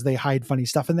nouns because they hide funny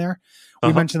stuff in there.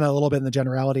 We mentioned that a little bit in the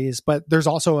generalities, but there's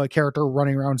also a character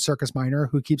running around Circus Minor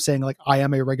who keeps saying like, I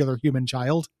am a regular human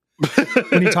child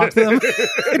when you talk to them.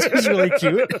 It's just really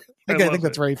cute. I think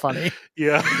that's very funny.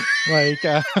 Yeah. Like,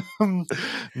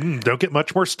 don't get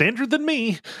much more standard than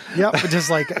me. Yeah. But just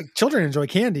like children enjoy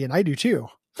candy and I do too.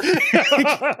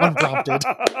 Unprompted,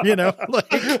 like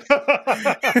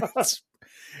it's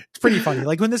pretty funny.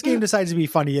 Like when this game decides to be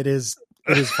funny, it is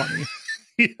funny.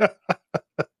 Yeah.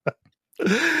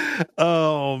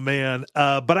 Oh man.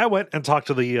 But I went and talked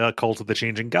to the Cult of the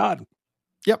Changing God.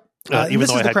 Yep. Even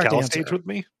though I had Cal Stage with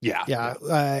me. Yeah.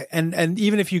 Yeah. And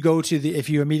even if you if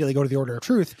you immediately go to the Order of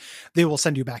Truth, they will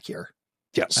send you back here.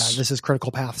 Yes. This is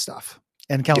critical path stuff.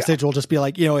 And Cal Stage will just be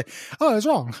like, oh, I was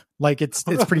wrong. Like it's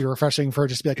pretty refreshing for it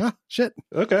just to be like, oh shit.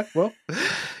 Okay. Well,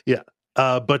 yeah.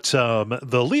 But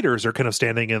the leaders are kind of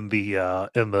standing in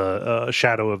the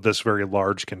shadow of this very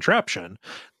large contraption,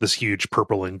 this huge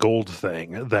purple and gold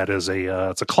thing that is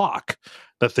it's a clock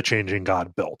that the Changing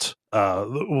God built.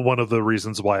 One of the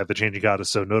reasons why the Changing God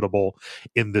is so notable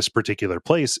in this particular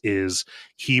place is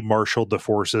he marshaled the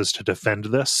forces to defend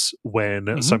this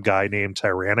when some guy named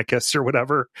Tyrannicus or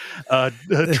whatever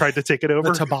tried to take it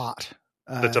over. The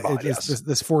Tabat.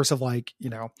 This force of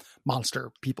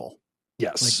monster people.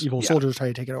 Yes. Like evil soldiers try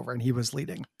to take it over, and he was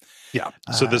leading. Yeah.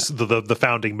 So the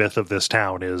founding myth of this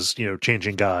town is,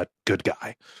 Changing God, good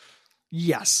guy.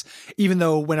 Yes. Even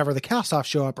though whenever the cast-offs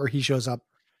show up or he shows up,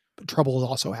 trouble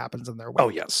also happens in their way. Oh,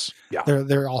 yes. Yeah.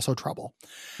 They're also trouble.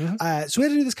 So we had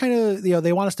to do this kind of,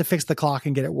 they want us to fix the clock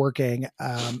and get it working.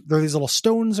 There are these little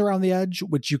stones around the edge,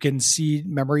 which you can see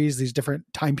memories, these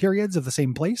different time periods of the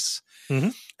same place,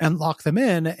 and lock them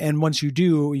in. And once you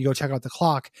do, you go check out the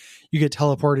clock, you get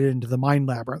teleported into the mind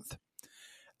labyrinth,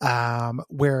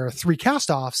 where 3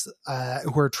 cast-offs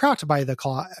who are trapped in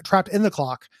the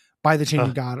clock by the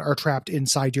Changing God are trapped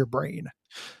inside your brain.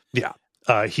 Yeah.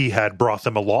 He had brought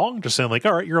them along, just saying like,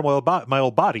 all right, you're my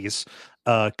old bodies,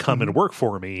 come and work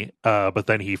for me. But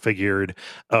then he figured,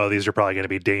 oh, these are probably going to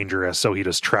be dangerous. So he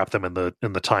just trapped them in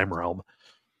the time realm.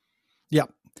 Yeah.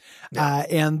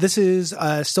 And this is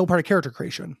still part of character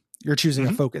creation. You're choosing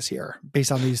a focus here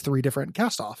based on these 3 different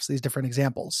cast-offs, these different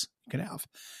examples you can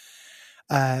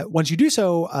have. Once you do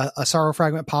so, a sorrow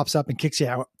fragment pops up and kicks you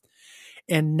out.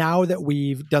 And now that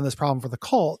we've done this problem for the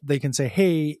cult, they can say,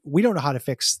 hey, we don't know how to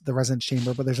fix the resonance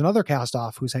chamber, but there's another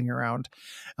cast-off who's hanging around.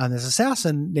 And this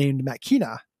assassin named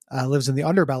Matkina lives in the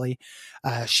underbelly.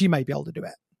 She might be able to do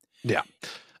it. Yeah.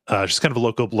 She's kind of a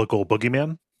local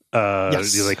boogeyman.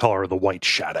 Yes. They call her the White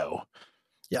Shadow.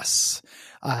 Yes.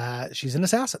 She's an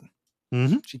assassin.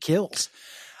 Mm-hmm. She kills.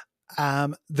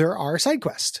 There are side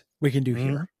quests we can do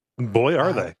here. Boy,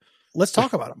 are they. Let's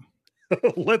talk about them.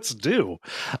 Let's do.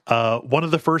 One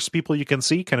of the first people you can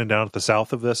see kind of down at the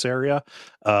south of this area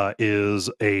is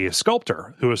a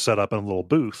sculptor who is set up in a little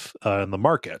booth in the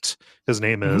market. His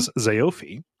name is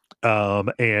Zaofi,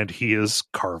 and he is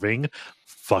carving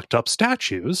fucked up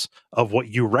statues of what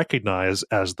you recognize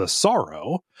as the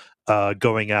Sorrow,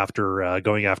 going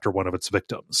after one of its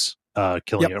victims.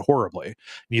 Killing it horribly. And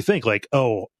you think like,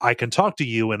 oh, I can talk to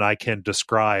you and I can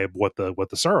describe what the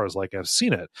sorrow is like. I've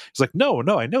seen it. He's like, no,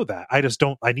 I know that. I just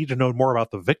don't. I need to know more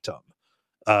about the victim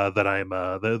that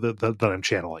I'm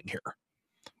channeling here.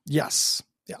 Yes,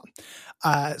 yeah.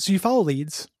 So you follow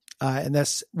leads, and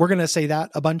this we're gonna say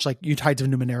that a bunch, like you Tides of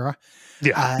Numenera.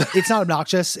 Yeah, it's not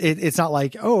obnoxious. It's not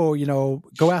like, oh,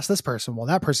 go ask this person. Well,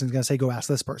 that person's gonna say go ask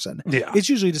this person. Yeah, it's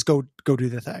usually just go do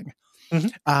the thing.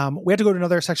 Mm-hmm. We have to go to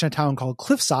another section of town called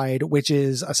Cliffside, which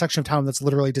is a section of town that's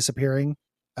literally disappearing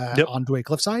onto a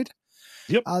cliffside.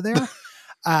 There.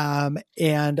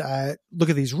 And look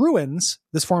at these ruins.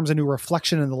 This forms a new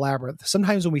reflection in the labyrinth.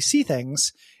 Sometimes when we see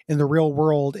things in the real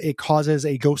world, it causes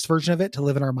a ghost version of it to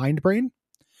live in our mind brain.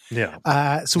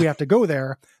 Yeah. So we have to go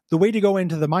there. The way to go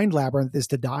into the mind labyrinth is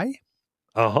to die.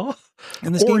 Or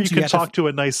you can talk to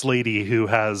a nice lady who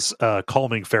has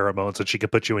calming pheromones and she can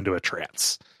put you into a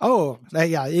trance. Oh,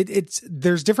 yeah.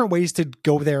 There's different ways to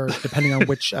go there depending on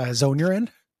which zone you're in,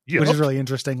 which is really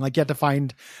interesting. Like you have to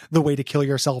find the way to kill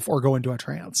yourself or go into a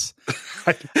trance.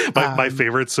 My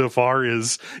favorite so far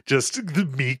is just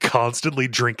me constantly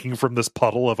drinking from this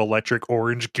puddle of electric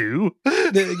orange goo.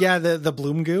 The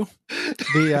bloom goo.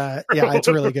 It's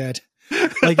really good.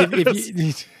 Like if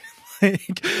you...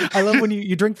 I love when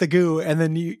you drink the goo and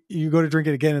then you go to drink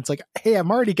it again. It's like, hey,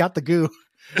 I'm already got the goo.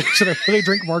 Should I really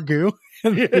drink more goo?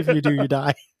 And if you do, you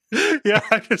die. Yeah,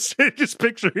 I'm just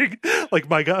picturing like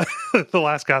my guy, the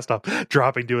last cast off,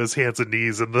 dropping to his hands and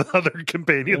knees, and the other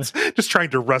companions just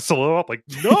trying to wrestle him up. Like,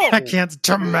 no, I can't.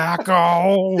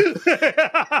 Tobacco.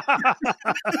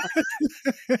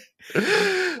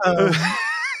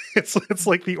 It's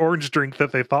like the orange drink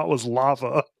that they thought was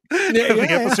lava. The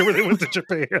episode where they went to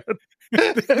Japan.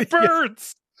 It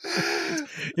burns.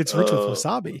 It's rich with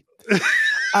wasabi.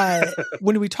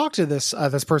 When we talk to this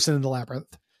person in the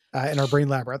labyrinth, in our brain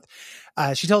labyrinth,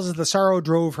 she tells us the sorrow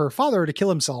drove her father to kill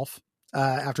himself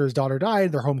after his daughter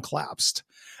died. Their home collapsed.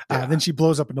 Then she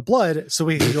blows up into blood, so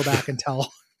we can go back and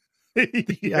tell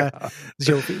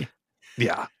Jofi.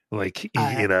 Yeah. Like,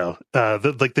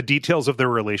 the details of their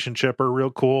relationship are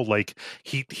real cool. Like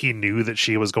he knew that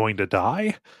she was going to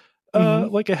die,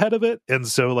 like ahead of it. And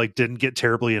so like didn't get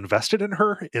terribly invested in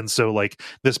her. And so like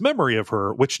this memory of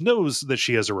her, which knows that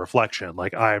she is a reflection,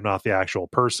 like I am not the actual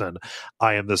person.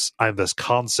 I'm this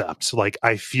concept. Like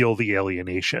I feel the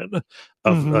alienation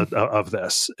of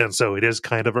this. And so it is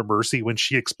kind of a mercy when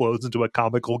she explodes into a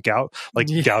comical gout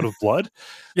of blood.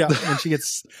 Yeah. When she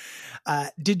gets,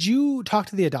 did you talk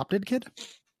to the adopted kid?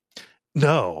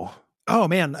 No. Oh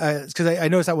man. Cause I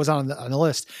noticed that was on the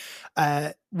list.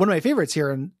 One of my favorites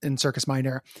here in Circus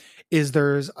Minor is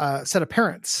there's a set of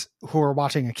parents who are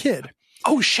watching a kid.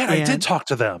 Oh shit! I did talk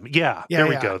to them. Yeah, there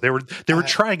we go. They were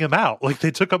trying him out. Like they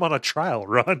took him on a trial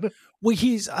run. Well,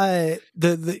 he's you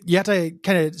have to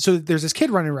kind of, so there's this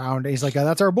kid running around and he's like, oh,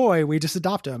 that's our boy. We just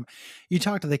adopt him. You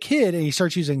talk to the kid and he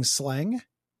starts using slang.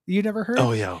 You never heard?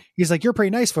 Oh yeah. He's like, you're pretty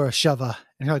nice for a shova.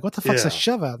 And you're like, what the fuck's a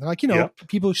shova? They're like,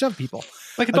 people who shove people.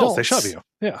 Like adults, they shove you.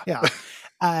 Yeah. Yeah.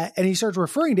 And he starts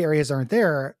referring to areas that aren't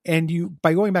there. And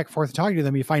by going back and forth and talking to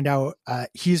them, you find out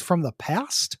he's from the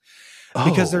past.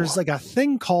 Because there's like a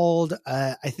thing called,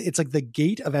 it's like the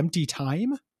Gate of Empty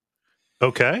Time.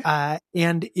 Okay.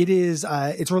 And it is,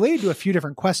 it's related to a few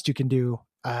different quests you can do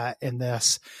in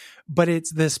this, but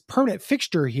it's this permanent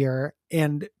fixture here.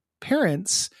 And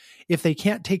parents, if they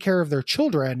can't take care of their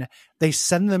children, they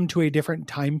send them to a different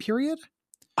time period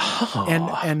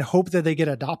and hope that they get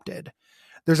adopted.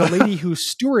 There's a lady who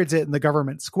stewards it in the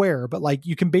government square, but like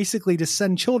you can basically just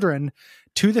send children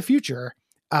to the future.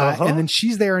 And then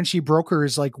she's there and she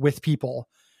brokers like with people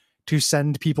to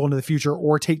send people into the future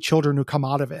or take children who come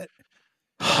out of it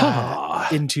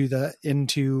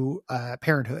into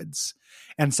parenthoods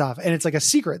and stuff. And it's like a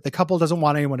secret. The couple doesn't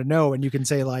want anyone to know. And you can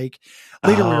say like,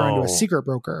 later we were into a secret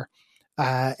broker.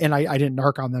 And I didn't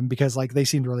narc on them because like they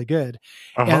seemed really good.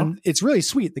 And it's really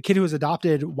sweet. The kid who was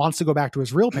adopted wants to go back to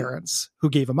his real parents who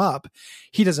gave him up.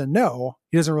 He doesn't know.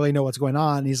 He doesn't really know what's going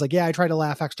on. He's like, yeah, I try to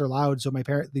laugh extra loud so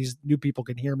these new people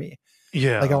can hear me.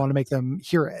 Yeah. Like I want to make them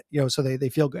hear it, so they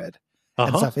feel good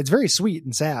and stuff. It's very sweet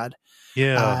and sad.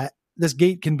 Yeah. This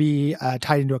gate can be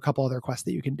tied into a couple other quests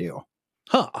that you can do.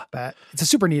 Huh. But it's a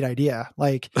super neat idea.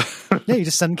 Like, yeah, you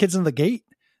just send kids in the gate.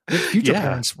 Let future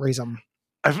parents raise them.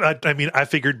 I mean, I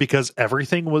figured because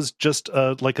everything was just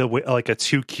like a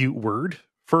too cute word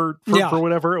for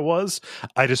whatever it was.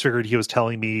 I just figured he was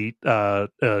telling me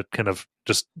kind of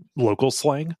just local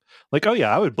slang. Like, oh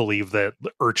yeah, I would believe that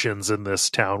urchins in this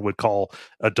town would call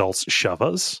adults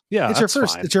shovas. Yeah, it's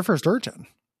your first urchin.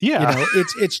 Yeah,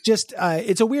 it's just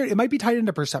it's a weird. It might be tied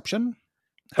into perception.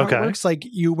 How it works, like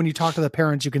when you talk to the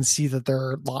parents, you can see that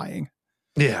they're lying.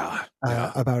 Yeah,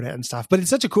 about it and stuff. But it's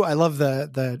such a cool. I love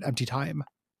the empty time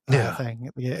thing.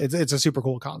 It's a super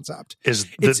cool concept.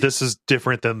 This is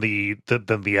different than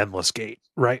the endless gate,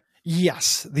 right?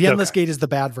 Yes, the endless gate is the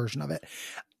bad version of it.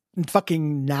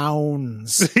 Fucking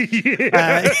nouns.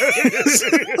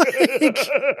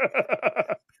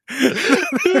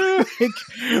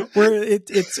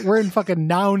 We're in fucking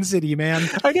Noun City, man.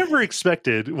 I never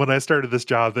expected when I started this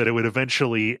job that it would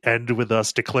eventually end with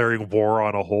us declaring war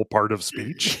on a whole part of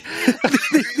speech.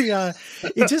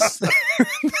 It just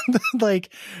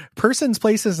like persons,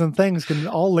 places, and things can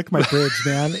all lick my bridge,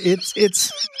 man.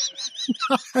 It's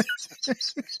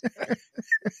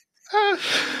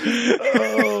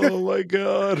oh my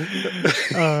god.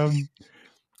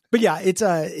 But yeah, it's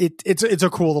a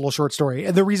cool little short story.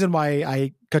 And the reason why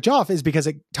I cut you off is because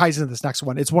it ties into this next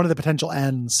one. It's one of the potential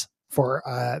ends for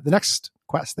the next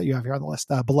quest that you have here on the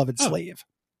list, Beloved Slave.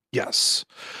 Yes.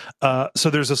 So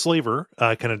there's a slaver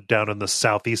kind of down in the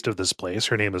southeast of this place.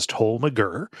 Her name is Tol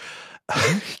Magur.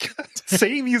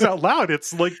 Saying these out loud,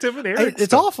 it's like Tim and Eric.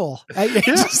 It's awful.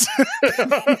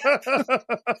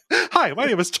 Hi, my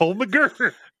name is Tol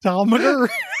Magur. Tol Magur.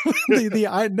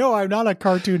 I know I'm not a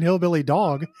cartoon hillbilly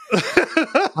dog.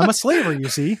 I'm a slaver, you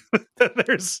see.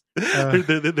 There's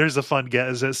a fun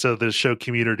guess. So the show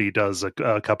Community does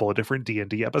a couple of different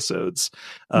D&D episodes.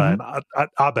 And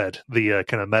Abed, the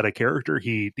kind of meta character,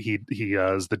 he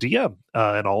is the DM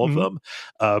in all of them.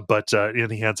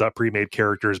 And he hands out pre-made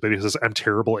characters, but he says, I'm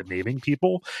terrible at naming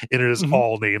people, and it is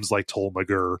all names like Tol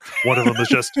Magur. One of them is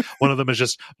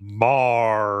just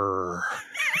Mar.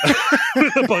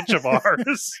 A bunch of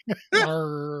R's.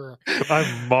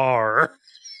 I'm Mar.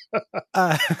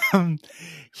 So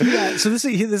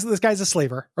this guy's a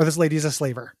slaver, or this lady's a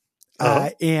slaver.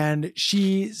 And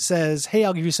she says, hey,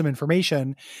 I'll give you some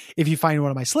information if you find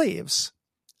one of my slaves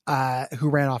who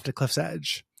ran off to Cliff's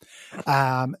Edge.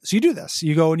 So you do this.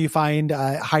 You go and you find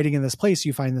hiding in this place,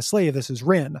 you find the slave. This is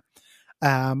Rin.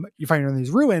 You find her in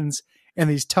these ruins, and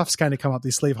these toughs kind of come up,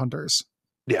 these slave hunters.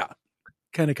 Yeah.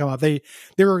 Kind of come up. They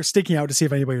were staking out to see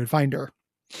if anybody would find her.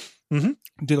 Do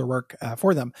their work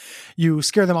for them. You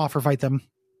scare them off or fight them.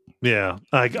 Yeah,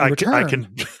 I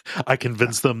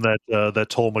convinced them that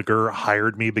Tol Magur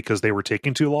hired me because they were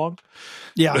taking too long.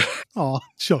 Yeah. Oh,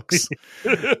 shucks.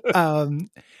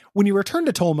 When you return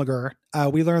to Tol Magur,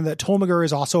 we learn that Tol Magur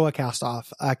is also a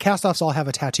cast-off. Cast-offs all have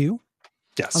a tattoo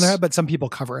on their head, but some people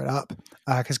cover it up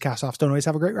because cast-offs don't always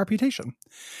have a great reputation.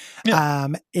 Yeah.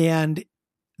 And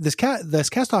this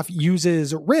cast-off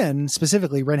uses Rin,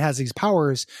 specifically. Rin has these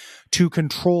powers to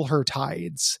control her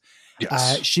tides.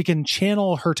 Yes. She can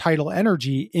channel her tidal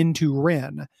energy into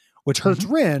Rin, which hurts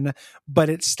Rin, but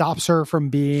it stops her from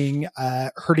being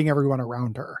hurting everyone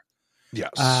around her. Yes.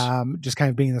 Just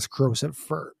kind of being this corrosive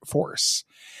force.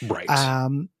 Right.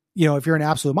 If you're an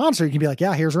absolute monster, you can be like,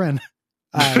 yeah, here's Rin.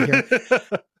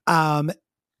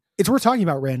 It's worth talking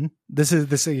about Rin. This is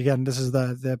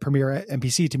the premier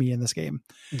NPC to me in this game.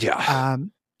 Yeah.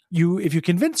 If you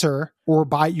convince her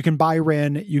you can buy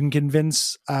Rin, you can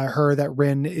convince her that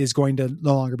Rin is going to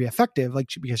no longer be effective,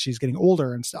 because she's getting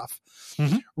older and stuff.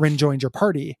 Rin joins your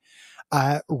party.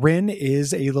 Rin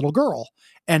is a little girl,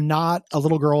 and not a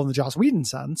little girl in the Joss Whedon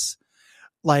sense.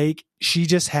 Like, she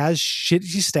just has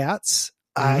shitty stats,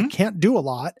 can't do a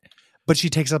lot, but she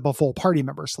takes up a full party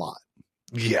member slot.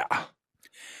 Yeah.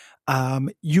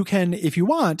 You can, if you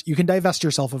want, you can divest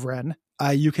yourself of Ren.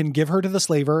 You can give her to the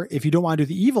slaver. If you don't want to do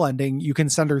the evil ending, you can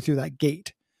send her through that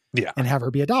gate and have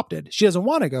her be adopted. She doesn't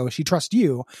want to go. She trusts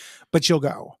you, but she'll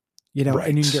go,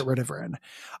 and you can get rid of Ren.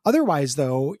 Otherwise,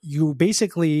 though, you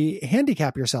basically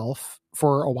handicap yourself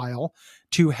for a while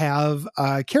to have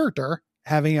a character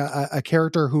having a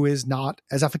character who is not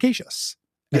as efficacious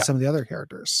as some of the other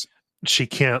characters. She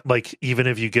can't, even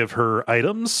if you give her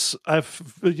items,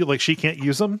 she can't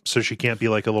use them, so she can't be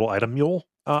like a little item mule.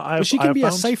 She can be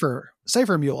a cipher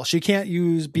mule. She can't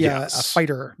be a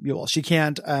fighter mule. She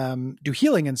can't do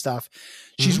healing and stuff.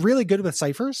 She's really good with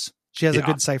ciphers. She has a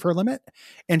good cipher limit,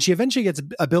 and she eventually gets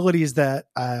abilities that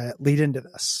lead into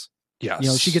this.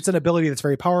 Yes. She gets an ability that's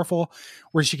very powerful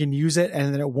where she can use it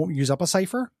and then it won't use up a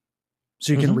cipher.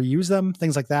 So you can reuse them,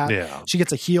 things like that. Yeah. She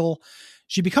gets a heal.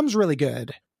 She becomes really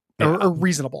good or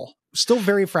reasonable. Still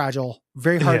very fragile,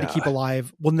 very hard to keep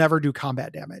alive, will never do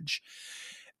combat damage.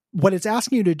 What it's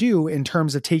asking you to do in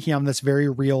terms of taking on this very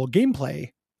real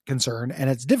gameplay concern, and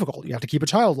it's difficult, you have to keep a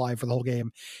child alive for the whole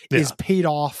game, is paid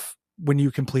off when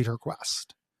you complete her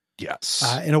quest. Yes.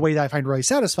 In a way that I find really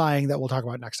satisfying that we'll talk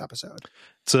about next episode.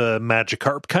 It's a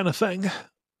Magikarp kind of thing.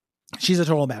 She's a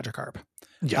total Magikarp.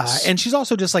 Yes. And she's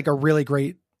also just like a really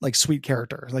great, like sweet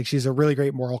character. Like she's a really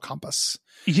great moral compass.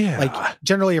 Yeah. Like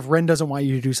generally if Ren doesn't want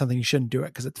you to do something, you shouldn't do it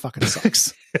because it fucking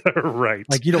sucks. Right.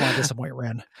 Like you don't want to disappoint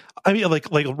Ren. I mean, like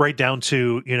right down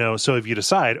to, so if you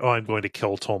decide, I'm going to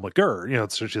kill Tolma Gur,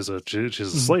 so she's a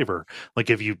slaver.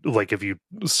 Like if you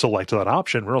select that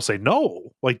option, we'll say,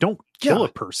 no, like don't kill a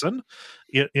person,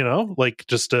 like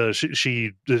just,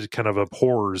 she kind of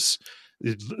abhors,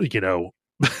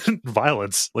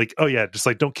 violence. Like, oh yeah, just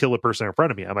like don't kill a person in front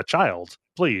of me. I'm a child,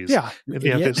 please. Yeah.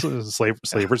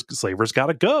 Slavers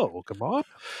gotta go. Come on.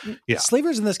 Yeah.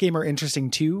 Slavers in this game are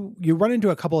interesting too. You run into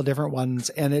a couple of different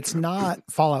ones and it's not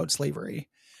Fallout slavery.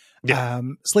 Yeah.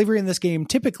 Slavery in this game,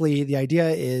 typically the idea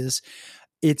is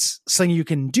it's something you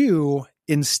can do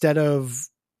instead of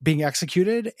being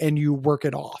executed and you work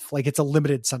it off. Like it's a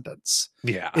limited sentence.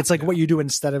 Yeah. It's like what you do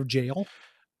instead of jail.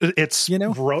 It's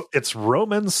it's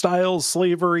Roman style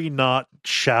slavery, not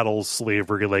chattel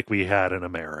slavery like we had in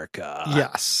America.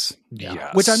 Yes.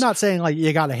 Yes. Which I'm not saying like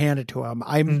you got to hand it to them.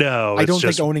 I don't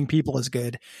think owning people is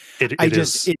good.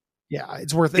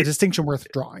 It's worth a distinction worth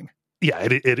drawing. Yeah,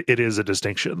 it is a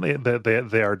distinction.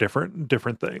 They are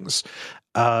different things.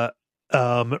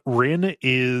 Rin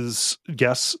is,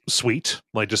 yes, sweet,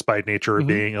 like just by nature of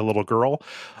being a little girl.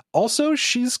 Also,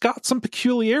 she's got some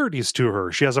peculiarities to her.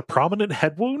 She has a prominent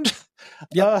head wound,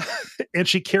 and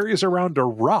she carries around a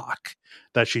rock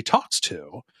that she talks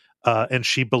to, and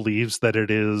she believes that it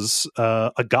is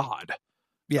a god.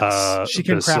 Yes, she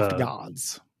can craft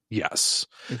gods. Yes.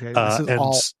 Okay, this is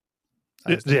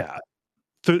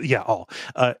all.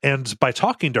 And by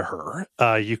talking to her,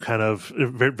 you kind of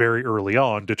very early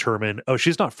on determine, oh,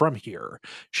 she's not from here.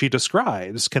 She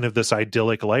describes kind of this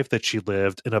idyllic life that she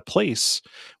lived in a place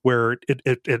where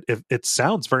it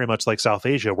sounds very much like South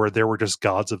Asia, where there were just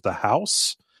gods of the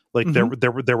house. Like there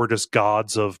were just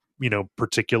gods of,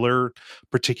 particular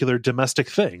domestic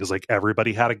things. Like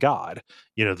everybody had a god.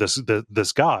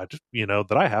 This god,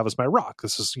 that I have is my rock.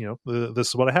 This is, this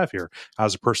is what I have here.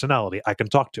 Has a personality. I can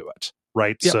talk to it.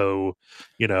 Right. Yep. So,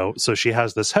 so she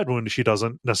has this head wound. She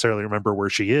doesn't necessarily remember where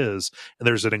she is. And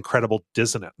there's an incredible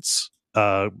dissonance.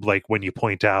 Like when you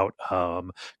point out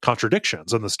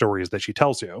contradictions in the stories that she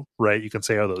tells you, right? You can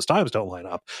say, oh, those times don't line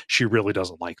up. She really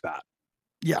doesn't like that.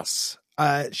 Yes.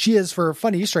 She is, for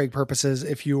fun Easter egg purposes,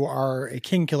 if you are a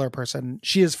king killer person,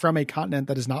 she is from a continent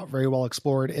that is not very well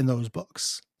explored in those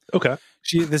books. Okay.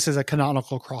 This is a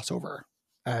canonical crossover.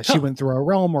 She went through a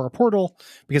realm or a portal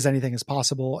because anything is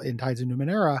possible in Tides of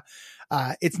Numenera.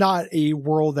 It's not a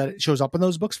world that shows up in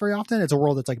those books very often. It's a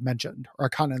world that's like mentioned, or a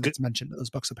continent that's mentioned in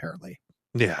those books, apparently.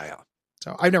 Yeah.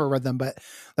 So I've never read them, but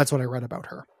that's what I read about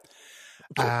her.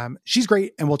 Cool. She's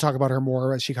great, and we'll talk about her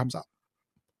more as she comes up.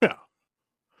 Yeah.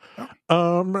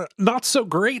 Not so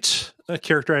great. A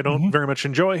character I don't very much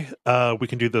enjoy. We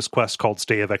can do this quest called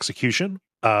Stay of Execution.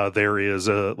 There is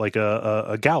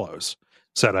a gallows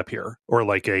set up here, or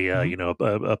like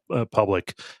a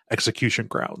public execution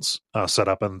grounds set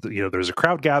up, and there's a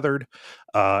crowd gathered,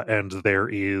 and there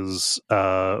is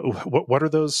what are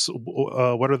those?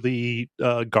 What are the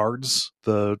guards?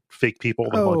 The fake people,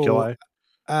 the homunculi?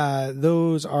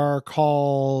 Those are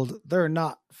called. They're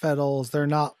not Fedels. They're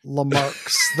not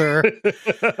Lamarcks. They're.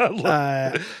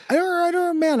 I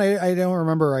don't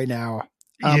remember right now.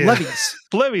 Levies.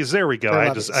 Levies. There we go.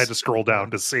 I just scrolled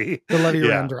down to see the levy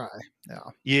ran dry.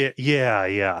 Yeah.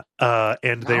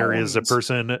 And there is a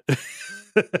person.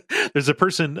 There's a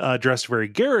person dressed very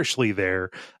garishly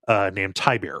there, named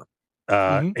Tibir.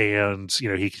 And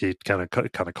he kind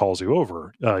of calls you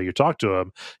over. You talk to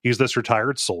him. He's this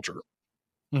retired soldier.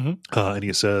 And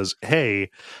he says, hey,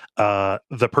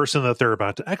 the person that they're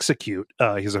about to execute,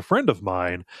 he's a friend of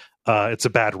mine. It's a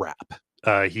bad rap.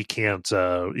 He can't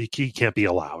be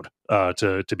allowed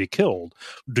to be killed.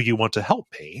 Do you want to help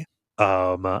me?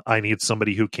 I need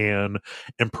somebody who can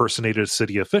impersonate a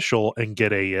city official and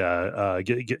get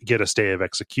a stay of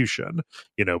execution.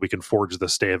 We can forge the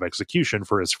stay of execution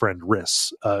for his friend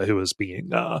Riss, who is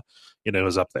being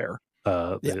is up there.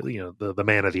 The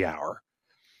man of the hour.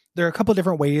 There are a couple of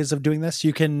different ways of doing this.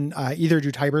 You can either do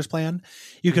Tiber's plan.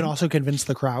 You can also convince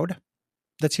the crowd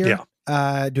that's here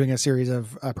doing a series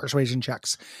of persuasion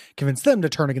checks, convince them to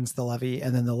turn against the levy,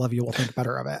 and then the levy will think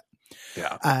better of it.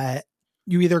 Yeah.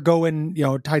 You either go and,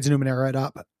 Tides of Numenera it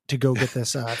up to go get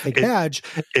this fake badge.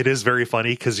 It is very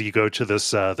funny because you go to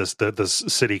this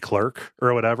city clerk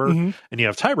or whatever, Mm-hmm. and you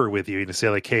have Tiber with you, and you say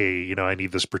like, "Hey, I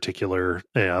need this particular.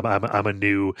 I'm a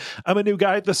new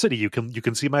guy at the city. You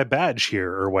can see my badge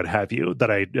here or what have you that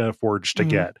I forged to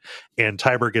get." And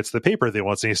Tiber gets the paper they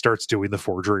want, and he starts doing the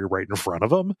forgery right in front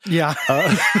of him. Yeah,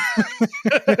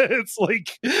 it's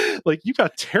like you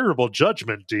got terrible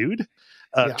judgment, dude.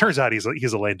 Turns out he's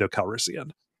a Lando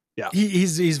Calrissian. Yeah,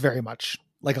 he's very much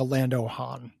like a Lando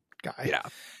Han guy.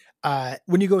 Yeah.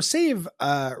 When you go save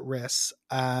Riss,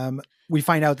 we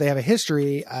find out they have a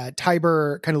history.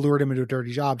 Tiber kind of lured him into a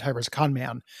dirty job. Tiber's a con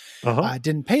man.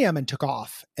 Didn't pay him and took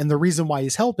off. And the reason why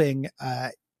he's helping,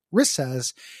 Riss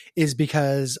says, is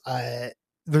because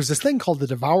there's this thing called the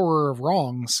Devourer of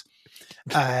Wrongs.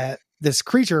 This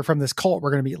creature from this cult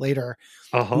we're going to meet later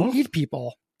who eat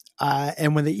people.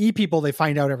 And when they eat people, they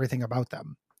find out everything about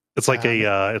them. It's like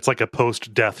a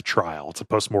post-death trial. It's a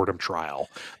post-mortem trial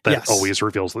that always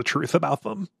reveals the truth about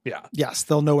them. Yeah. Yes,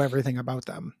 they'll know everything about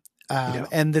them.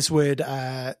 And this would,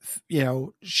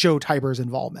 show Tiber's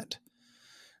involvement.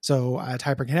 So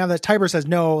Tiber can have that. Tiber says,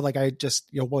 no, like I just,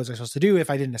 what was I supposed to do? If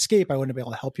I didn't escape, I wouldn't be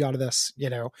able to help you out of this,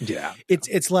 Yeah.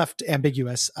 It's left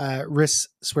ambiguous. Riss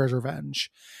swears revenge.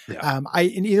 Yeah.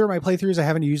 In either of my playthroughs, I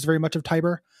haven't used very much of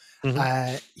Tiber.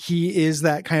 He is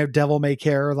that kind of devil may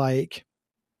care, like,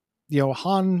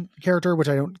 Han character, which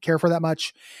I don't care for that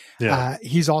much. Yeah.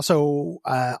 He's also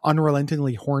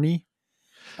unrelentingly horny.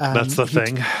 That's the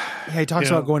thing. He talks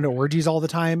about going to orgies all the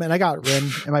time, and I got Rin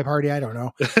in my party. I don't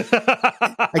know.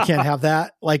 I can't have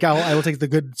that. Like I will take the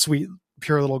good, sweet,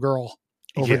 pure little girl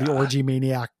over the orgy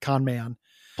maniac con man.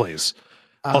 Please.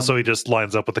 Also, he just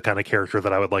lines up with the kind of character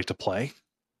that I would like to play.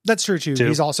 That's true too.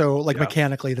 He's also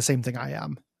mechanically the same thing I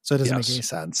am. So it doesn't make any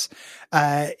sense.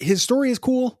 His story is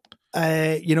cool.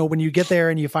 When you get there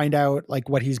and you find out like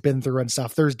what he's been through and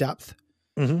stuff, there's depth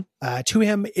to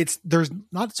him. There's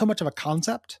not so much of a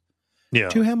concept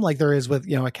to him like there is with,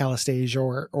 a Calistage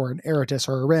or an Eratus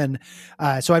or a Rin.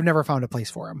 So I've never found a place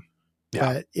for him,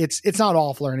 but it's not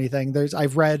awful or anything.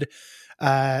 I've read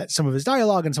some of his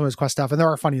dialogue and some of his quest stuff, and there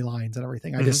are funny lines and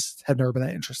everything. I just have never been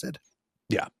that interested.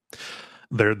 Yeah.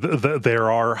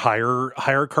 There are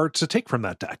higher cards to take from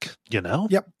that deck,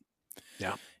 Yep.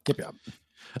 Yeah. Yep.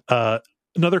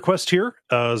 Another quest here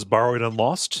is Borrowed and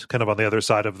Lost, kind of on the other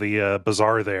side of the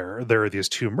bazaar there. There are these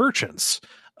two merchants,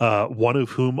 one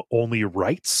of whom only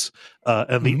writes,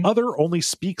 and the other only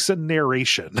speaks in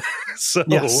narration. So,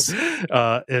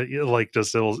 it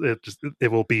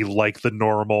will be like the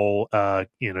normal,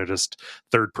 just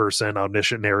third person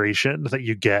omniscient narration that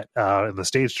you get in the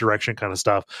stage direction kind of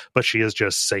stuff, but she is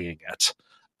just saying it.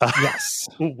 Yes.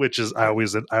 Which is, I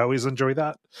always enjoy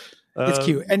that. It's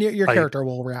cute. And your character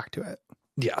will react to it.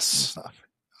 Yes.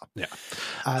 Yeah.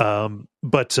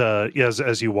 But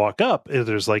as you walk up,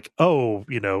 there's like,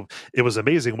 it was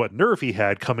amazing what nerve he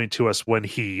had coming to us when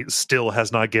he still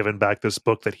has not given back this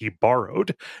book that he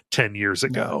borrowed 10 years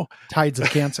ago. Tides of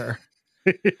Cancer.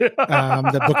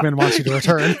 The bookman wants you to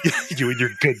return. You and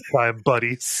your good time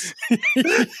buddies.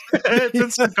 It's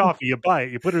instant coffee. You buy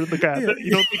it. You put it in the cabinet.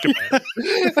 You don't think about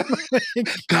it.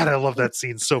 God, I love that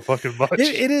scene so fucking much.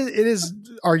 It is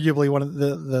arguably one of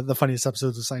the funniest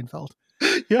episodes of Seinfeld.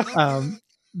 Yeah.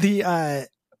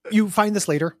 You find this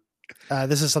later.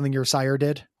 This is something your sire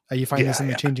did. You find this in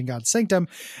the Changing God's Sanctum.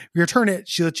 You return it.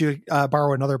 She lets you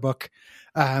borrow another book,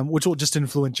 which will just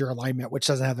influence your alignment, which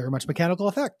doesn't have very much mechanical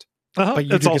effect. But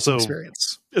you get some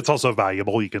experience. It's also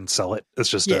valuable. You can sell it. It's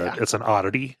just it's an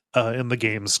oddity in the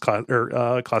game's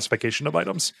classification of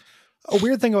items. A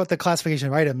weird thing about the classification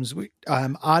of items,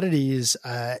 oddities,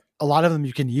 a lot of them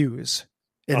you can use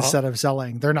instead of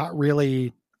selling. They're not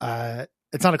really,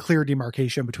 it's not a clear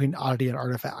demarcation between oddity and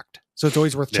artifact. So it's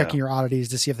always worth checking your oddities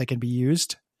to see if they can be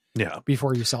used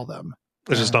before you sell them.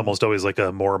 It's just almost always like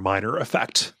a more minor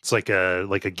effect. It's like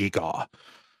a geek-aw.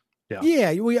 Yeah.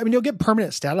 You'll get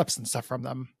permanent stat ups and stuff from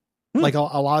them. Like a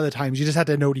lot of the times you just have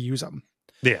to know to use them.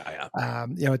 Yeah.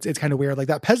 It's kind of weird. Like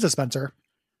that Pez dispenser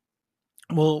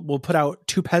will put out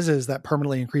 2 Pez's that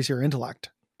permanently increase your intellect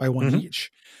by 1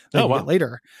 each. That you get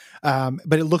later.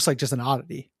 But it looks like just an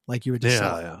oddity. Like you would just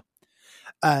sell.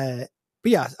 But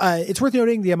it's worth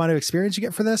noting the amount of experience you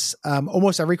get for this.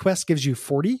 Almost every quest gives you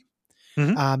 40.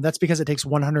 That's because it takes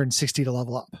 160 to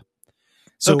level up.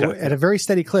 So at a very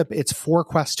steady clip, it's 4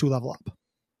 quests to level up.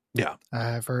 Yeah.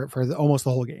 For almost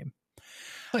the whole game.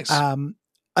 Nice.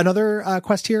 Another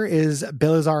quest here is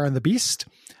Belazar and the Beast.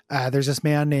 There's this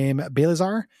man named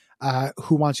Belazar.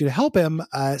 who wants you to help him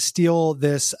steal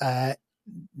this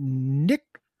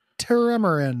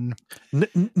Nyctemerin.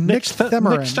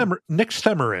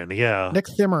 Nyctemerin, yeah.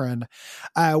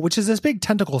 Nyctemerin, which is this big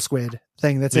tentacle squid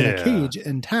thing that's in a cage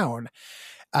in town.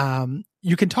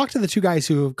 You can talk to the two guys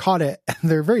who have caught it, and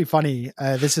they're very funny.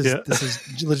 This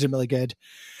is legitimately good.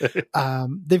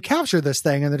 They've captured this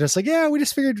thing, and they're just like, yeah, we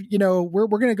just figured, we're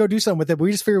going to go do something with it, but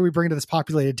we just figured we'd bring it to this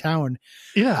populated town.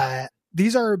 Yeah.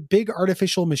 These are big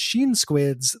artificial machine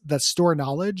squids that store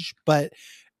knowledge, but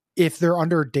if they're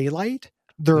under daylight,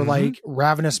 they're like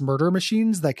ravenous murder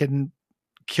machines that can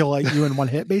kill you in one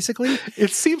hit, basically.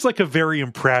 It seems like a very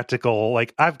impractical,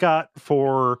 like I've got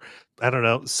for, I don't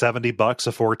know, $70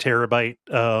 a 4 terabyte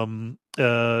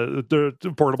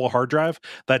the portable hard drive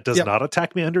that does not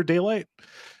attack me under daylight.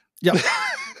 Yep.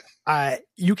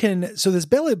 You can, so this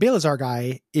Balazar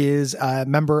guy is a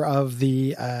member of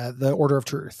the Order of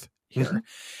Truth here.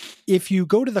 If you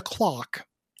go to the clock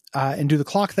and do the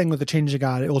clock thing with the change of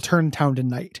God, it will turn town to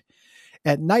night.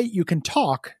 At night, you can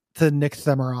talk to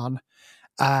Nyctemerin.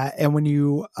 And when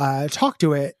you talk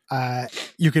to it,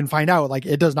 you can find out like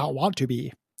it does not want to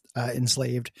be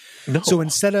enslaved. No. So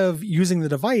instead of using the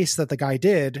device that the guy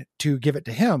did to give it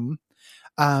to him,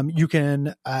 you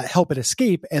can help it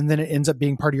escape, and then it ends up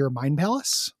being part of your mind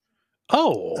palace.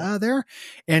 There.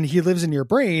 And he lives in your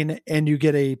brain, and you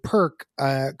get a perk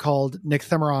called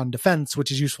Nyctemerin Defense,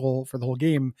 which is useful for the whole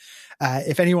game.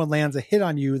 If anyone lands a hit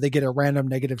on you, they get a random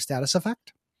negative status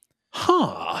effect.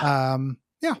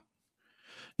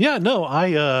 Yeah, no,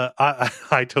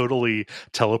 I totally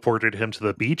teleported him to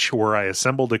the beach where I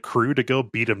assembled a crew to go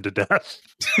beat him to death.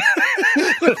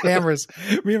 With hammers.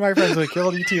 Me and my friends would have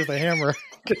killed ET with a hammer.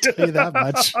 I can tell you that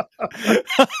much.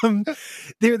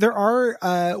 There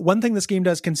are one thing this game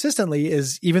does consistently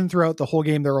is even throughout the whole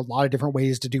game, there are a lot of different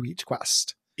ways to do each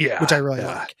quest. Yeah, which I really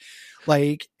like.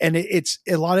 Like, and it's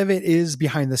a lot of it is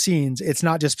behind the scenes. It's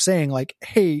not just saying like,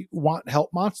 "Hey, want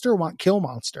help monster? Want kill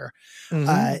monster?"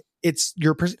 It's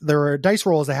there are dice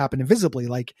rolls that happen invisibly.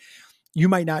 Like you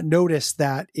might not notice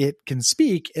that it can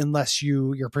speak unless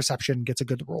your perception gets a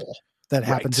good roll that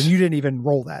happens, and you didn't even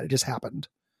roll that; it just happened.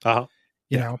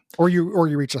 You know, or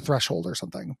you reach a threshold or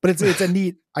something. But it's a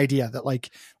neat idea that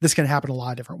like this can happen a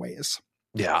lot of different ways.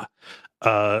 Yeah.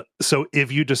 So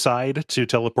if you decide to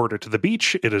teleport it to the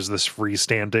beach, it is this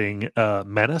freestanding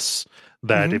menace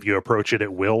that if you approach it,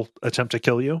 it will attempt to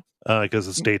kill you because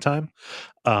it's daytime.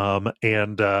 And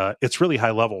it's really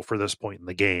high level for this point in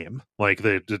the game. Like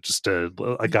a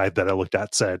guide that I looked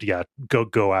at said, yeah,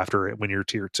 go after it when you're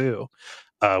tier 2.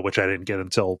 Which I didn't get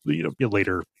until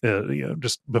later,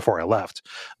 just before I left.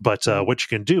 But what you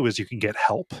can do is you can get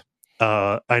help.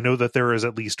 I know that there is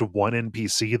at least one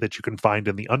NPC that you can find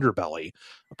in the underbelly,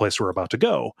 a place we're about to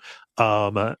go,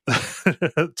 to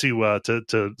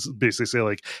basically say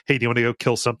like, "Hey, do you want to go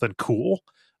kill something cool?"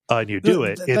 And you do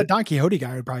it. The Don Quixote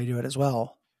guy would probably do it as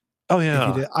well. Oh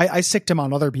yeah, I sicked him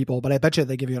on other people, but I bet you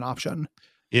they give you an option.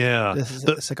 Yeah,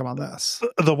 sick him on this.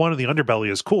 The one in the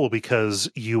underbelly is cool because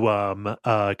you kind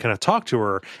of talk to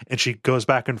her, and she goes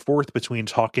back and forth between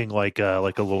talking like a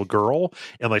little girl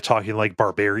and like talking like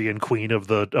barbarian queen of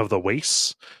the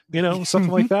wastes, something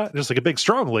like that. Just like a big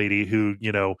strong lady who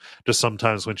just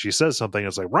sometimes when she says something,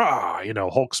 it's like rah,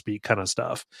 Hulk speak kind of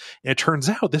stuff. And it turns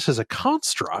out this is a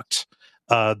construct.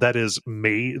 That is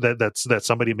made that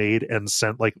somebody made and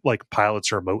sent like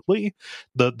pilots remotely.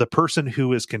 The person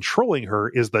who is controlling her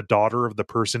is the daughter of the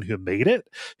person who made it,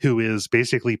 who is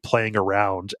basically playing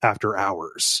around after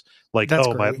hours. Like, that's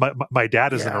my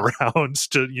dad isn't around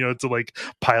to like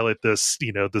pilot this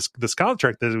this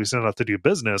contract that we sent out to do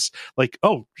business. Like,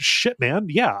 oh shit, man,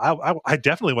 yeah, I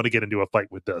definitely want to get into a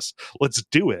fight with this. Let's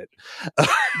do it.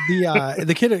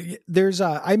 The kid, there's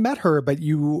I met her, but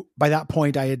by that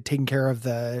point I had taken care of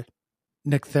the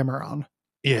Nyctemerin.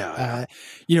 Yeah,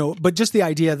 but just the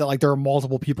idea that like there are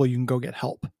multiple people you can go get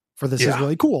help for this is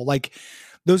really cool. Like.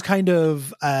 Those kind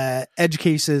of edge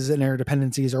cases and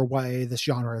interdependencies are why this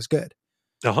genre is good.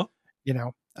 It's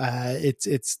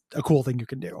a cool thing you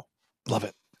can do. Love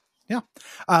it. Yeah.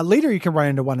 Later you can run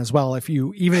into one as well.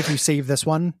 Even if you save this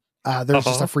one, there's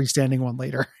just a freestanding one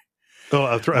later. Oh,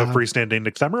 a freestanding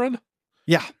Nyctemerin?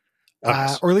 Yeah.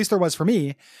 Nice. Or at least there was for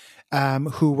me,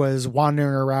 who was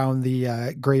wandering around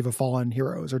the grave of fallen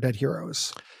heroes or dead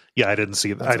heroes. Yeah, I didn't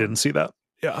see that. I didn't see that.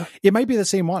 Yeah. It might be the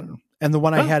same one. And the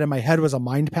one I had in my head was a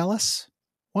mind palace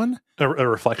one. A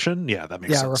reflection? Yeah, that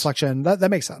makes sense. Yeah, reflection. That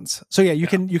makes sense. So yeah, you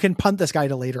can punt this guy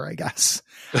to later, I guess.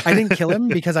 I didn't kill him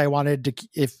because I wanted to,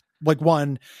 if like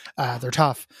one, they're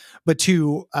tough, but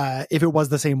two, if it was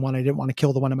the same one, I didn't want to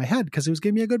kill the one in my head because it was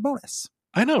giving me a good bonus.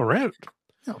 I know, right?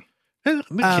 Yeah.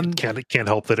 Can't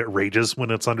help that it rages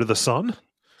when it's under the sun.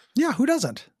 Yeah, who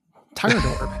doesn't? Tyrant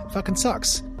Orb. Fucking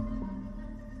sucks.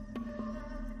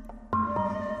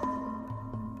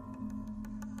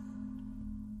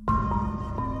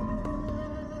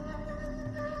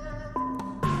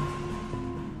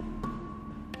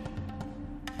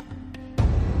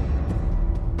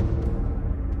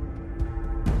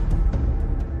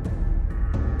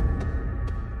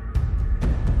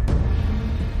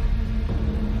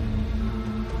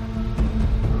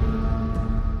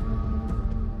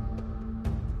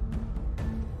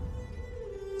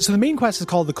 So the main quest is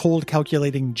called the Cold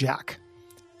Calculating Jack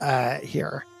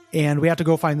here. And we have to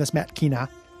go find this Matt Kina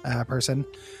person.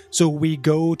 So we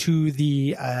go to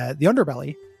the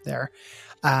underbelly there.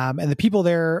 And the people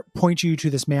there point you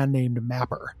to this man named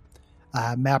Mapper.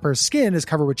 Mapper's skin is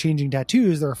covered with changing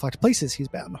tattoos that reflect places he's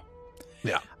been.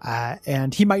 Yeah.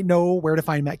 And he might know where to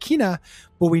find Matt Kina,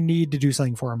 but we need to do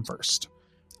something for him first.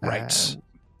 Right.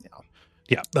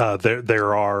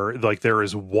 There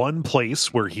is one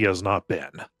place where he has not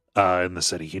been in the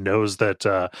city. He knows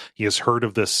that he has heard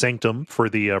of this sanctum for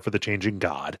the changing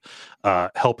god.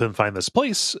 Help him find this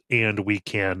place, and we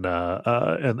can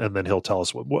and then he'll tell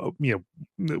us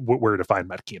where to find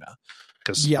Matkina,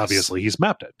 because obviously he's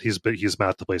mapped it. He's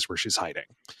mapped the place where she's hiding.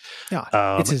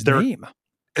 Yeah, it's his name.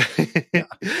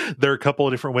 There are a couple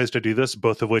of different ways to do this,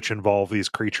 both of which involve these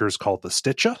creatures called the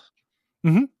Stitcha.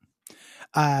 Mm-hmm.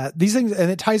 These things, and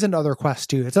it ties into other quests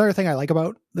too. It's another thing I like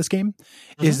about this game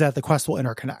is that the quests will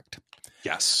interconnect.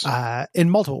 Yes. In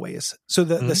multiple ways. So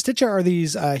the Stitcha are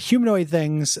these humanoid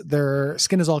things. Their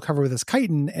skin is all covered with this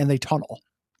chitin, and they tunnel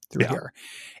through here.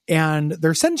 And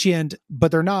they're sentient,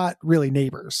 but they're not really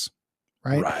neighbors.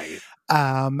 Right. Right.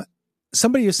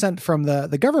 Somebody who's sent from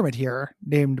the government here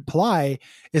named Palai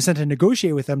is sent to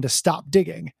negotiate with them to stop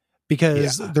digging,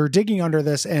 because they're digging under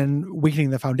this and weakening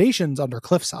the foundations under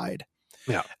Cliffside.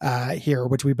 Here,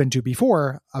 which we've been to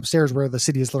before, upstairs where the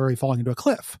city is literally falling into a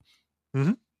cliff.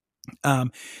 Mm-hmm.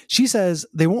 She says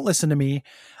they won't listen to me,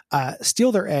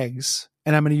 steal their eggs,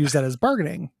 and I'm going to use that as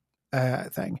bargaining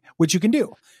thing, which you can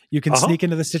do. You can sneak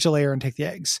into the Stitcha lair and take the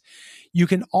eggs. You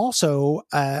can also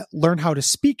learn how to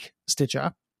speak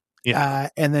Stitcha,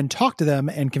 and then talk to them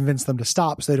and convince them to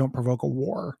stop so they don't provoke a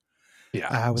war.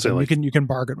 So you can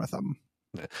bargain with them.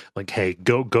 Like, hey,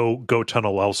 go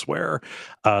tunnel elsewhere.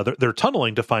 They're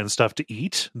tunneling to find stuff to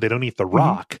eat. They don't eat the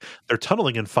rock. Mm-hmm. They're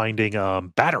tunneling and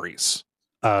finding batteries.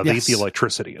 They eat the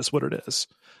electricity, is what it is.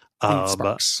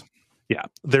 Sparks.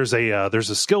 There's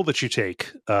a skill that you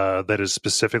take that is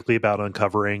specifically about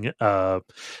uncovering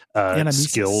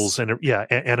skills and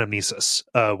anamnesis,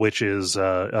 which is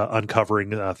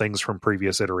uncovering things from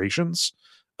previous iterations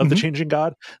of the changing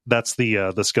god. That's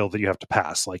the skill that you have to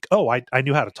pass. Like, I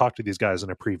knew how to talk to these guys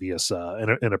in a previous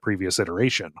in a previous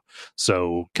iteration,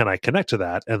 so can I connect to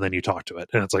that? And then you talk to it,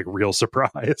 and it's like real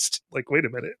surprised. Like, wait a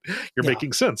minute, you're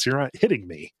making sense. You're not hitting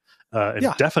me, and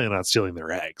definitely not stealing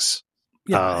their eggs.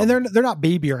 And they're not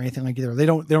baby or anything like either. They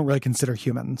don't really consider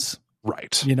humans.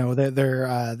 Right. You know,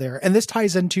 they're and this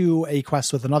ties into a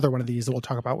quest with another one of these that we'll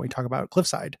talk about when we talk about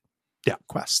Cliffside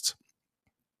quests.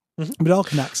 Mm-hmm. But it all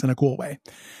connects in a cool way.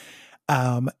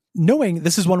 Knowing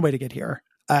this is one way to get here.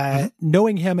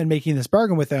 Knowing him and making this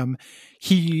bargain with him,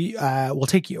 he will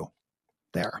take you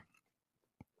there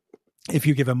if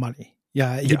you give him money.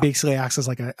 He basically acts as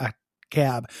like a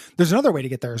cab. There's another way to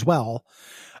get there as well.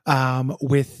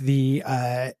 With the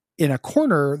in a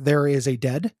corner there is a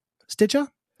dead Stitcha.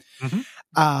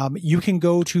 Mm-hmm. You can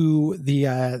go to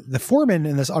the foreman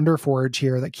in this underforge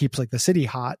here that keeps like the city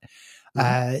hot.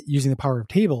 Using the power of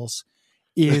tables,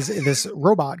 is this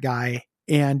robot guy,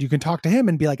 and you can talk to him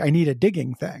and be like, I need a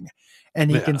digging thing.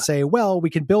 And he can say, well, we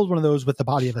can build one of those with the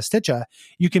body of a Stitcha.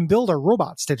 You can build a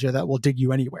robot Stitcha that will dig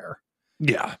you anywhere.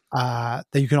 That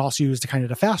you can also use to kind of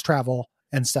to fast travel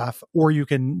and stuff, or you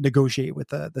can negotiate with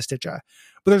the Stitcha.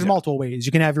 But there's multiple ways.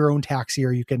 You can have your own taxi,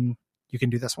 or you can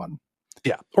do this one.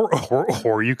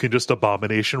 Or you can just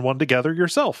abomination one together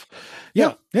yourself.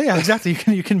 Exactly.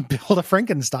 You can build a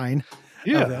Frankenstein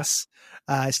of this.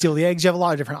 Steal the eggs. You have a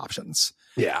lot of different options.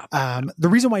 The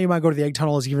reason why you might go to the egg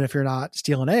tunnel is, even if you're not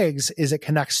stealing eggs, is it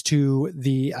connects to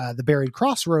the buried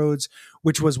crossroads,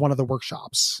 which was one of the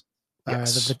workshops.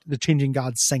 The changing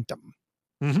god's sanctum.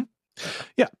 Mm-hmm.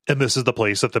 And this is the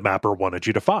place that the mapper wanted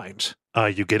you to find.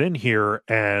 You get in here,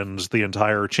 and the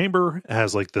entire chamber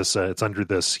has like this. It's under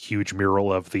this huge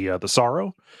mural of the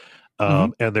sorrow,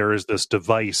 and there is this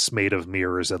device made of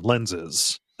mirrors and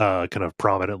lenses, kind of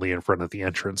prominently in front of the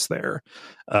entrance there.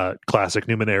 Classic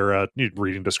Numenera,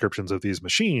 reading descriptions of these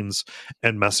machines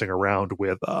and messing around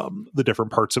with the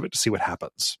different parts of it to see what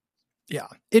happens. Yeah.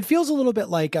 It feels a little bit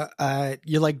like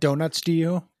you like donuts, do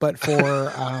you? But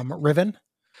for Riven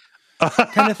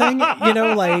kind of thing.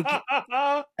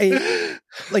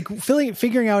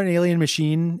 Figuring out an alien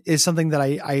machine is something that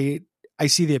I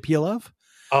see the appeal of.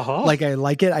 Like, I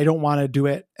like it. I don't want to do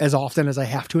it as often as I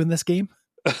have to in this game.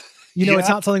 It's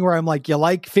not something where I'm like, you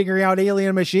like figuring out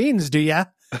alien machines, do you?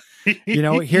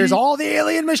 Here's all the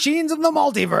alien machines of the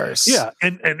multiverse. Yeah,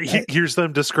 and here's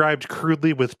them described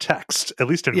crudely with text. At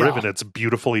least in Riven, it's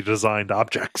beautifully designed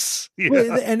objects. Yeah.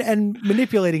 Well, and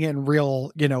manipulating it in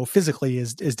real, physically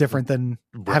is different than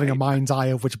having a mind's eye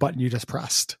of which button you just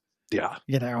pressed. Yeah.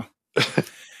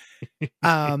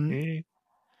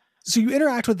 So you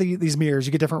interact with these mirrors,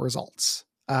 you get different results.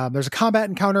 There's a combat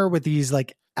encounter with these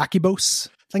like Akibos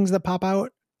things that pop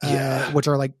out, which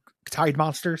are like tide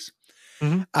monsters.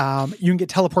 Mm-hmm. You can get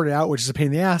teleported out, which is a pain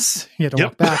in the ass. You have to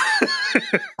walk back.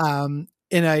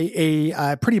 In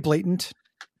a pretty blatant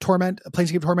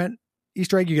Planescape Torment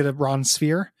Easter egg, you get a bronze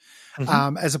sphere.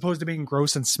 As opposed to being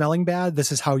gross and smelling bad,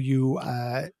 this is how you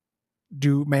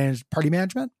do manage party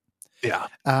management. Yeah.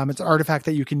 It's an artifact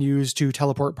that you can use to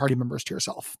teleport party members to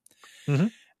yourself.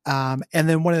 And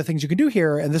then one of the things you can do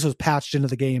here, and this was patched into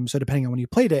the game, so depending on when you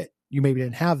played it, you maybe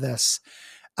didn't have this.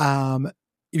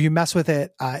 If you mess with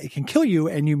it, it can kill you,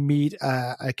 and you meet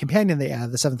a companion they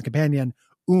add, the seventh companion,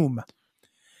 who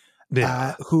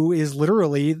is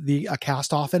literally a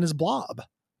cast off in his blob.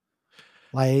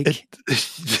 Like,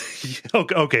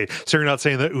 okay, so you're not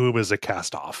saying that is a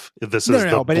cast off. This is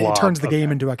no, but it turns the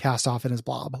game into a cast off in his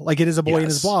blob. Like, it is a boy in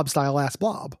his blob style ass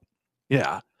blob.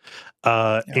 Yeah.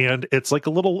 And it's like a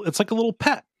little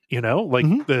pet.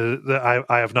 I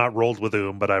have not rolled with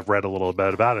but I've read a little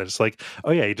bit about it. It's like,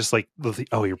 oh yeah, he just like,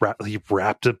 he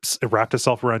wrapped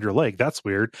himself around your leg. That's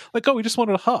weird. Like, oh, he just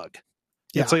wanted a hug.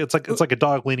 Yeah. It's like a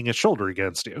dog leaning his shoulder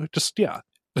against you. Just, yeah.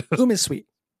 Is sweet.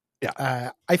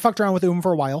 Yeah. I fucked around with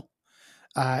for a while.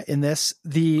 In this,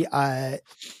 the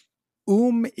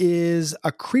is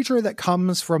a creature that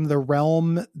comes from the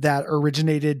realm that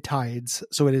originated tides.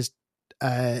 So it is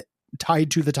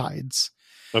tied to the tides.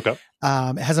 Okay.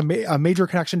 It has a major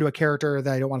connection to a character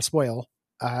that I don't want to spoil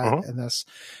in this.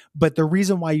 But the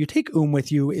reason why you take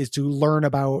with you is to learn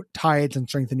about tides and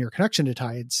strengthen your connection to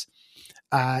tides.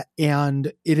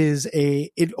 And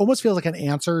it almost feels like an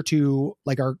answer to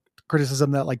like our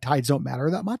criticism that like tides don't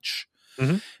matter that much.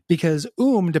 Because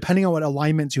depending on what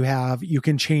alignments you have, you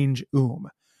can change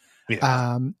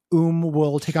Yeah.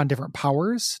 Will take on different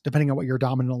powers depending on what your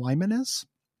dominant alignment is.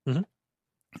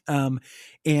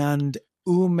 And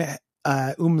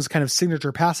Um's kind of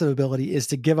signature passive ability is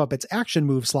to give up its action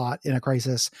move slot in a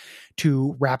crisis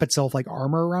to wrap itself like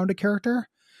armor around a character,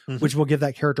 which will give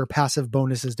that character passive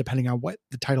bonuses depending on what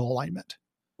the title alignment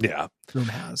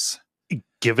has.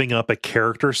 Giving up a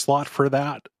character slot for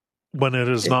that when it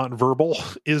is not verbal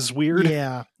is weird.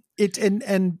 Yeah. It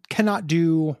and cannot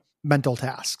do mental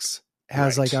tasks. It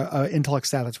has like a intellect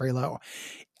stat that's very low.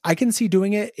 I can see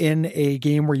doing it in a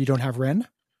game where you don't have Ren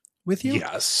with you.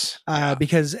 Yes.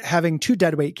 Because having two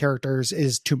deadweight characters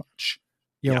is too much.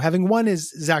 Having one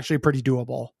is actually pretty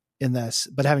doable in this,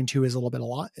 but having two is a little bit a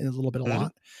lot.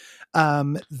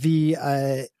 The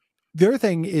other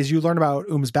thing is you learn about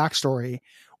Um's backstory.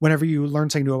 Whenever you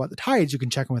learn something new about the tides, you can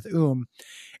check in with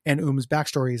and Um's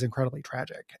backstory is incredibly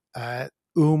tragic.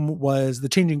 Was the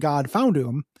changing god found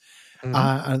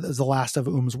as the last of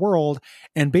Um's world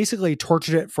and basically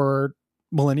tortured it for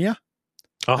millennia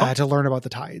to learn about the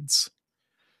tides.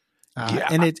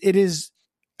 And it is,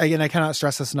 again, I cannot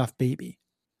stress this enough, baby.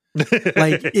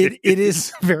 Like it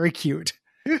is very cute.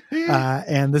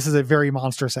 And this is a very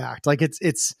monstrous act. Like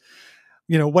it's,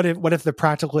 what if the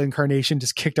practical incarnation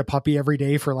just kicked a puppy every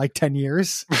day for like 10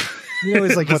 years?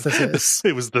 It's like what this is.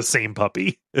 It was the same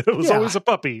puppy. It was always a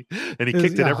puppy and he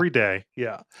kicked it every day.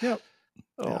 Yeah. Yep.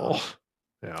 Oh,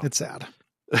 yeah. It's sad.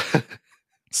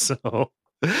 So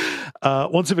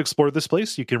once you've explored this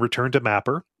place, you can return to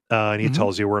Mapper and he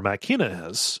tells you where Makina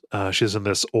is. She's in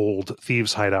this old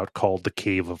thieves hideout called the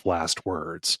Cave of Last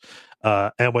Words.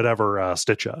 And whatever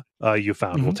Stitcha you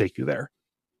found will take you there.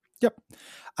 Yep.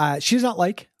 She does not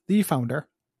like that you found her.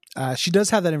 She does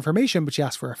have that information, but she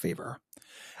asks for a favor.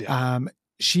 Yeah.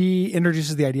 She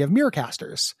introduces the idea of mirror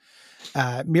casters.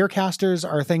 Mirror casters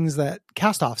are things that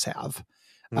cast-offs have.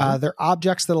 They're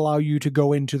objects that allow you to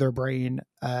go into their brain,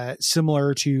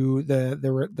 similar to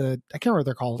the I can't remember what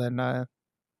they're called in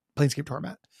Planescape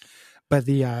Torment, but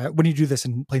when you do this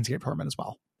in Planescape Torment as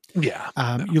well. Yeah.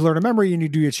 You learn a memory and you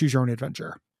do choose your own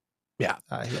adventure. Yeah.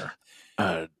 Here.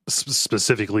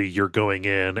 specifically, you're going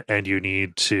in and you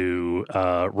need to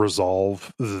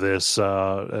resolve this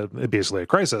basically a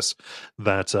crisis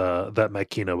that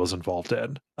Makina was involved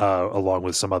in, along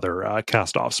with some other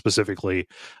cast-offs. Specifically,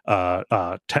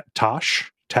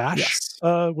 Tash Yes.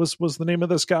 was the name of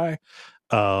this guy,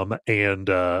 and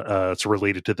it's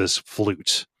related to this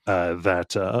flute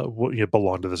that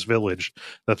belonged to this village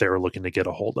that they were looking to get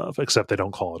a hold of. Except they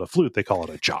don't call it a flute; they call it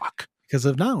a jock because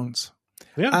of nouns.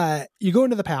 Yeah. You go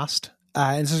into the past,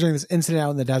 and so during this incident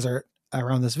out in the desert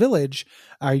around this village,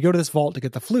 you go to this vault to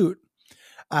get the flute,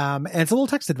 and it's a little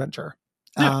text adventure.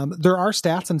 Yeah. There are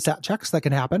stats and stat checks that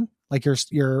can happen, like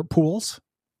your pools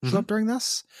show up during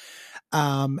this,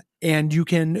 and you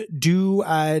can do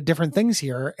different things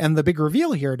here. And the big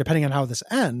reveal here, depending on how this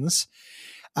ends,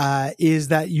 is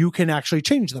that you can actually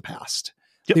change the past.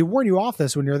 Yep. They warn you off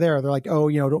this when you're there. They're like, oh,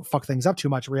 don't fuck things up too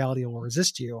much. Reality will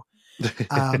resist you.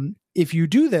 If you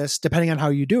do this, depending on how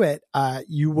you do it,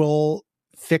 you will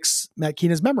fix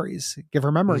Makina's memories, give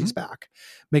her memories back,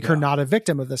 make her not a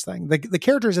victim of this thing. The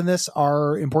characters in this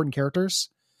are important characters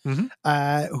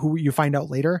who you find out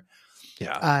later.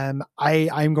 Yeah.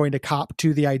 I'm going to cop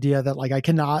to the idea that like I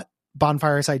cannot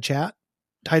bonfireside chat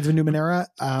Tides of Numenera.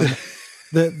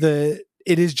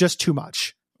 It is just too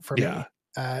much for me.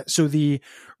 So the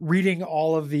reading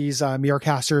all of these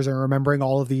Mirrorcasters and remembering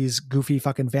all of these goofy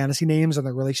fucking fantasy names and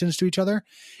their relations to each other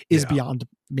is beyond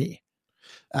me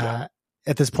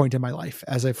at this point in my life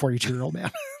as a 42-year-old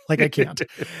man. Like I can't.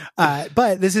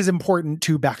 But this is important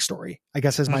to backstory, I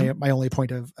guess, is my only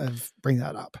point of bringing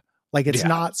that up. Like it's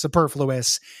not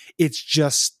superfluous. It's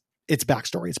just, it's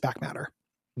backstory. It's back matter.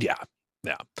 Yeah.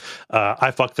 Yeah.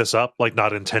 I fucked this up, like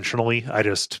not intentionally. I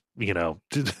just,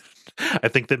 I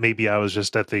think that maybe I was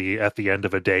just at the end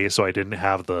of a day, so I didn't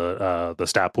have the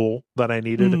stat pool that I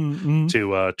needed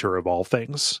to resolve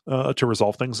things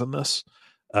in this.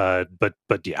 But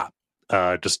yeah,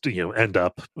 just end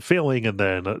up failing, and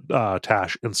then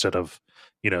Tash, instead of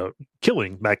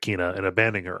killing Makina and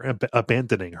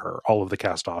abandoning her, all of the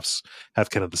cast-offs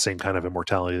have kind of the same kind of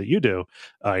immortality that you do.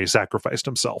 He sacrificed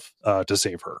himself to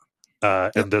save her.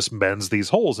 And this mends these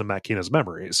holes in Makina's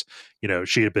memories.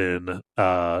 She had been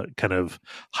kind of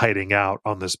hiding out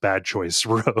on this bad choice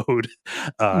road,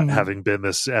 having been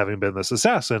this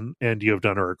assassin, and you have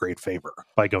done her a great favor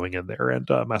by going in there and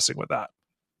messing with that.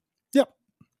 Yep.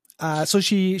 So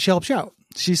she helps you out.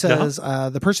 She says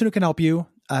the person who can help you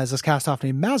is this cast-off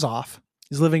named Mazov.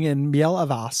 He's living in Miel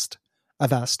Avest,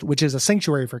 which is a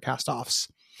sanctuary for cast-offs.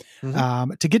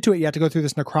 To get to it, you have to go through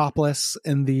this necropolis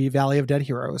in the Valley of Dead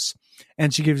Heroes,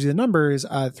 and she gives you the numbers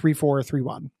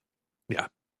 3431. Yeah,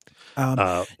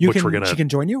 she can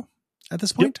join you at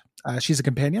this point. Yep. She's a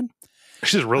companion.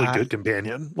 She's a really good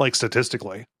companion, like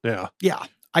statistically. Yeah.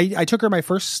 I took her my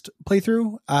first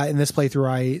playthrough. In this playthrough,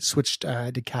 I switched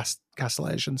to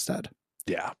Castellage instead.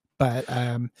 Yeah, but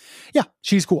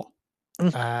she's cool,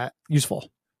 useful.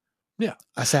 Yeah,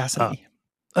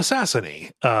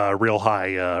 Assassiny, real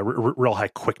high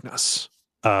quickness,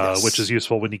 which is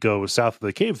useful when you go south of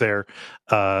the cave. There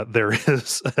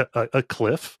is a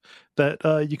cliff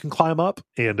that you can climb up,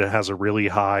 and it has a really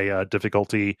high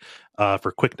difficulty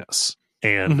for quickness.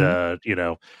 And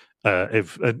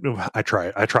if I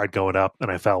tried going up,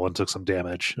 and I fell and took some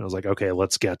damage. And I was like, okay,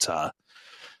 let's get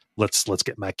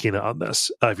Makina on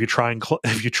this. If you try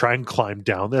and climb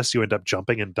down this, you end up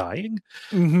jumping and dying.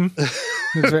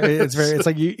 It's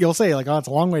like you'll say like, oh, it's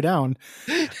a long way down.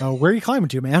 Where are you climbing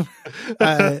to, man?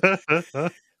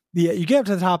 You get up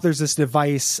to the top. There's this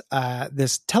device,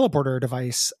 this teleporter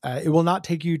device. It will not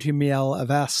take you to Miel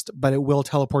Avest, but it will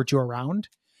teleport you around.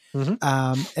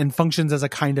 And functions as a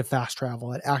kind of fast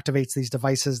travel. It activates these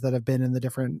devices that have been in the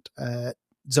different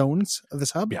zones of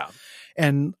this hub,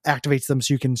 and activates them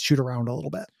so you can shoot around a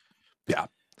little bit.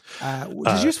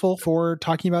 Which is useful for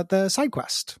talking about the side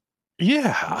quest.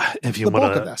 If you the want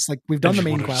bulk of this, like we've done the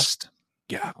main quest.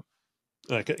 Kind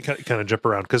of jump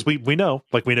around, because we know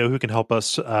who can help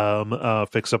us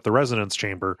fix up the resonance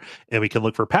chamber, and we can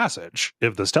look for passage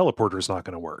if this teleporter is not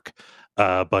going to work.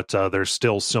 But there's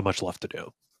still so much left to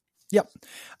do. Yep.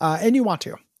 And you want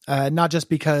to, not just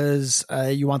because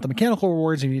you want the mechanical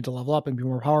rewards, you need to level up and be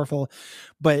more powerful,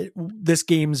 but this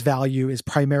game's value is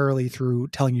primarily through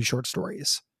telling you short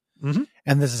stories. And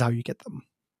this is how you get them.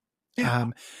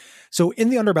 So in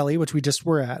the underbelly, which we just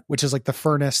were at, which is like the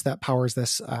furnace that powers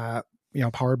this,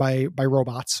 powered by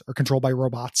robots or controlled by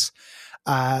robots.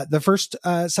 The first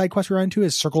side quest we run into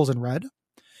is Circles in Red.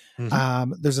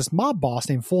 There's this mob boss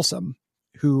named Folsom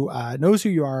who knows who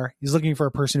you are. He's looking for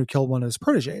a person who killed one of his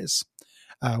proteges,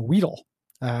 Weedle,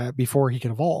 before he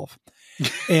can evolve.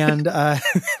 And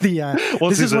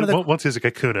once this is one of the once he's a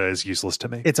Kakuna is useless to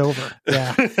me. it's over.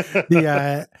 Yeah,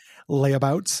 the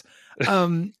layabouts.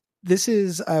 This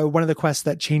is one of the quests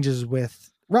that changes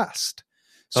with rest.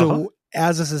 So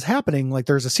as this is happening, like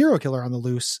there's a serial killer on the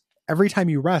loose. Every time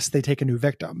you rest, they take a new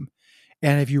victim.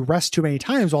 And if you rest too many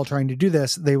times while trying to do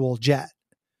this, they will jet.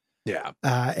 Yeah.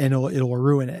 And it'll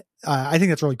ruin it. I think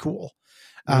that's really cool.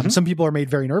 Some people are made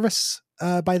very nervous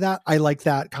by that. I like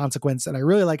that consequence. And I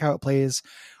really like how it plays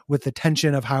with the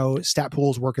tension of how stat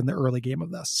pools work in the early game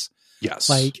of this. Yes.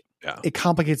 Like it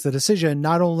complicates the decision.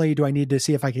 Not only do I need to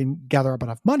see if I can gather up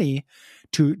enough money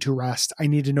to rest, I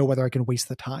need to know whether I can waste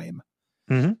the time.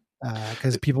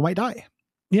 Because people might die.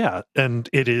 Yeah, and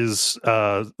it is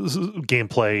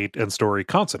gameplay and story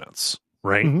consonants,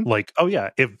 right? Like, oh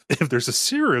yeah, if there's a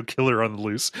serial killer on the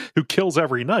loose who kills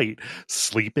every night,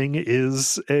 sleeping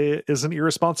is an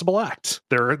irresponsible act.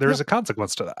 There's a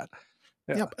consequence to that.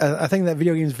 Yeah. Yep, a thing that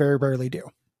video games very rarely do.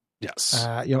 Yes,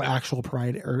 actual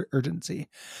provide urgency.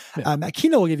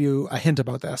 Akina will give you a hint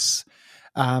about this.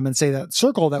 And say that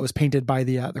circle that was painted by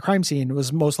the crime scene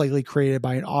was most likely created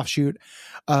by an offshoot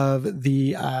of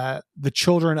the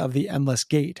Children of the Endless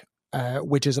Gate,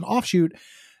 which is an offshoot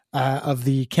of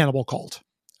the cannibal cult,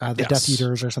 the Death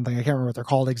Eaters or something. I can't remember what they're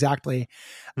called exactly.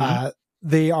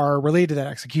 They are related to that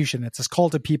execution. It's this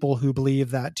cult of people who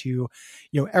believe that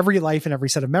every life and every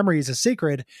set of memories is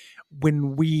sacred.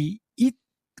 When we eat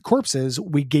corpses,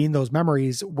 we gain those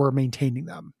memories. We're maintaining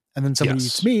them. And then somebody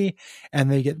eats me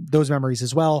and they get those memories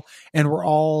as well. And we're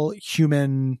all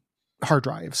human hard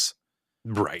drives.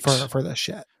 Right. For this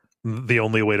shit. The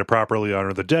only way to properly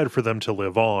honor the dead for them to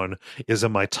live on is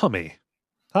in my tummy.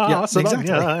 Exactly.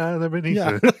 They're beneath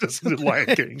it.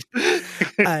 Lion King.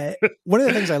 One of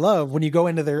the things I love when you go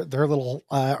into their little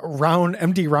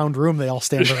empty round room they all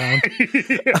stand around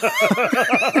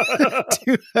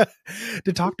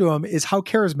to talk to him is how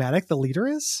charismatic the leader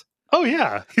is. Oh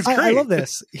yeah, he's great. I love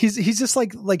this. He's just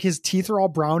like his teeth are all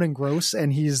brown and gross,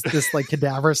 and he's this like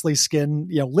cadaverously skinned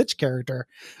lich character,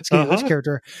 lich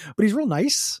character, but he's real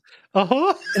nice.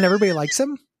 And everybody likes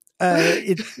him.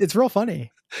 It's real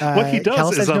funny. What he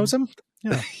does is knows him.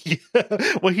 Yeah.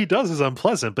 What he does is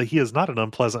unpleasant, but he is not an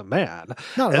unpleasant man.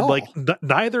 Not at all. Like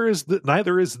neither is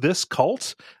this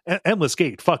cult. Endless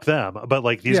Gate, fuck them. But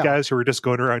like these guys who are just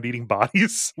going around eating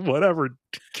bodies, whatever,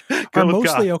 are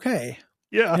mostly okay.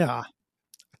 Yeah.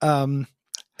 And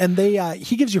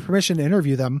he gives you permission to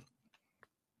interview them.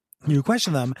 You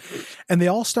question them, and they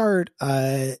all start,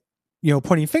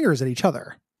 pointing fingers at each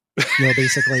other.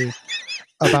 Basically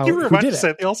about you were who about did to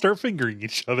say it. they all start fingering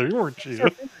each other, weren't you?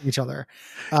 Each other,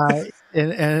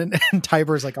 and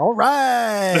Tiber's like, all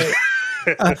right.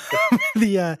 But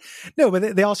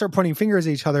they all start pointing fingers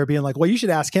at each other, being like, well, you should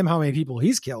ask him how many people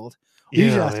he's killed. You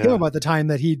should ask him about the time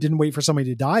that he didn't wait for somebody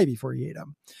to die before he ate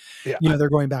him. Yeah. They're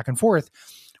going back and forth.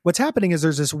 What's happening is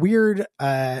there's this weird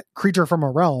creature from a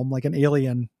realm, like an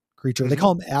alien creature. They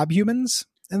call them abhumans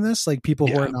in this, like people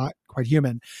who are not quite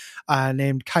human,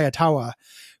 named Kayatawa,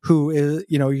 who is,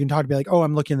 you can talk to be like, oh,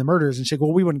 I'm looking at the murders. And she's like,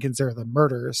 well, we wouldn't consider them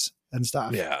murders and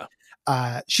stuff. Yeah.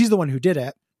 She's the one who did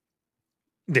it.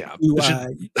 Yeah.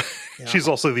 She's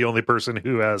also the only person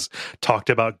who has talked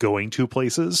about going to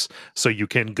places. So you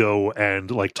can go and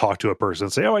like talk to a person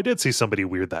and say, oh, I did see somebody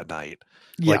weird that night.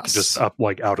 Like just up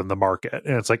like out in the market.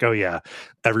 And it's like, oh yeah,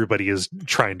 everybody is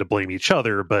trying to blame each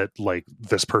other, but like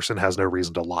this person has no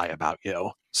reason to lie about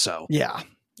you. So yeah.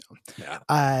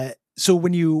 So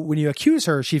when you accuse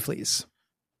her, she flees.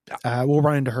 We'll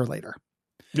run into her later.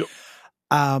 Yep.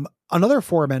 Another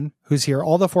foreman who's here,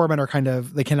 all the foremen are can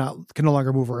no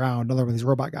longer move around. Another one of these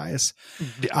robot guys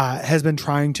has been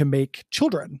trying to make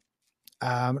children,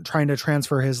 trying to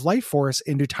transfer his life force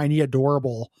into tiny,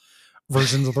 adorable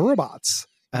versions of the robots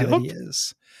that he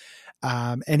is.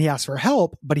 And he asks for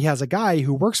help, but he has a guy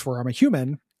who works for him, a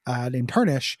human named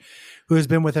Tarnish, who has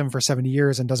been with him for 70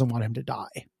 years and doesn't want him to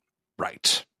die.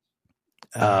 Right.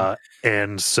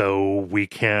 And so we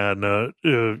can,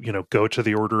 go to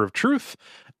the Order of Truth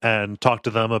and talk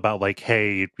to them about like,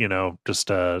 hey, just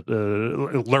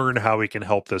learn how we can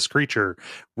help this creature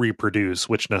reproduce,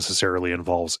 which necessarily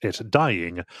involves it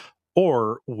dying.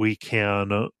 Or we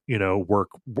can, work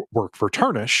for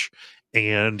Tarnish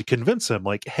and convince him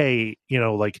like, hey,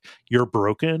 like you're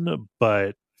broken,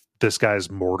 but this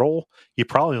guy's mortal. He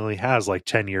probably only has like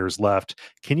 10 years left.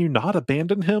 Can you not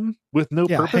abandon him with no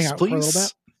purpose, please? For a little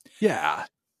bit. Yeah.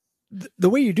 The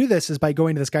way you do this is by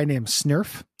going to this guy named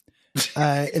Snurf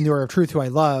in the Order of Truth, who I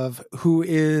love, who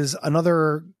is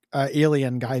another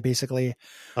alien guy, basically,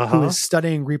 who is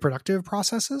studying reproductive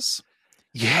processes.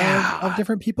 Yeah. of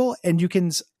different people. And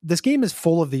this game is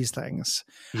full of these things.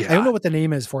 Yeah. I don't know what the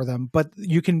name is for them, but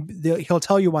he'll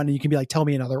tell you one and you can be like, tell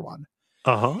me another one.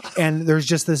 Uh-huh. And there's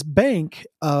just this bank,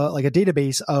 like a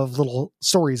database of little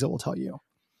stories that will tell you.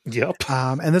 Yep.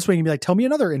 And this way you can be like, tell me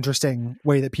another interesting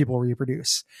way that people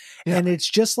reproduce. Yeah. And it's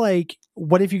just like,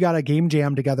 what if you got a game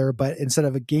jam together, but instead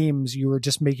of games, you were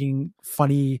just making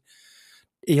funny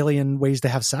alien ways to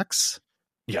have sex?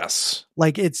 Yes.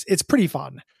 Like it's pretty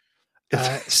fun.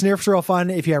 Snurf's real fun.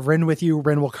 If you have Rin with you,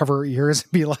 Rin will cover her ears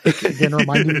and be like, again,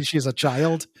 remind you that she's a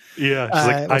child. Yeah. She's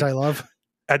like, which I love.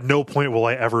 At no point will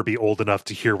I ever be old enough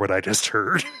to hear what I just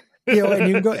heard. And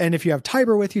you can go, and if you have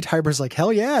Tiber with you, Tiber's like,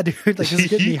 hell yeah, dude, like this is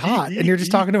getting me hot. And you're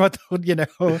just talking about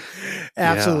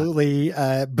absolutely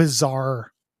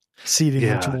bizarre seeding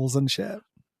rituals and shit.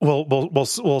 Well,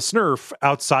 Snurf,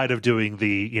 outside of doing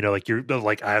the, like you're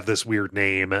like, I have this weird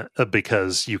name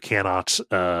because you cannot,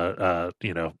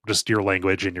 just your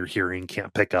language and your hearing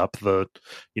can't pick up the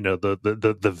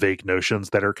vague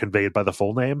notions that are conveyed by the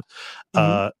full name.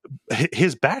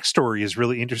 His backstory is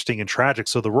really interesting and tragic.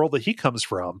 So the world that he comes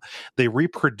from, they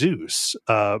reproduce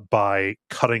by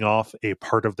cutting off a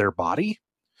part of their body.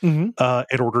 In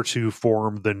order to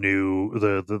form the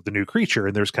new creature,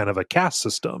 and there's kind of a caste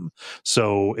system.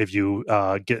 So if you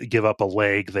give up a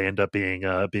leg, they end up being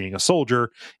a soldier.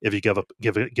 If you give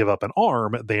up an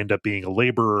arm, they end up being a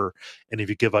laborer. And if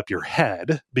you give up your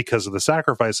head because of the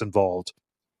sacrifice involved,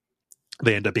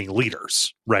 they end up being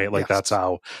leaders, right? Like that's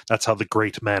how the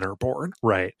great men are born,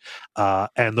 right?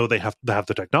 And though they have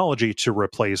the technology to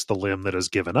replace the limb that is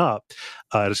given up,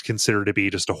 it is considered to be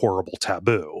just a horrible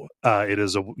taboo. It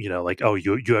is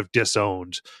you have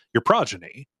disowned your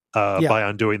progeny by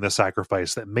undoing the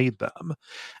sacrifice that made them.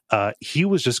 He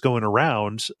was just going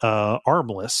around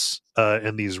armless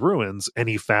in these ruins, and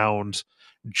he found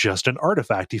just an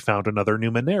artifact. He found another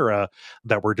Numenera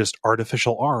that were just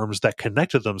artificial arms that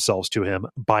connected themselves to him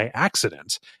by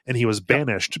accident, and he was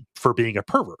banished for being a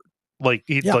pervert.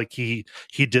 He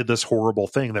did this horrible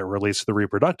thing that relates to the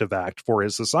reproductive act for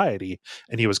his society,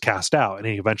 and he was cast out, and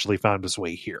he eventually found his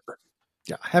way here.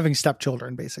 Yeah, having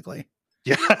stepchildren, basically.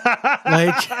 Yeah,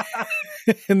 like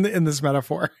in this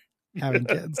metaphor, having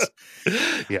kids.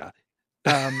 Yeah.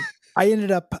 I ended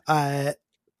up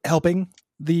helping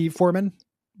the foreman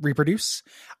reproduce.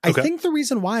 I think the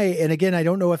reason why, and again, I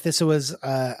don't know if this was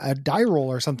a die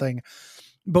roll or something,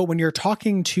 but when you're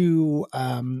talking to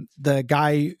the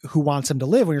guy who wants him to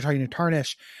live, when you're talking to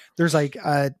Tarnish, there's like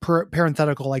a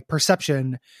parenthetical, like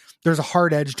perception. There's a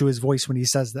hard edge to his voice when he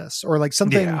says this, or like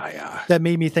something that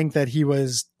made me think that he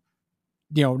was,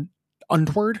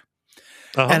 untoward.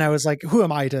 And I was like, who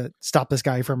am I to stop this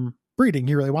guy from breeding?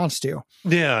 He really wants to.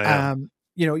 Yeah.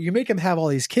 You make him have all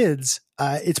these kids.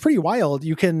 It's pretty wild.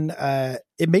 You can,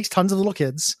 it makes tons of little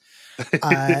kids,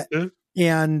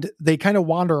 and they kind of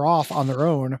wander off on their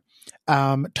own.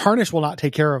 Tarnish will not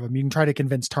take care of them. You can try to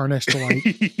convince Tarnish to like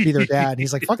be their dad. And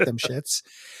he's like, fuck them shits.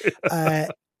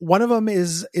 One of them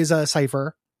is a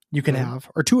cipher you can have,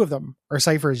 or two of them are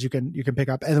ciphers you can pick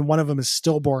up. And then one of them is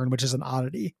stillborn, which is an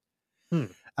oddity.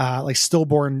 Like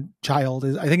stillborn child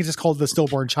I think it's just called the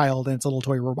stillborn child, and it's a little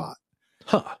toy robot.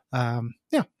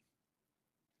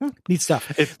 Neat stuff.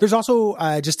 There's also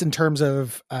just in terms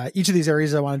of each of these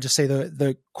areas, I want to just say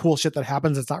the cool shit that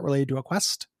happens that's not related to a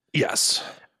quest. Yes.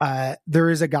 There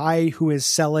is a guy who is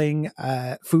selling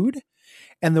food,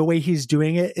 and the way he's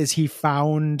doing it is he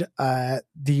found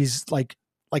these like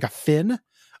a fin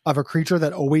of a creature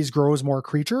that always grows more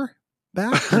creature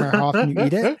back no matter how often you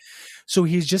eat it. So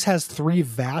he just has 3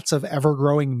 vats of ever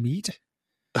growing meat.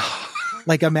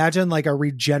 Like imagine like a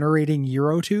regenerating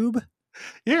Eurotube.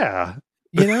 Yeah.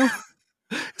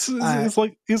 It's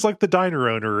like the diner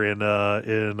owner in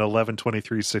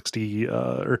 11/23/60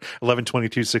 or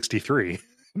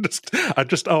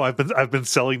 11/22/63. I've been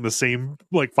selling the same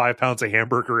like 5 pounds of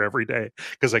hamburger every day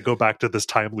because I go back to this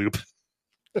time loop.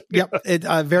 Yep, it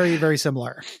very very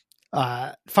similar.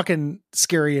 Fucking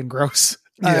scary and gross.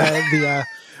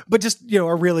 But just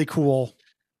a really cool,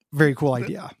 very cool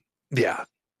idea. Yeah,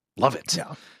 love it.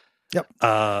 Yeah, yep.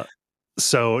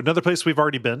 So another place we've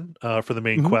already been for the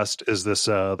main quest is this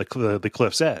the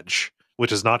Cliff's Edge,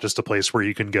 which is not just a place where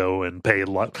you can go and pay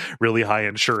really high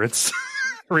insurance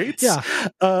rates. Yeah,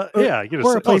 or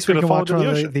a place where you can watch one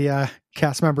of the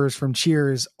cast members from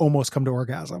Cheers almost come to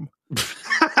orgasm.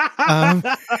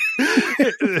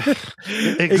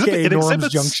 AKA Norm's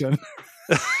Junction.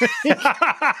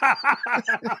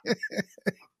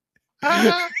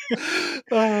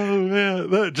 Oh man,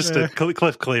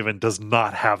 Cliff Clavin does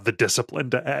not have the discipline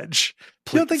to Edge.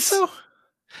 Please. You don't think so?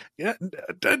 Yeah,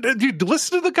 dude,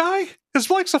 listen to the guy. His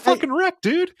life's a fucking wreck,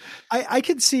 dude. I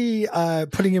could see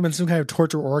putting him in some kind of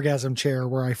torture orgasm chair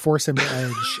where I force him to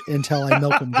edge until I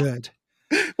milk him good.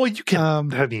 Well, you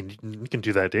can. I mean, you can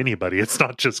do that to anybody. It's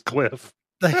not just Cliff.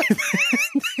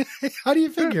 How do you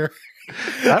figure?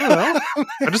 I don't know.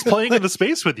 I'm just playing in the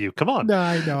space with you. Come on. No,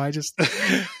 I know.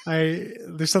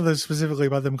 There's something specifically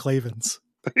about them Clavens.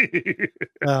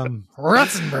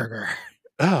 Ratzenberger.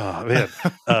 Oh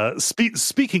man!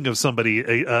 Speaking of somebody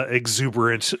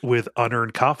exuberant with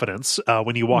unearned confidence,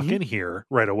 when you walk in here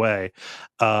right away,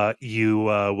 you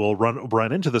will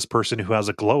run into this person who has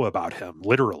a glow about him.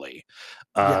 Literally,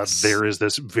 Yes. There is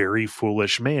this very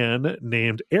foolish man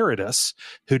named Eridus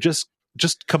who just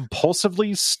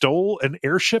compulsively stole an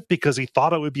airship because he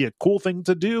thought it would be a cool thing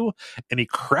to do, and he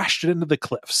crashed it into the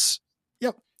cliffs.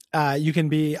 Yep. You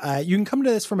can come to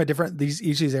this from each of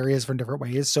these areas from different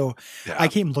ways. So I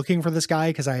came looking for this guy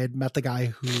because I had met the guy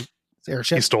who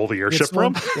airship. He stole the airship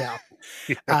from.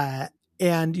 Yeah.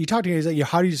 And you talk to him, he's like,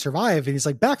 how do you survive? And he's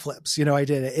like, backflips. I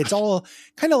did it. It's all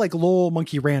kind of like Lowell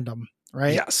Monkey Random,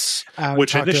 right? Yes.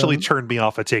 Which initially turned me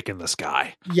off of taking this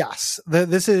guy. Yes.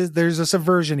 There's a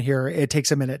subversion here. It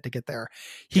takes a minute to get there.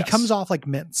 He comes off like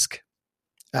Minsk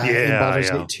in Baldur's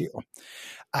Gate 2.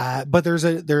 But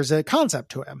there's a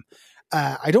concept to him.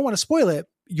 I don't want to spoil it.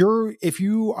 If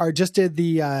you just did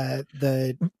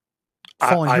the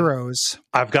Fallen Heroes,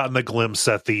 I've gotten a glimpse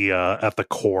at the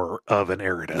core of an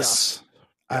Eridus. Yes.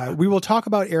 We will talk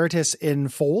about Eridus in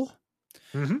full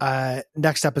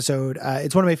next episode.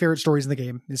 It's one of my favorite stories in the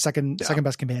game. The second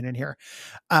best companion here.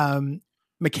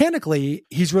 Mechanically,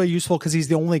 he's really useful because he's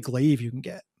the only glaive you can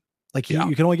get. Like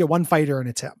you can only get one fighter, and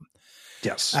it's him.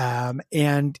 Yes.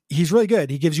 And he's really good.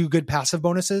 He gives you good passive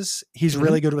bonuses. He's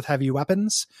really good with heavy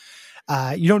weapons.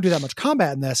 You don't do that much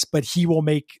combat in this, but he will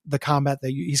make the combat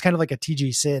he's kind of like a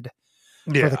TG Sid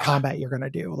for the combat you're going to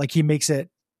do. Like he makes it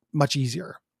much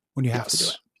easier when you have to do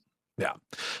it. Yeah.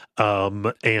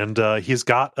 And he's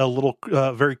got a little,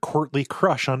 very courtly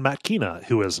crush on Makina,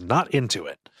 who is not into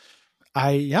it.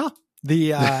 And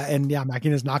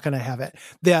Makina's not going to have it.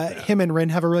 Him and Rin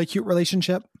have a really cute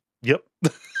relationship. Yep.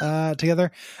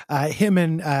 Together. Him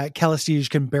and Calestige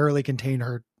can barely contain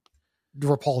her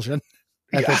repulsion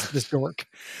at this dork.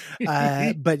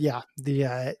 But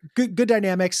the good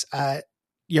dynamics.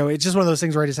 It's just one of those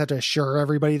things where I just have to assure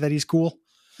everybody that he's cool.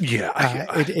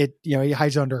 Yeah. He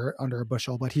hides under a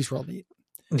bushel, but he's real neat.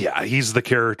 Yeah, he's the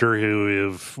character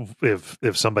who,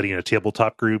 if somebody in a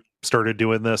tabletop group started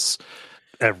doing this,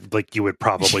 like you would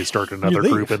probably start another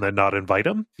group and then not invite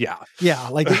him. Yeah.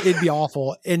 Like it'd be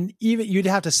awful. And even you'd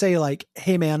have to say like,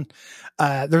 hey man,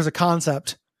 there's a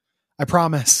concept. I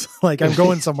promise. Like I'm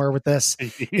going somewhere with this.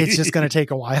 It's just going to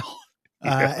take a while.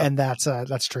 And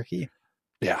that's tricky.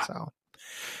 Yeah.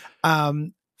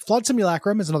 So, Flood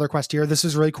Simulacrum is another quest here. This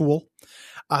is really cool.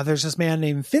 There's this man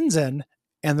named Finzen,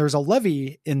 and there's a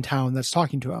levy in town that's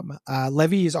talking to him.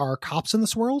 Levies are cops in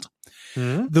this world.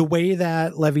 The way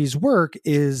that levies work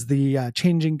is the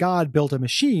changing god built a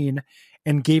machine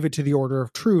and gave it to the Order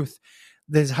of Truth.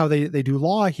 This is how they do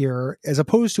law here, as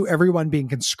opposed to everyone being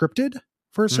conscripted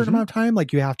for a certain amount of time,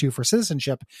 like you have to for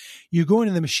citizenship. You go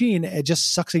into the machine, it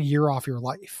just sucks a year off your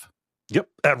life. Yep,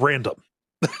 at random.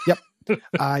 Yep.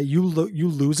 You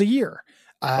lose a year.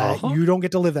 You don't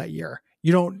get to live that year.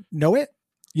 You don't know it.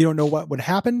 You don't know what would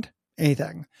happen,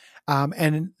 anything.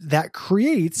 And that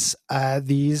creates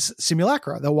these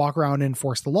simulacra that walk around and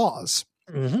enforce the laws.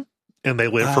 And they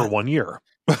live for 1 year.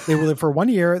 They will live for 1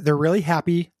 year. They're really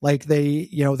happy. Like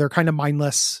they're kind of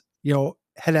mindless,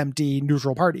 head empty,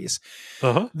 neutral parties.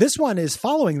 This one is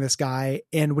following this guy.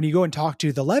 And when you go and talk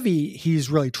to the levy,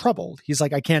 he's really troubled. He's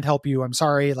like, I can't help you. I'm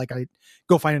sorry. Like I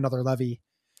go find another levy.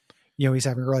 He's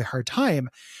having a really hard time.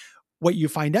 What you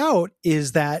find out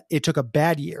is that it took a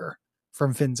bad year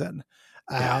from Finzen.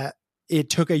 It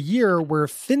took a year where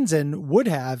Finzen would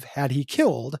have, had he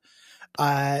killed,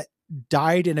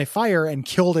 died in a fire and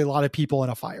killed a lot of people in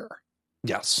a fire.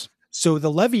 Yes. So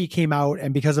the levy came out,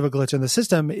 and because of a glitch in the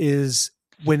system, is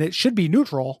when it should be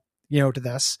neutral, to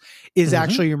this, is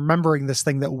actually remembering this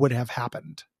thing that would have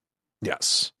happened.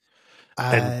 Yes.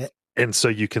 And so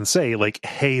you can say like,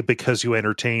 hey, because you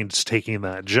entertained taking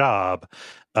that job,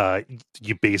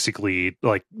 you basically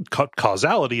like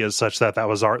causality is such that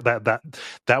was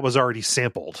that was already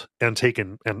sampled and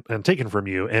taken from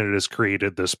you, and it has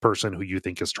created this person who you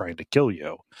think is trying to kill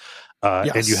you.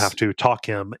 And you have to talk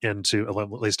him into,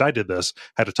 at least I did this,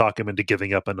 had to talk him into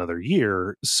giving up another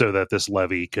year so that this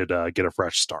levy could get a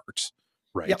fresh start.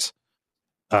 Right. Yep.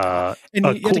 And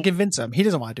you have to convince him. He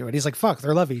doesn't want to do it. He's like, fuck,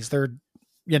 they're levies. They're,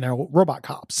 robot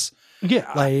cops.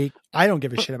 Yeah. Like I don't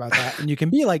give a shit about that. And you can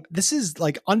be like, this is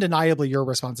like undeniably your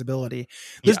responsibility.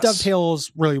 This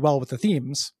dovetails really well with the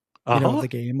themes, of the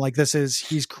game. Like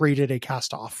he's created a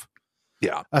cast off.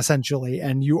 Yeah. Essentially.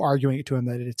 And you arguing to him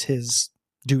that it's his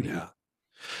duty.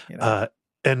 Yeah.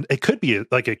 And it could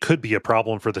be a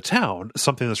problem for the town.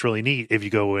 Something that's really neat if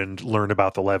you go and learn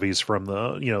about the levies from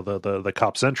the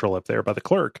cop central up there by the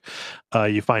clerk.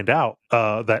 You find out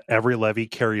that every levy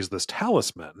carries this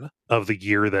talisman of the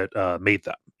year that made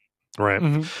them.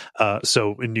 Right.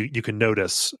 So you can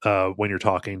notice when you're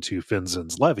talking to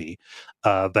Finzen's levy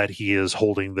that he is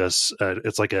holding this.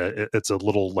 It's a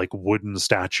little like wooden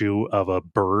statue of a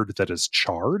bird that is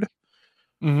charred.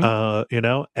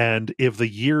 And if the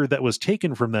year that was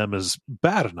taken from them is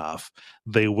bad enough,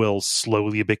 they will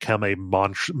slowly become a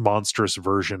monstrous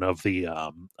version of the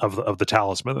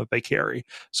talisman that they carry.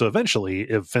 So eventually,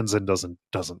 if Finzen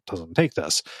doesn't take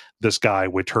this guy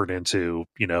would turn into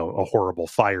a horrible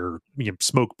fire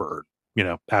smoke bird,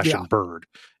 ashen bird,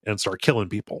 and start killing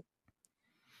people.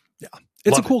 Yeah.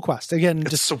 It's a cool quest. Again,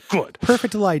 it's just so good.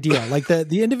 Perfect little idea. Like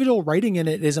the individual writing in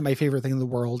it isn't my favorite thing in the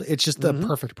world. It's just the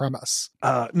perfect premise.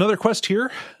 Another quest here.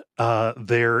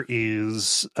 There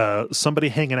is somebody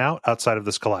hanging out outside of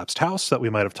this collapsed house that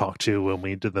we might have talked to when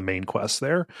we did the main quest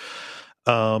there.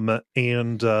 And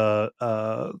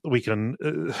we can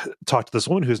talk to this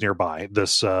woman who's nearby,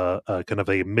 this kind of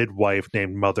a midwife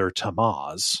named Mother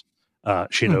Tamaz.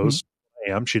 She knows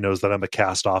I am. She knows that I'm a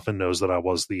cast off and knows that I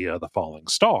was the falling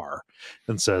star,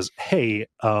 and says, hey,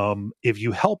 if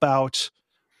you help out,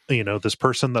 this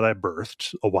person that I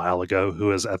birthed a while ago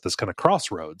who is at this kind of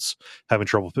crossroads, having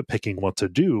trouble picking what to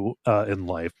do in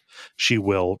life, she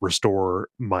will restore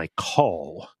my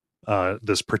call,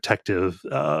 this protective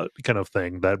kind of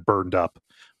thing that burned up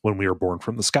when we were born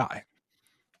from the sky.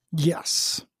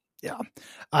 Yes. Yeah.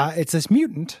 It's this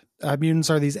mutant. Mutants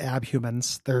are these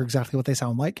abhumans. They're exactly what they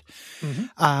sound like.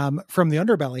 From the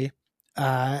underbelly.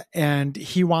 And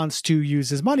he wants to use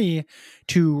his money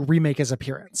to remake his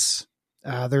appearance.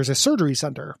 There's a surgery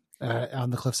center on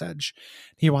the cliff's edge.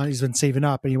 He's been saving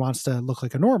up and he wants to look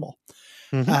like a normal.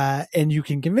 And you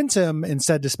can convince him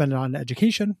instead to spend it on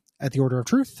education at the Order of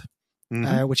Truth,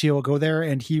 which he will go there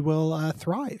and he will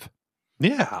thrive.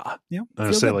 Yeah.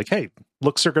 I say like, hey,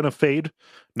 looks are going to fade.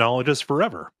 Knowledge is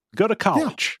forever. Go to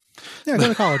college. Yeah, go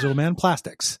to college, little man.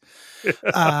 Plastics.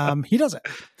 He does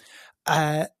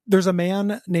it. There's a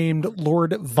man named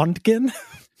Lord Vuntkin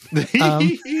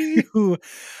who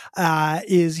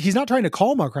he's not trying to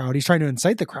calm a crowd. He's trying to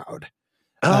incite the crowd.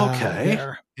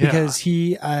 Okay. Because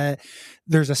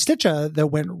there's a Stitcha that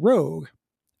went rogue.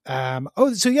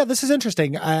 This is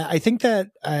interesting. I think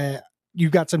that you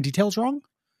got some details wrong.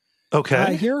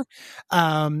 Okay. Here.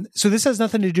 So this has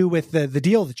nothing to do with the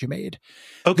deal that you made.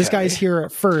 Okay. This guy's here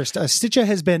at first. Stitcha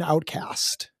has been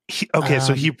outcast.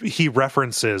 So he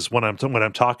references when I'm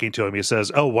talking to him, he says,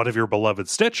 oh, one of your beloved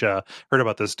Stitcha heard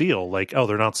about this deal. Like, oh,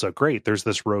 they're not so great. There's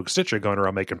this rogue Stitcha going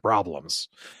around making problems.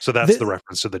 So that's the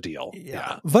reference to the deal.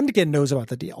 Yeah. Vundkin knows about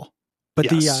the deal, but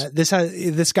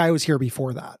this guy was here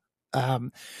before that.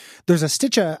 There's a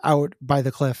Stitcha out by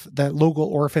the cliff that local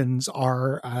orphans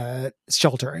are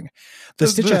sheltering. The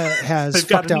Stitcha has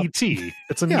fucked up. ET.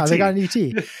 It's an ET. They got an ET,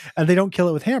 and they don't kill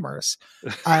it with hammers.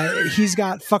 He's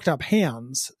got fucked up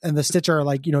hands, and the Stitcha are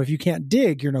like, if you can't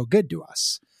dig, you're no good to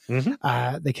us.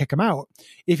 They kick him out.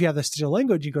 If you have the Stitcha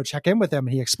language, you go check in with him,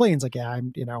 and he explains like, yeah,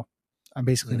 I'm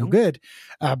basically no good,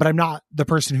 but I'm not the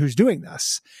person who's doing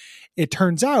this. It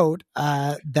turns out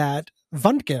that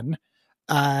Vuntkin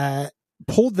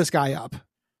pulled this guy up,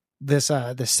 this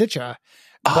Stitcha,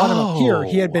 brought him up here.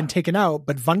 He had been taken out,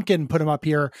 but Vuntkin put him up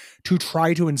here to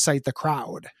try to incite the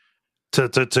crowd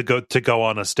to go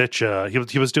on a Stitcha.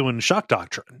 He was doing shock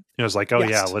doctrine. He was like,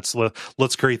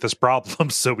 let's create this problem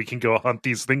so we can go on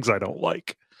these things I don't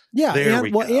like. Yeah,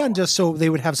 and just so they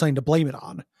would have something to blame it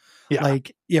on. Yeah,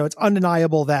 like it's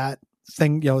undeniable that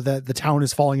thing. The town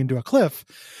is falling into a cliff.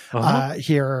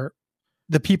 Here.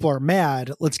 The people are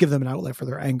mad. Let's give them an outlet for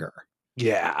their anger.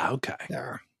 Yeah. Okay.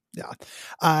 There. Yeah.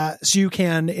 So you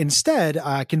can instead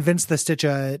convince the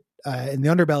Stitcha in the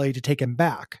underbelly to take him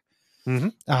back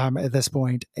at this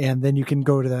point, and then you can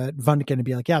go to the Vuntkin and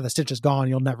be like, "Yeah, the Stitcha's gone.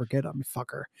 You'll never get him,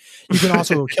 fucker." You can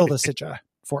also kill the Stitcha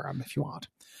for him if you want.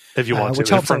 If you want to, which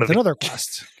helps out with another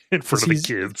quest in front of the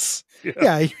kids.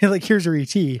 Yeah, like here's your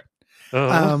ET.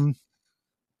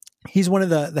 He's one of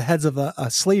the heads of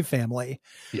a slave family,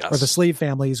 or the slave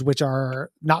families, which are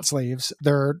not slaves.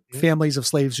 They're families of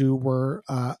slaves who were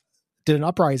did an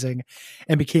uprising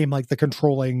and became like the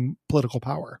controlling political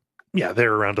power. Yeah,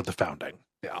 they're around at the founding.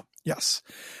 Yeah. Yes.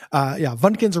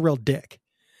 Vuntkin's a real dick.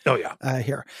 Oh yeah.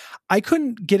 Here. I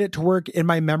couldn't get it to work in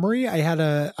my memory. I had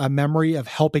a memory of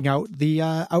helping out the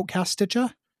outcast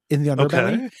Stitcha in the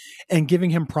underbelly and giving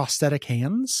him prosthetic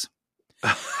hands.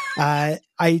 I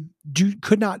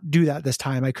could not do that this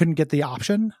time. I couldn't get the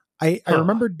option. I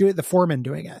remember the foreman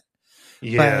doing it.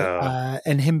 Yeah. But,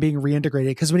 and him being reintegrated,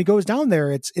 because when he goes down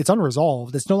there, it's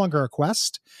unresolved. It's no longer a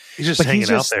quest. He's just hanging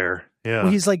out there. Yeah.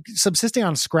 Well, he's like subsisting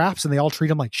on scraps, and they all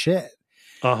treat him like shit.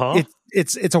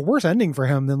 It's a worse ending for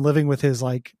him than living with his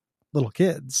like little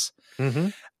kids.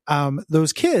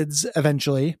 Those kids,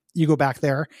 eventually you go back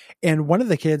there, and one of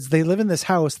the kids, they live in this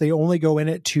house. They only go in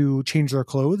it to change their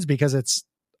clothes because it's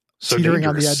so teetering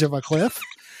dangerous. on the edge of a cliff.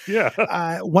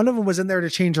 One of them was in there to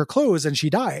change her clothes, and she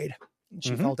died.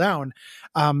 She fell down.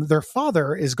 Their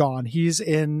father is gone. He's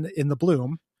in the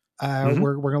bloom.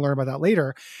 We're going to learn about that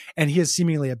later. And he has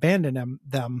seemingly abandoned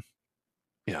them.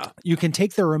 Yeah. You can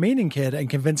take the remaining kid and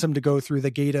convince him to go through the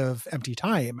gate of empty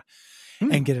time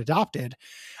and get adopted.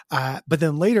 But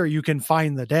then later you can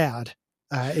find the dad.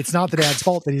 It's not the dad's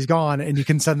fault that he's gone, and you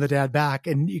can send the dad back,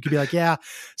 and you could be like, yeah,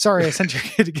 sorry, I sent your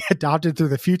kid to get adopted through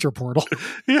the future portal.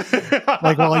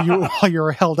 Like while you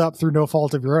were held up through no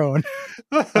fault of your own.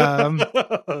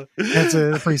 It's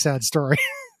a pretty sad story.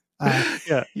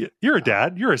 Yeah. You're a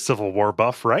dad. You're a Civil War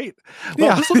buff, right?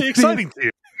 Well, this will be exciting to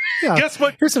you. Yeah. Guess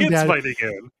what? Here's some kids dad. fighting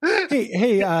in.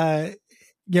 Hey,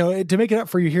 to make it up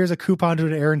for you, here's a coupon to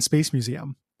an Air and Space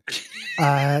Museum.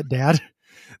 Dad.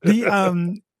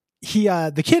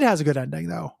 The kid has a good ending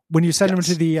though. When you send him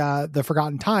to the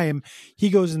Forgotten Time, he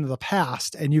goes into the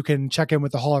past, and you can check in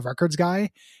with the Hall of Records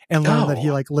guy and learn that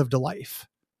he like lived a life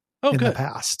in the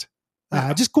past.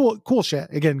 Just cool shit.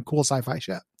 Again, cool sci-fi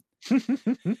shit.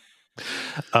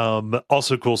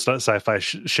 Also cool sci-fi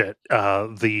shit.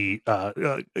 The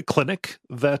clinic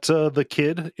that the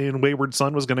kid in Wayward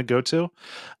Son was going to go to.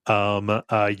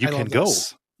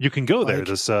 You can go there.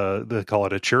 This they call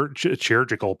it a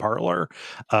chirurgical parlor,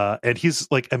 and he's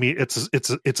like, I mean,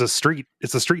 it's a street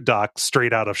doc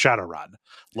straight out of Shadowrun.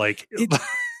 Like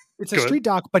it's a street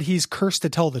doc, but he's cursed to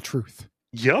tell the truth.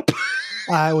 Yep.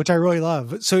 Which I really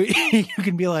love. So you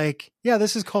can be like, yeah,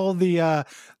 this is called the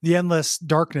endless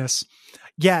darkness.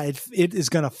 Yeah, it is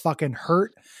gonna fucking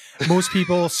hurt. Most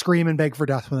people scream and beg for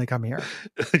death when they come here.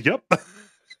 Yep.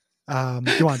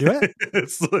 You want to do it?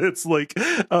 It's like,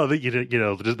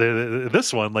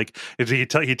 this one, like he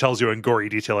tells you in gory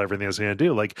detail everything it's going to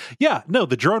do. Like, yeah, no,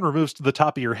 the drone removes the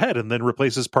top of your head and then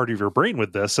replaces part of your brain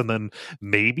with this, and then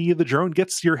maybe the drone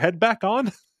gets your head back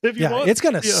on. If you want. It's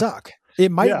gonna suck.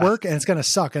 It might work, and it's gonna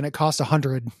suck, and it costs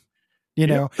 $100. You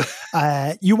know,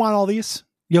 you want all these?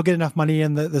 You'll get enough money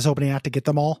in this opening act to get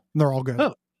them all, and they're all good.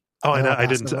 Oh, and I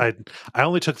didn't. I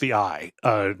only took the eye.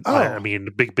 I mean,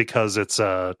 because it's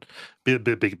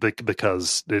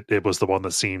because it was the one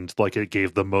that seemed like it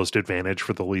gave the most advantage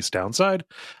for the least downside.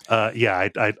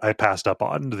 I passed up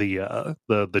on the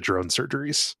drone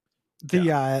surgeries.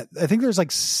 I think there's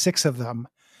like 6 of them,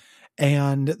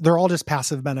 and they're all just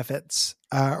passive benefits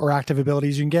or active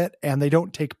abilities you can get, and they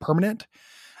don't take permanent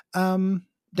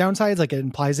downsides like it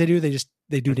implies they do.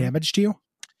 They do damage to you.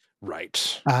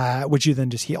 Right. Which you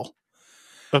then just heal.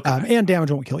 Okay. And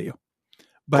damage won't kill you.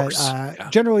 But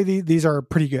generally these are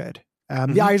pretty good.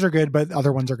 The eyes are good, but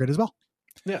other ones are good as well.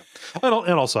 Yeah. And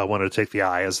also I wanted to take the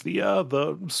eye as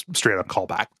the straight up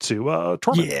callback to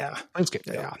Torment. Yeah. Landscape.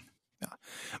 Yeah.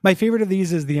 My favorite of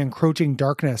these is the Encroaching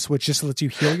Darkness, which just lets you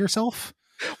heal yourself.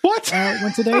 What?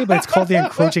 Once a day, but it's called the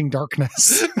Encroaching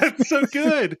Darkness. That's so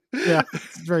good. Yeah.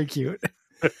 It's very cute.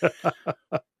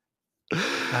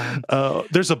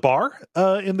 There's a bar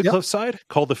in the cliffside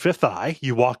called the Fifth Eye.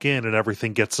 You walk in and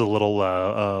everything gets a little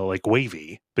like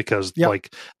wavy because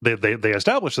like they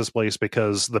established this place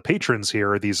because the patrons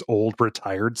here are these old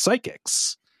retired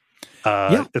psychics.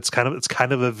 It's kind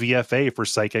of a VFA for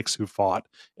psychics who fought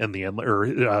in the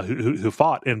who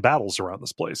fought in battles around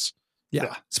this place.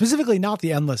 Yeah, specifically not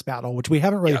the Endless Battle, which we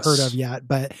haven't really heard of yet,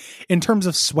 but in terms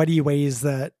of sweaty ways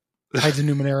that Tides of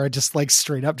Numenera just like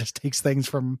straight up just takes things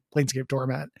from Planescape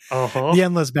Torment. The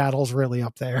Endless Battle's really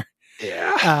up there.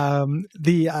 Yeah.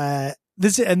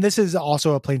 This is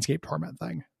also a Planescape Torment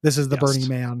thing. This is the Burning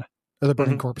Man or the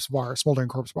Burning Corpse Bar, Smoldering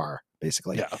Corpse Bar,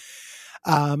 basically. Yeah.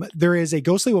 There is a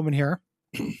ghostly woman here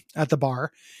at the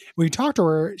bar. When you talk to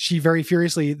her, she very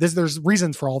furiously, there's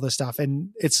reasons for all this stuff, and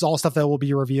it's all stuff that will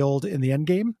be revealed in the end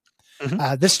game.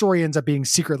 This story ends up being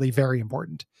secretly very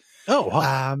important. Oh,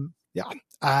 wow.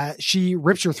 She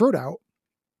rips your throat out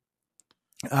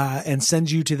and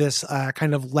sends you to this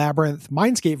kind of labyrinth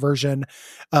Mindscape version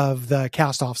of the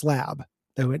Cast-Off's lab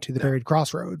that went to the Buried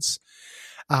Crossroads.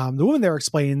 The woman there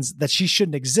explains that she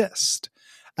shouldn't exist.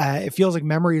 It feels like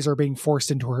memories are being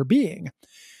forced into her being.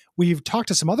 We've talked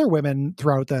to some other women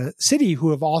throughout the city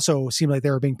who have also seemed like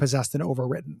they were being possessed and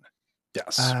overwritten.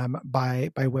 Yes. By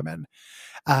women.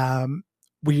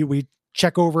 We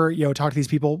check over, talk to these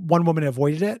people. One woman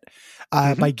avoided it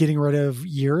by getting rid of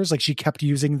years. Like she kept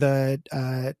using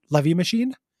the levy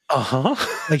machine.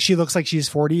 Like she looks like she's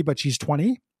 40, but she's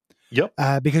 20. Yep.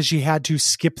 Because she had to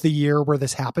skip the year where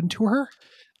this happened to her.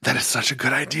 That is such a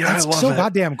good idea. That's I love so it.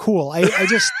 goddamn cool. I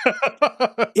just,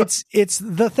 it's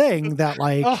the thing that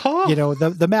like,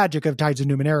 the magic of Tides of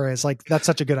Numenera is like, that's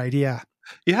such a good idea.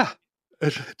 Yeah.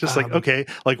 Just like, okay,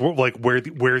 like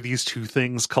where these two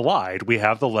things collide, we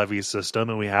have the levy system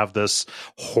and we have this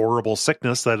horrible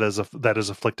sickness that is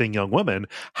afflicting young women.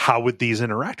 How would these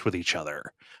interact with each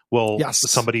other? Well, yes.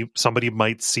 somebody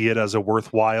might see it as a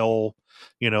worthwhile,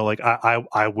 like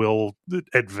I will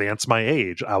advance my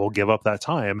age. I will give up that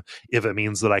time if it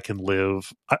means that I can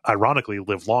ironically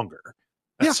live longer.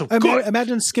 That's so good.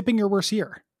 Imagine skipping your worst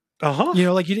year.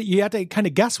 Like you have to kind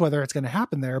of guess whether it's going to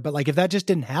happen there, but like if that just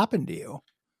didn't happen to you,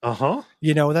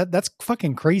 that's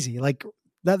fucking crazy. Like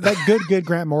that good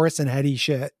Grant Morrison heady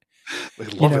shit.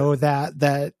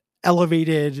 That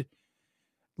elevated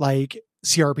like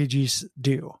CRPGs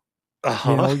do.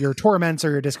 Your Torments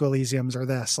or your Disco Elysiums or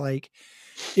this. Like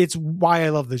it's why I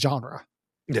love the genre.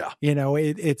 Yeah.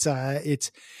 It's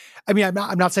I mean,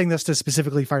 I'm not saying this to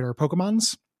specifically fight our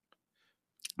Pokemons.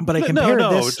 But I compare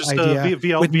this just,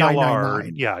 idea with VLR.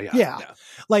 999. Yeah.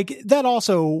 Like that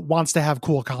also wants to have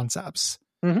cool concepts,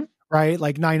 right?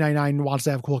 Like 999 wants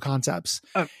to have cool concepts.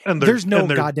 And there's no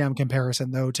goddamn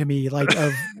comparison though to me, like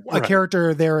of a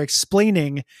character there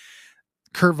explaining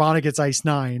Kurt Vonnegut's Ice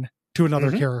 9 to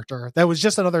another character. That was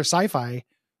just another sci-fi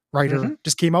writer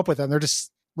just came up with it and they're just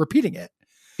repeating it.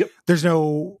 Yep. There's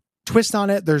no twist on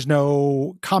it. There's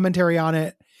no commentary on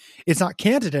it. It's not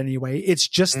canon anyway. It's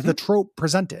just the trope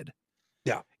presented.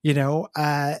 Yeah.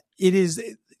 It is.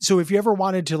 So if you ever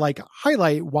wanted to like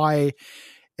highlight why,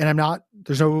 and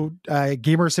there's no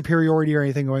gamer superiority or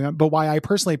anything going on, but why I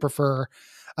personally prefer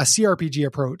a CRPG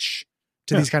approach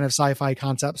to these kind of sci-fi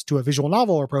concepts to a visual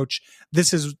novel approach,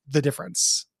 this is the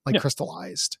difference, like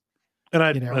crystallized. And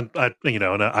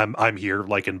I'm here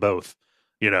like in both.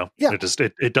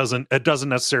 It doesn't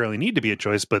necessarily need to be a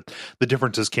choice, but the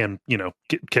differences can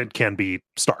be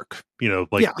stark,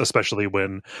 especially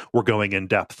when we're going in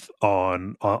depth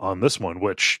on this one,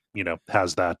 which,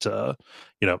 has that,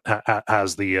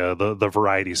 has the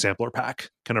variety sampler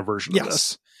pack kind of version of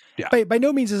this. Yeah. By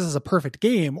no means this is a perfect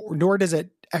game, nor does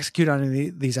it execute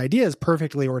on these ideas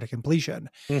perfectly or to completion.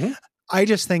 I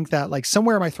just think that like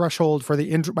somewhere my threshold for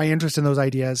my interest in those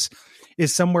ideas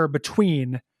is somewhere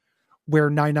between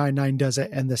where 999 does it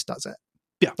and this does it.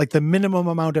 Yeah. Like the minimum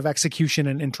amount of execution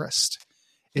and interest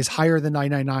is higher than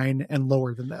 999 and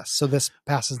lower than this. So this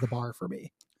passes the bar for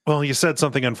me. Well, you said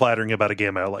something unflattering about a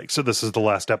game I like. So this is the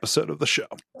last episode of the show.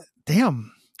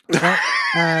 Damn. Well,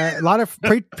 a lot of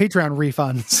Patreon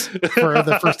refunds for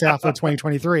the first half of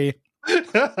 2023.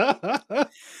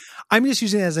 I'm just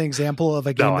using it as an example of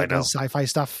a game that does sci-fi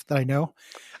stuff that I know.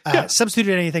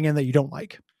 Substitute anything in that you don't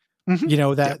like.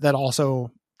 That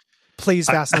also plays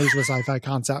fast and loose with sci-fi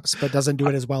concepts, but doesn't do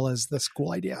it as well as this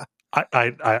cool idea.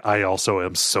 I also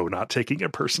am so not taking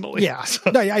it personally. Yeah.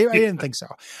 No, I didn't think so.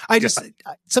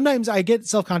 Sometimes I get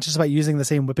self-conscious about using the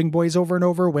same whipping boys over and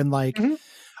over when like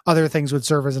other things would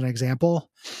serve as an example.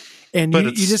 And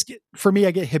you just get, for me,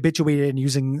 I get habituated in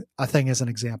using a thing as an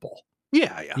example.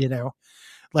 Yeah.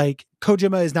 Like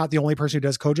Kojima is not the only person who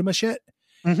does Kojima shit.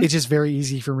 It's just very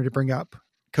easy for me to bring up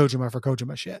Kojima for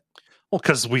Kojima shit. Well,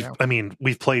 because we've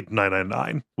played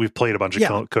 999. We've played a bunch of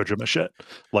Kojima shit.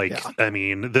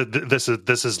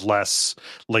 This is less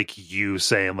like you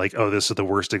saying like, oh, this is the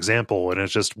worst example. And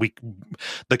it's just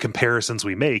the comparisons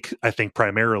we make, I think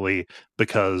primarily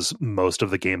because most of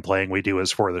the game playing we do is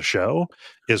for the show,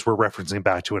 is we're referencing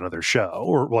back to another show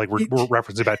or like we're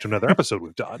referencing back to another episode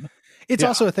we've done. It's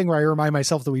also a thing where I remind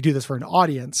myself that we do this for an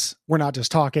audience. We're not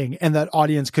just talking, and that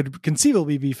audience could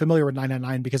conceivably be familiar with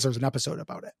 999 because there's an episode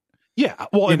about it. Yeah,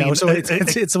 well, so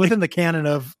it's within the canon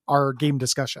of our game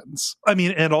discussions. I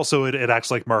mean, and also it acts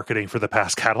like marketing for the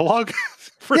past catalog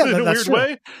in a weird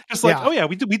way. Just like, oh yeah,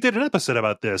 we did an episode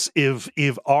about this. If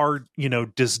our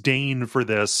disdain for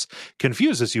this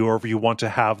confuses you, or if you want to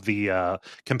have the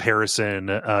comparison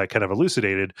kind of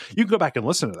elucidated, you can go back and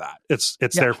listen to that. It's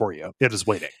there for you. It is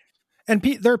waiting. And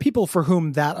there are people for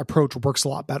whom that approach works a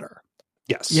lot better.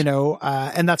 Yes,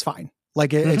 and that's fine.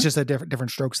 Like it's just a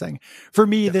different strokes thing. For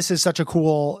me, this is such a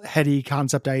cool, heady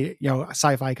concept.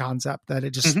 Sci-fi concept that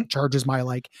it just charges my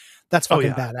like. That's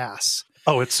fucking badass.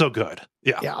 Oh, it's so good.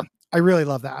 Yeah. I really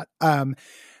love that.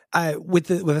 With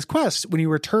this quest, when you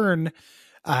return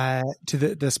to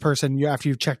this person, after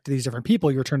you've checked these different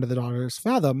people, you return to the Daughter's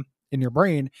Fathom in your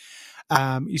brain.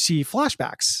 You see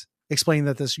flashbacks explaining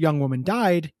that this young woman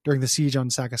died during the siege on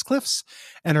Sagas Cliffs,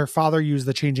 and her father used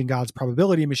the changing gods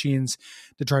probability machines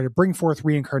to try to bring forth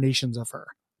reincarnations of her,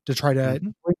 to try to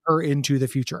bring her into the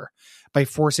future by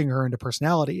forcing her into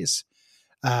personalities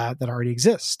that already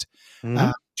exist,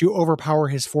 to overpower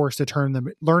his force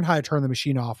to learn how to turn the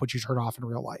machine off, which you turn off in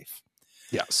real life.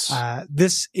 Yes.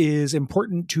 This is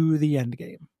important to the end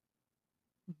game.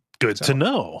 Good to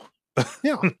know.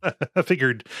 Yeah. I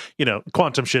figured,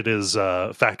 quantum shit is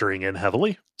factoring in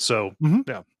heavily. So,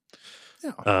 yeah.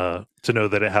 To know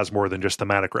that it has more than just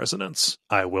thematic resonance,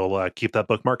 I will keep that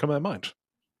bookmark in my mind.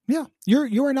 Yeah.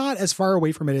 You are not as far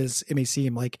away from it as it may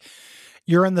seem. Like,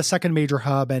 you're in the second major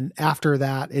hub, and after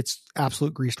that, it's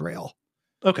absolute greased rail.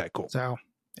 Okay, cool. So,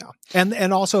 yeah.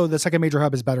 And also the second major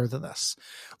hub is better than this.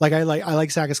 Like, I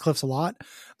like Sagas Cliffs a lot.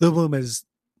 The Bloom is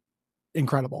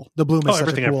incredible. The Bloom is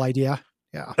such a cool idea.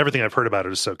 Yeah. Everything I've heard about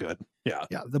it is so good. Yeah.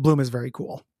 Yeah. The Bloom is very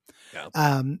cool.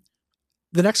 Yeah.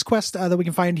 The next quest that we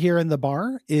can find here in the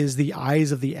bar is the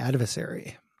Eyes of the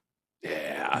Adversary.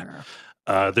 Yeah.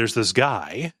 There's this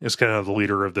guy is kind of the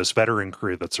leader of this veteran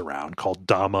crew that's around called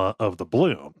Dama of the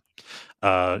Bloom.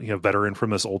 Veteran from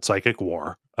this old psychic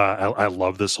war. I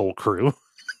love this whole crew.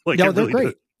 Like, they're really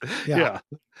great. Yeah.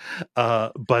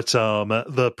 But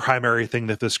the primary thing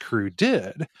that this crew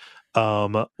did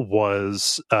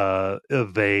was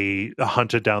they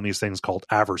hunted down these things called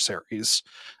adversaries,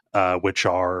 which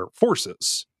are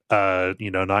forces.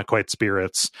 Not quite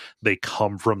spirits. They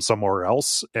come from somewhere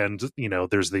else, and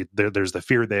there's the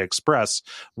fear they express,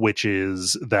 which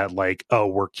is that, like, oh,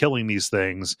 we're killing these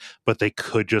things, but they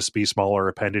could just be smaller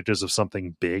appendages of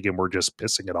something big, and we're just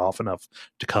pissing it off enough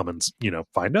to come and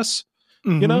find us.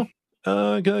 Kind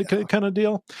of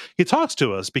deal. He talks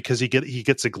to us because he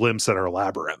gets a glimpse at our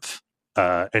labyrinth.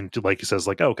 And like he says,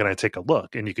 like, oh, can I take a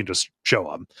look? And you can just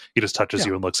show him. He just touches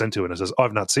you and looks into it and says, oh,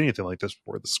 I've not seen anything like this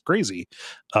before. This is crazy.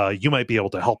 You might be able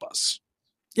to help us.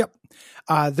 Yep.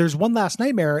 There's one last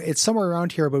nightmare. It's somewhere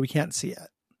around here, but we can't see it.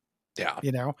 Yeah.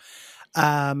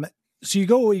 So you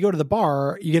go to the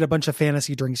bar, you get a bunch of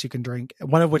fantasy drinks you can drink,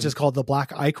 one of which is called the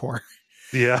Black Ichor.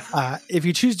 Yeah. If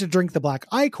you choose to drink the Black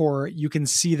Ichor, you can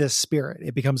see this spirit.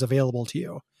 It becomes available to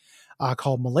you,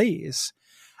 called Malaise.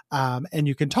 And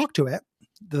you can talk to it,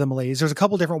 the Malaise. There's a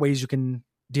couple different ways you can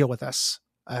deal with this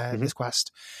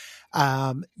quest.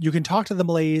 You can talk to the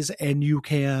Malaise, and you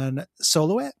can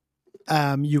solo it.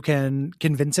 You can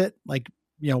convince it,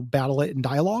 battle it in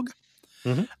dialogue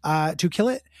to kill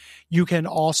it. You can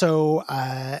also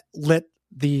let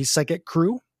the psychic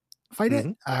crew fight it,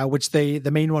 which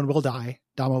the main one will die.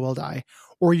 Dama will die.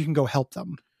 Or you can go help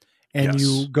them. And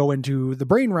you go into the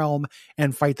brain realm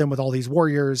and fight them with all these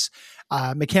warriors.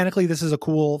 Mechanically, this is a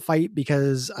cool fight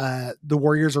because the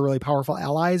warriors are really powerful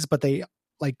allies, but they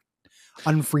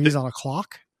unfreeze on a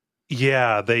clock.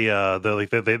 Yeah,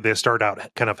 they start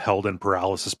out kind of held in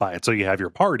paralysis by it. So you have your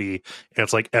party, and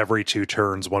it's like every 2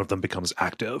 turns, one of them becomes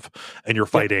active, and you're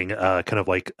fighting kind of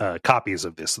like copies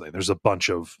of this thing. There's a bunch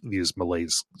of these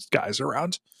Malaise guys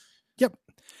around. Yep.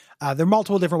 There are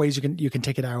multiple different ways you can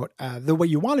take it out. What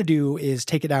you want to do is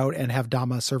take it out and have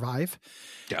Dama survive.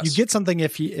 Yes. You get something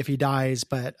if he dies,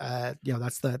 but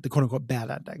that's the quote unquote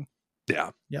bad ending.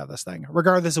 Yeah, this thing.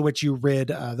 Regardless of which, you rid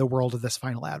the world of this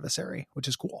final adversary, which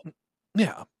is cool.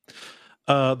 Yeah.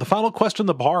 The final question in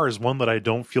the bar is one that I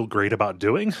don't feel great about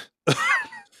doing.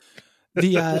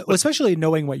 Especially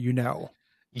knowing what you know.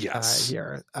 Yes.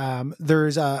 Here,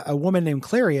 there's a woman named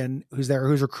Clarion who's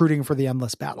recruiting for the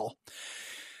Endless Battle.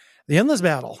 The Endless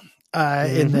Battle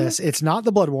in this, it's not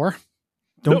the Blood War.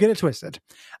 Don't get it twisted.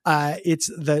 It's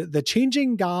the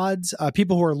changing gods,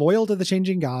 people who are loyal to the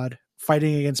changing god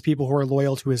fighting against people who are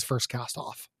loyal to his first cast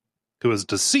off. Who is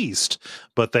deceased,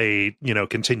 but they,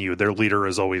 continue. Their leader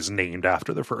is always named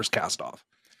after the first cast off.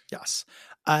 Yes.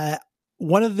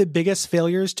 One of the biggest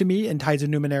failures to me in Tides of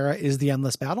Numenera is the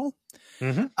Endless Battle.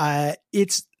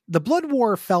 It's the Blood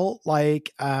War felt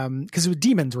like, because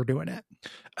demons were doing it.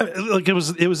 It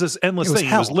was this endless thing.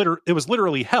 Hell. It was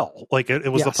literally hell. Like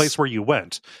it was the place where you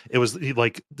went. It was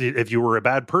like, if you were a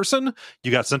bad person,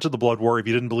 you got sent to the Blood War. If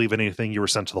you didn't believe in anything, you were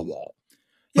sent to the wall.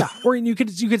 Yeah. Or you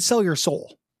could sell your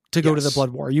soul to go to the Blood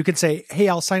War. You could say, hey,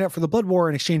 I'll sign up for the Blood War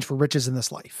in exchange for riches in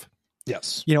this life.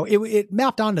 Yes. It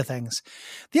mapped onto things.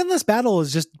 The Endless Battle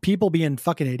is just people being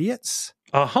fucking idiots.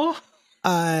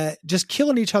 Just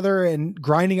killing each other and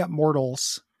grinding up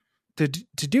mortals to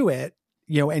do it.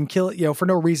 and kill, for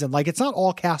no reason. Like, it's not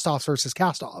all cast-offs versus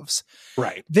cast-offs.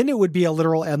 Right. Then it would be a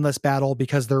literal endless battle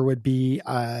because there would be,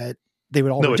 they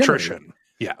would all no regenerate. attrition.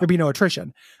 Yeah. There'd be no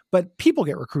attrition. But people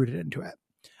get recruited into it.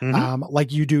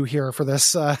 Like you do here for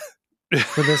this, for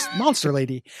this monster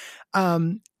lady.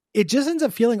 It just ends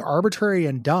up feeling arbitrary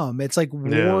and dumb. It's like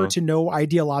war to no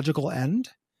ideological end.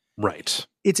 Right.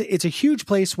 It's a huge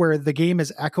place where the game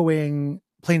is echoing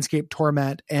Planescape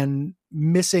Torment and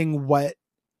missing what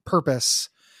purpose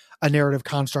a narrative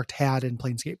construct had in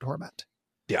Planescape Torment.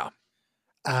 Yeah.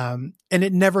 And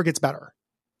it never gets better.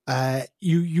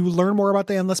 You learn more about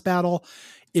the endless battle.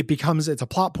 It's a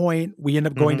plot point. We end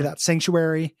up going to that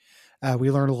sanctuary. We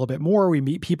learn a little bit more. We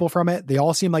meet people from it. They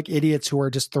all seem like idiots who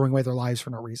are just throwing away their lives for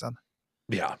no reason.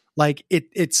 Yeah. Like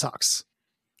it sucks.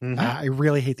 I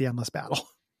really hate the endless battle.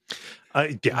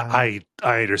 I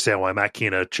understand why Matt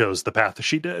Kina chose the path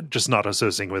she did, just not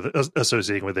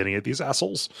associating with any of these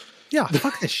assholes. Yeah,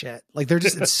 fuck this shit. Like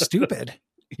it's stupid.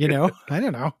 I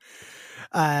don't know.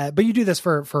 But you do this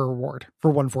for a reward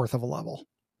for 1/4 of a level.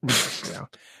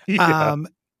 Yeah.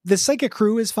 The Psychic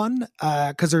Crew is fun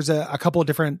because there's a couple of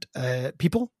different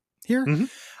people here.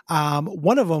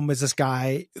 One of them is this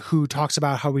guy who talks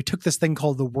about how we took this thing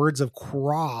called the Words of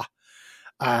Kra,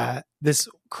 this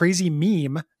crazy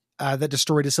meme that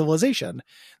destroyed a civilization.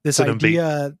 This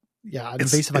idea,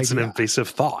 invasive idea. It's an invasive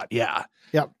thought. Yeah.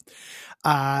 Yep.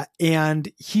 And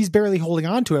he's barely holding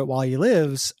on to it while he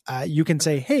lives. You can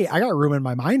say, hey, I got room in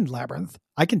my mind labyrinth.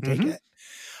 I can take it.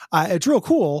 It's real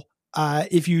cool.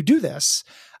 If you do this,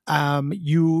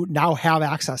 you now have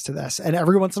access to this. And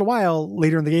every once in a while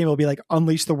later in the game, it'll be like,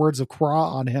 unleash the Words of Kra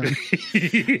on him.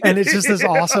 And it's just this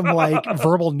awesome, like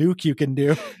verbal nuke you can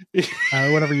do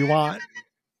whenever you want.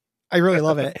 I really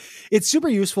love it. It's super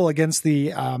useful against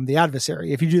the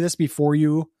adversary. If you do this before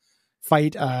you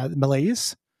fight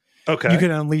Malaise, you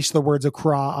can unleash the Words of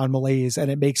Kra on Malaise, and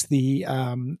it makes the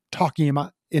talking him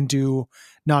into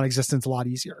non-existence a lot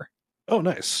easier. Oh,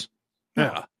 nice.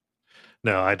 Yeah.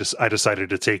 No, I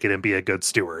decided to take it and be a good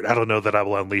steward. I don't know that I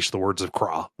will unleash the Words of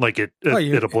Kra. Like it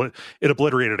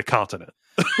obliterated a continent.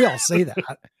 We all say that.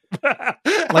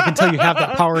 Like until you have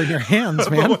that power in your hands,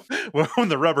 man. When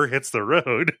the rubber hits the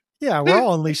road. Yeah, we're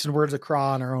all unleashing Words of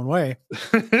Kra in our own way.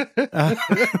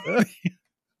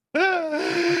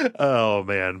 Oh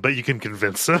man, but you can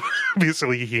convince him.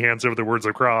 Basically, he hands over the Words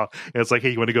of Kra, and it's like, hey,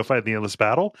 you want to go fight in the endless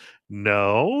battle?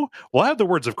 No. Well, I have the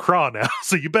Words of Kra now,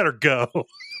 so you better go.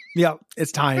 Yeah,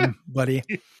 it's time, buddy.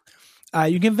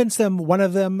 You convince them. One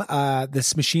of them,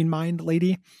 this machine mind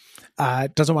lady,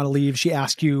 doesn't want to leave. She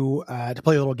asked you to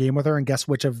play a little game with her and guess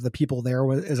which of the people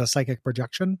there is a psychic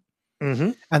projection.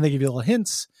 And they give you little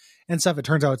hints and stuff. It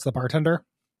turns out it's the bartender.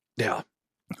 Yeah.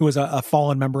 Who is a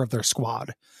fallen member of their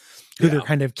squad, who they're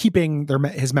kind of keeping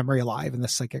his memory alive in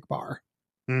this psychic bar.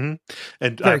 And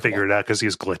Very I figured it out because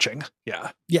he's glitching.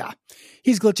 Yeah.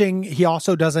 He's glitching. He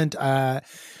also doesn't,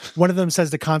 one of them says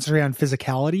to concentrate on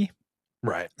physicality.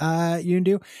 Right. You can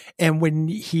do. And when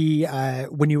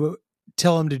you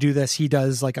tell him to do this, he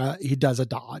does a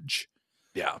dodge.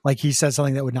 Yeah. Like he says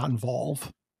something that would not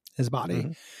involve his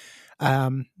body.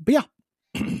 But yeah,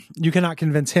 you cannot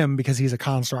convince him because he's a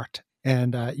construct,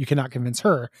 and you cannot convince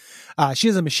her. She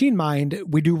has a machine mind.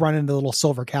 We do run into little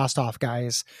silver cast off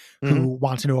guys who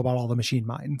want to know about all the machine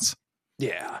minds.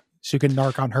 Yeah. So you can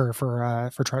narc on her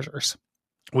for treasures.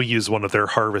 We use one of their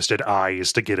harvested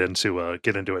eyes to get into a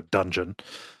dungeon.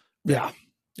 Yeah.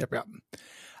 Yep.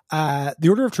 The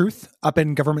Order of Truth up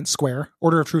in Government Square,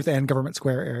 Order of Truth and Government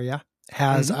Square area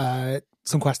has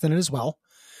some quests in it as well.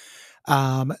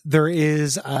 There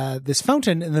is this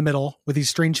fountain in the middle with these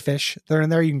strange fish. They're in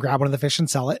there. You can grab one of the fish and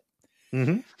sell it.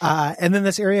 And then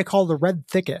this area called the Red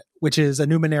Thicket, which is a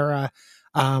Numenera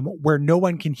where no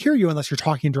one can hear you unless you're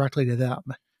talking directly to them.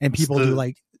 And people do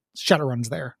like Shadowruns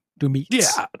there, do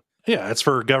meets. Yeah, it's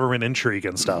for government intrigue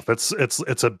and stuff.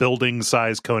 It's a building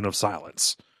size cone of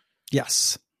silence.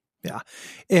 Yes. Yeah.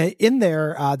 In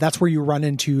there, that's where you run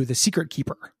into the Secret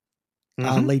Keeper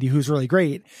lady who's really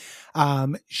great.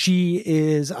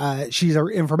 She's our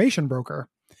information broker,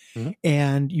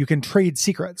 and you can trade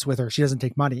secrets with her. She doesn't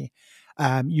take money.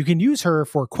 You can use her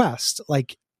for quests.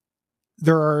 Like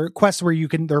there are quests where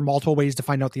there are multiple ways to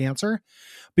find out the answer,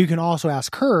 but you can also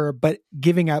ask her, but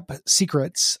giving up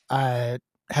secrets,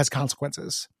 has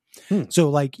consequences. So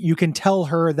like you can tell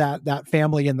her that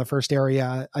family in the first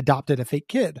area adopted a fake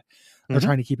kid. They're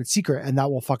trying to keep it secret, and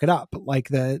that will fuck it up. Like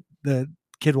the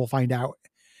kid will find out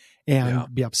and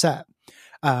be upset.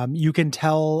 You can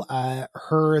tell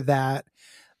her that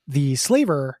the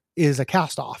slaver is a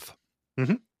cast off.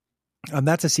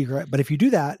 That's a secret. But if you do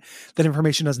that, that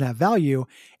information doesn't have value,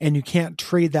 and you can't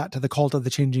trade that to the Cult of the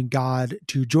Changing God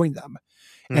to join them.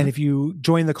 And if you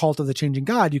join the Cult of the Changing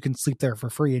God, you can sleep there for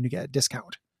free and you get a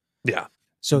discount. Yeah.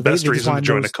 So best reason to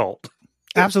join a cult.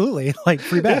 Absolutely. Like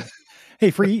free bed.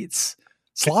 Hey, free eats.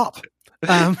 Slop.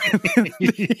 Yeah.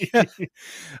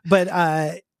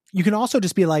 But you can also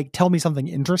just be like, tell me something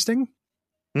interesting,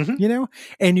 you know,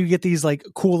 and you get these like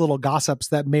cool little gossips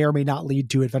that may or may not lead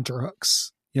to adventure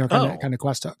hooks, you know, kind of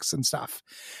quest hooks and stuff.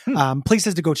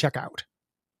 Places to go check out.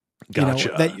 Gotcha.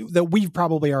 You know, that we've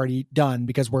probably already done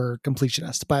because we're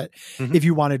completionists. But if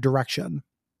you wanted direction,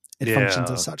 it functions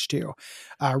as such too.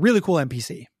 Really cool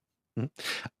NPC.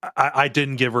 I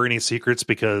didn't give her any secrets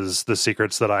because the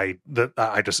secrets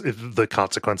the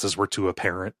consequences were too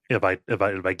apparent if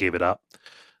I gave it up.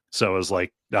 So it was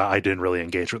like I didn't really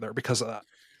engage with her because of that.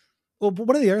 Well, but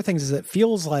one of the other things is it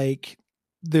feels like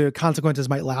the consequences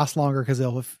might last longer because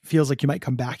it feels like you might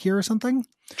come back here or something.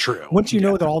 True. Once you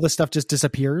know that all this stuff just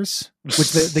disappears,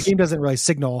 which the game doesn't really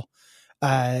signal,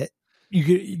 I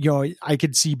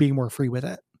could see being more free with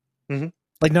it.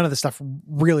 Like none of this stuff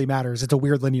really matters. It's a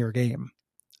weird linear game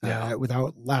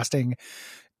without lasting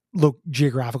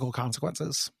geographical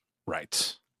consequences.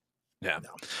 Right. Yeah.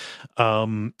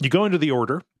 You go into the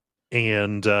Order,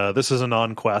 and this is a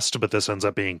non-quest, but this ends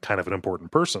up being kind of an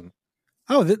important person.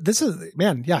 Oh, this is,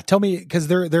 man. Yeah. Tell me, because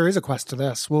there is a quest to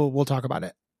this. We'll talk about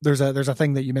it. There's a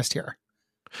thing that you missed here.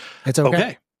 It's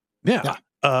okay. Yeah.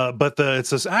 But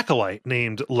it's this acolyte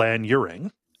named Lan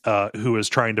Yuring, who is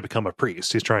trying to become a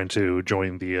priest. He's trying to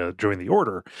join the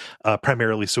Order,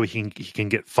 primarily so he can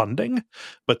get funding.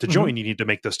 But to join, you need to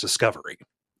make this discovery.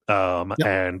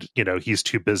 And he's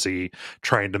too busy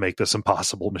trying to make this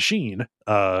impossible machine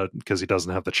because he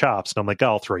doesn't have the chops. And I'm like,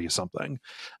 I'll throw you something.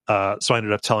 So I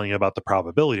ended up telling you about the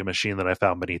probability machine that I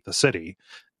found beneath the city.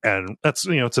 And that's,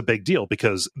 it's a big deal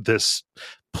because this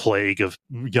plague of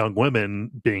young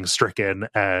women being stricken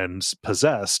and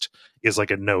possessed is like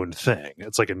a known thing.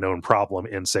 It's like a known problem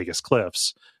in Sagus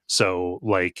Cliffs. So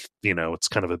like, it's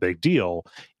kind of a big deal.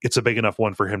 It's a big enough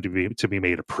one for him to be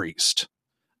made a priest.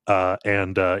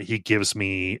 And he gives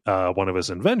me one of his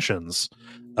inventions,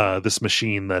 this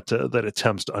machine that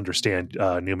attempts to understand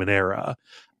Numenera.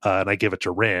 And I give it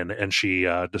to Rin, and she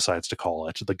decides to call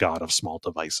it the God of Small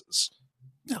Devices.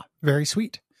 Yeah, very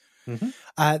sweet.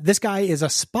 This guy is a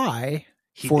spy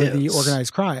for the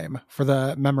organized crime, for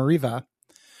the Memoriva.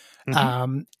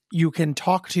 You can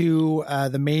talk to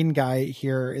the main guy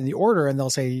here in the Order, and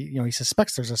they'll say, he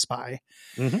suspects there's a spy.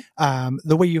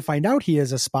 The way you find out he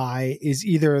is a spy is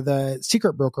either the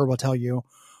secret broker will tell you,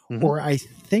 or I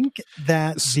think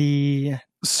that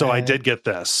So I did get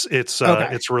this.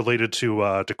 It's related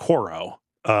to Coro.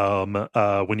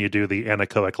 When you do the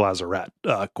anechoic lazarette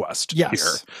quest here,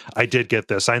 I did get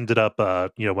this. I ended up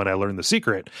when I learned the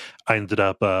secret, I ended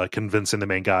up convincing the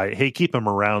main guy, hey, keep him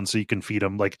around so you can feed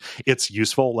him. Like, it's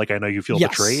useful. Like, I know you feel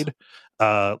betrayed.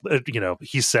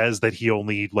 He says that he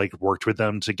only worked with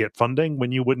them to get funding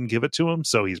when you wouldn't give it to him,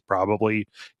 so he's probably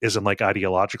isn't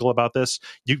ideological about this.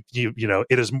 He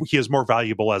is more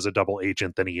valuable as a double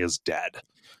agent than he is dead.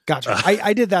 Gotcha.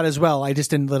 I did that as well. I just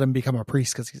didn't let him become a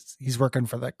priest because he's working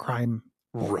for the crime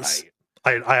boys.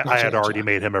 Right. I had already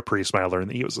made him a priest when I learned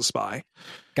that he was a spy.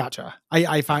 Gotcha.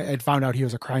 I found out he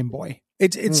was a crime boy.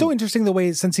 It's so interesting the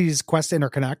way, since these quests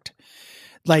interconnect,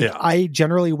 I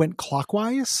generally went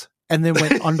clockwise and then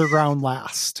went underground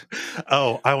last.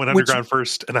 Oh, I went underground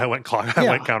first and I went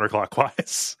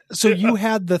counterclockwise. So you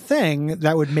had the thing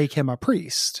that would make him a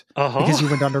priest because you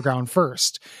went underground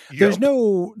first. There's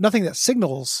nothing that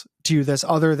signals to you this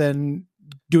other than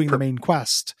doing the main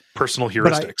quest. Personal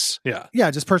heuristics. Yeah,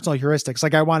 just personal heuristics.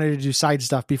 Like, I wanted to do side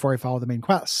stuff before I followed the main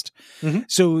quest.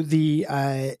 So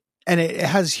and it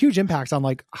has huge impact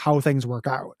on how things work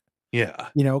out. Yeah.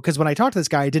 Because when I talked to this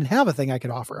guy, I didn't have a thing I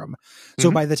could offer him. So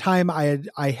by the time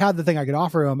I had the thing I could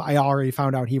offer him, I already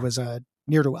found out he was a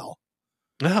ne'er-do-well.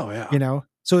 Oh, yeah.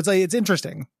 So it's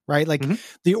interesting, right? Like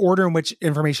the order in which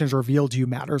information is revealed to you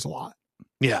matters a lot.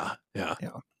 Yeah.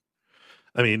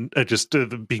 I mean, just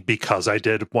because I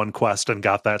did one quest and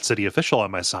got that city official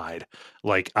on my side,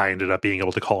 I ended up being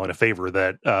able to call in a favor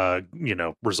that,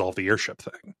 resolved the airship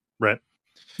thing, right?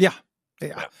 Yeah.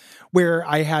 Where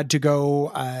I had to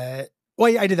go, I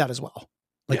did that as well.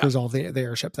 Resolve the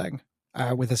airship thing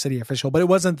with a city official, but it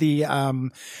wasn't the,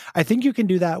 I think you can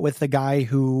do that with the guy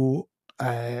who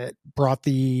brought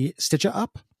the Stitcha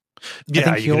up.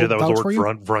 Yeah, you can do that with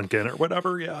Lord Brunken or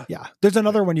whatever. Yeah. There's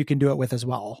another one you can do it with as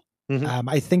well.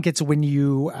 I think it's when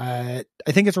you, I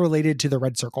think it's related to the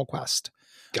Red Circle quest.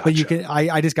 Gotcha. But you can,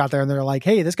 I just got there and they're like,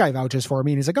 hey, this guy vouches for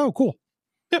me. And he's like, oh, cool.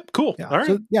 Yep. Cool. Yeah. All right.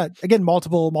 So yeah, again,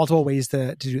 multiple ways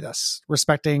to do this,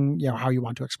 respecting, how you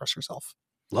want to express yourself.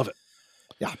 Love it.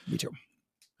 Yeah, me too.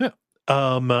 Yeah.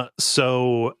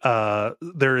 So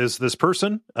there is this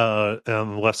person on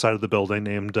the left side of the building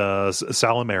named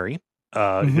Salamari,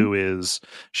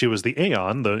 she was the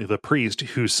Aeon, the priest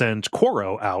who sent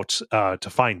Quoro out to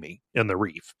find me in the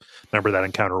reef. Remember that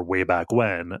encounter way back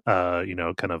when,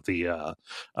 kind of the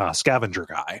scavenger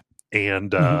guy.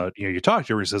 And you talk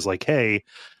to her, he says like, hey,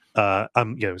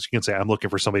 you can say, I'm looking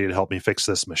for somebody to help me fix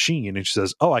this machine. And she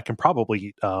says, oh, I can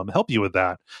probably help you with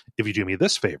that if you do me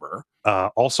this favor.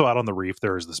 Also out on the reef,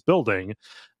 there is this building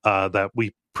that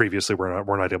we previously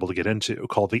were not able to get into,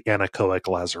 called the Anechoic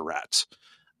Lazarette.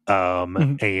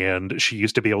 And she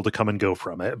used to be able to come and go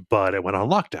from it, but it went on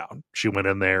lockdown. She went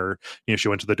in there, she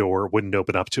went to the door, wouldn't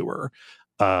open up to her.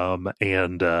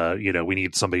 We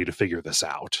need somebody to figure this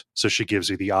out. So she gives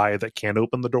you the eye that can't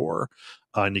open the door,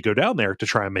 and you go down there to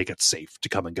try and make it safe to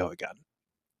come and go again.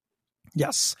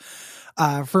 Yes.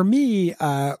 For me,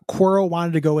 Quoro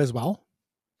wanted to go as well.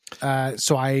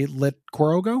 So I let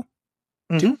Quoro go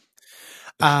too.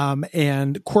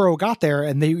 And Quoro got there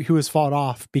and he was fought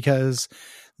off because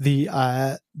there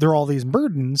are all these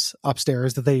burdens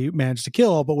upstairs that they managed to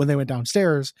kill. But when they went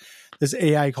downstairs, this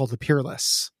AI called the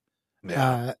Peerless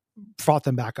fought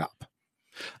them back up.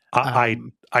 I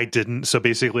didn't. So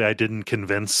basically, I didn't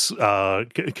convince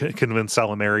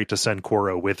Salamari to send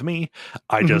Quoro with me.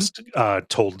 I just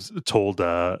told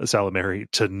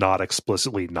Salamari to not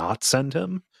explicitly not send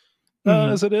him.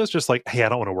 As it is, just like, hey, I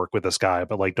don't want to work with this guy,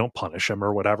 but like, don't punish him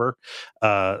or whatever.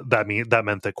 That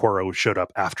meant that Quoro showed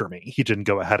up after me. He didn't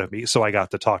go ahead of me, so I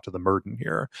got to talk to the Murden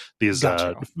here. These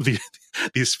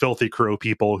these filthy crow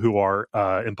people who are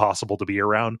impossible to be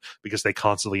around because they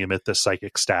constantly emit this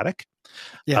psychic static.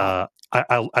 Yeah.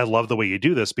 I love the way you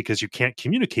do this because you can't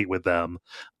communicate with them.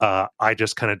 I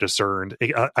just kind of discerned.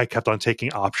 I kept on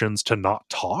taking options to not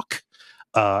talk.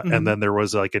 And then there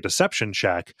was like a deception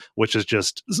check, which is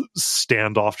just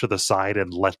stand off to the side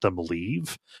and let them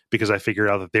leave, because I figured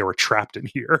out that they were trapped in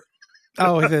here.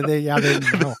 Oh, they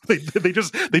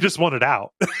just wanted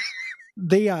out.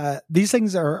 These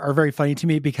things are very funny to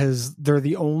me because they're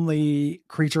the only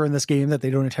creature in this game that they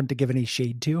don't attempt to give any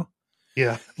shade to.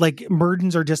 Yeah. Like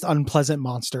Murdens are just unpleasant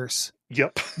monsters.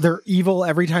 Yep. They're evil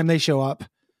every time they show up.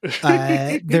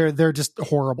 They're just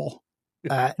horrible.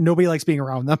 Nobody likes being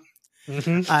around them.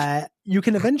 You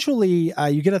can eventually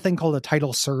you get a thing called a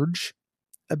tidal surge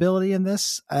ability in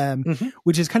this,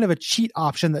 which is kind of a cheat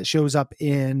option that shows up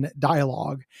in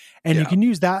dialogue, and you can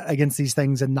use that against these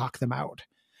things and knock them out.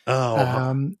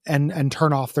 And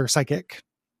turn off their psychic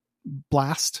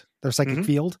blast, their psychic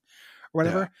field or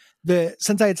whatever.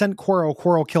 Since I had sent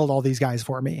Quoro killed all these guys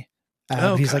for me.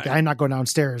 He's like, I'm not going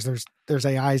downstairs, there's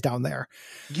AIs down there.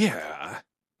 You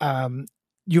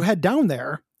head down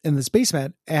there in this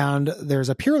basement and there's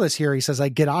a Peerless here. He says,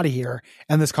 like, get out of here.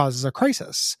 And this causes a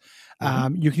crisis.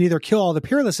 You can either kill all the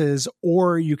Peerlesses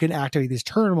or you can activate these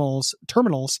terminals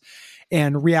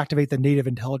and reactivate the native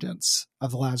intelligence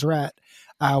of the Lazarette,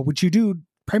 which you do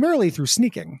primarily through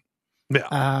sneaking.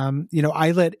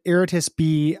 I let Eratus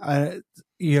be,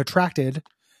 attracted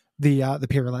the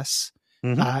Peerless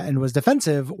and was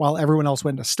defensive while everyone else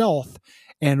went to stealth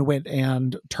and went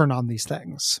and turned on these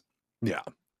things. You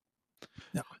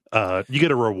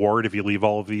get a reward if you leave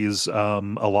all of these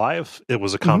alive. It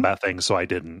was a combat thing, so I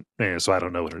didn't. So I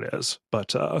don't know what it is,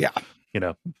 but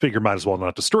figure might as well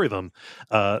not destroy them.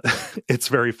 It's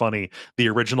very funny. The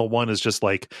original one is just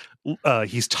like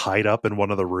he's tied up in one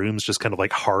of the rooms, just kind of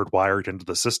like hardwired into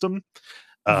the system.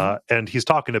 And he's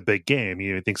talking a big game.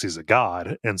 He thinks he's a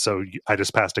god, and so I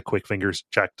just passed a quick fingers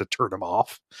check to turn him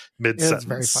off mid-sentence.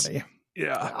 It's very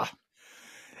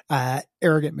funny.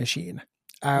 Arrogant machine.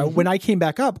 When I came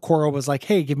back up, Quoro was like,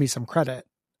 hey, give me some credit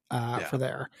for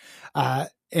there.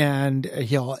 And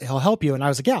he'll help you. And I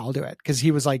was like, yeah, I'll do it. Cause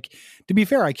he was like, to be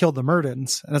fair, I killed the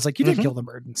Murdens. And I was like, you did kill the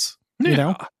Murdens,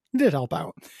 you did help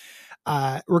out.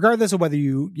 Regardless of whether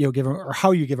you give him or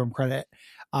how you give him credit,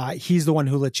 he's the one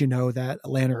who lets you know that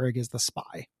Lannerig is the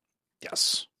spy.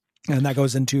 Yes. And that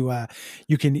goes into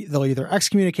they'll either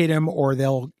excommunicate him or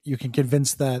you can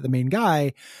convince the main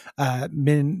guy,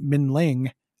 Min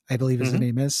Ling, I believe his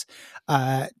name is,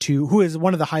 who is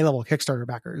one of the high level Kickstarter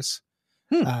backers,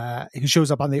 who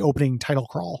shows up on the opening title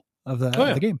crawl of the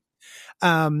game.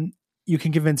 You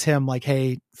can convince him like,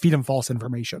 hey, feed him false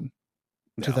information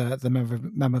to the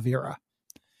Memavira.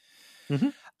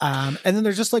 And then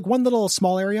there's just like one little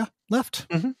small area left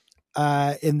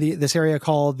in this area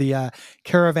called the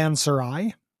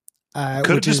Caravanserai. Could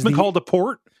have just been called a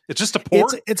port. It's just a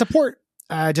port. It's a port.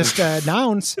 Just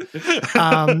nouns.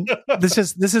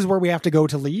 This is where we have to go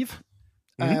to leave.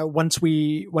 Once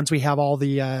we have all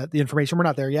the information. We're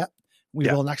not there yet. We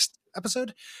will next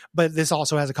episode. But this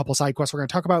also has a couple side quests we're going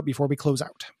to talk about before we close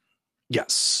out.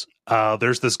 Yes.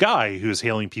 There's this guy who's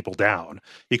hailing people down.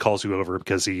 He calls you over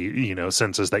because he,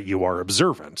 senses that you are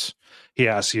observant. He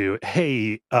asks you,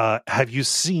 hey, have you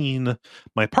seen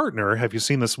my partner? Have you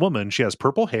seen this woman? She has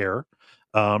purple hair.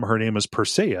 Her name is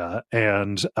Persea,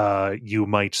 and you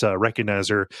might recognize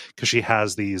her because she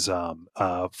has these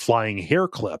flying hair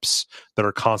clips that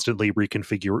are constantly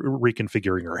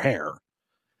reconfiguring her hair.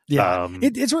 Yeah.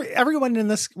 It's everyone in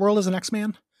this world is an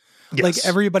X-Man. Yes. Like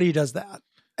everybody does that.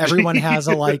 Everyone has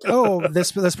a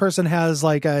this person has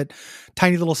like a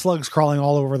tiny little slugs crawling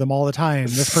all over them all the time.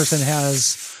 This person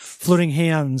has floating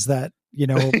hands that,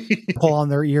 pull on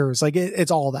their ears. Like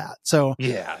it's all that. So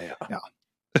yeah.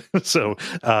 So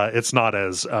it's not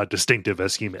as distinctive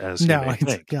as he may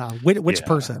think. Yeah. Which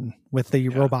person with the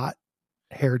robot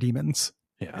hair demons?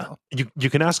 Yeah. You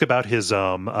can ask about his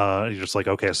you're just like,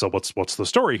 okay, so what's the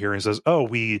story here? And he says, oh,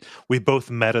 we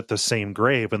both met at the same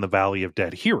grave in the Valley of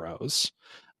Dead Heroes.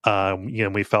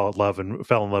 We fell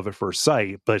in love at first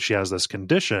sight, but she has this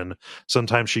condition.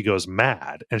 Sometimes she goes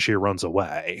mad and she runs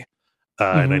away.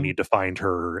 And I need to find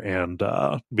her and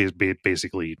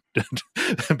basically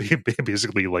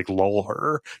like lull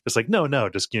her. It's like, no,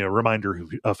 just remind her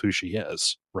of who she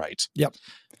is. Right. Yep.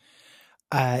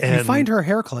 You find her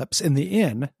hair clips in the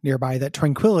inn nearby that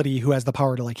Tranquility, who has the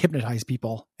power to like hypnotize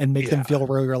people and make them feel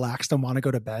really relaxed and want to go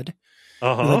to bed.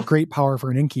 Like great power for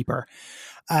an innkeeper.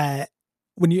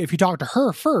 If you talk to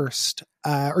her first,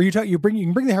 or you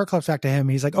can bring the hair clips back to him.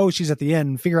 He's like, oh, she's at the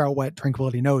inn. Figure out what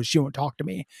Tranquility knows. She won't talk to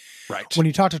me. Right. When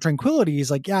you talk to Tranquility,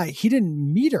 he's like, yeah, he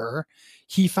didn't meet her.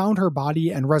 He found her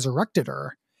body and resurrected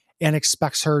her and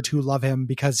expects her to love him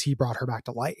because he brought her back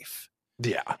to life.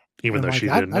 Yeah. Even though she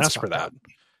didn't ask for that.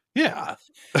 Yeah.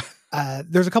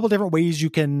 There's a couple different ways you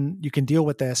can deal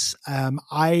with this.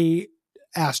 I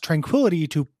asked Tranquility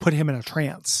to put him in a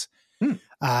trance.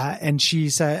 And she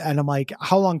said, and I'm like,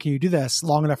 how long can you do this?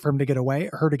 Long enough for her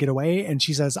to get away. And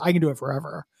she says, I can do it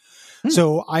forever.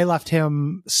 So I left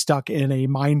him stuck in a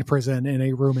mind prison in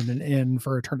a room in an inn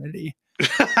for eternity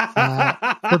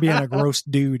for being a gross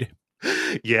dude.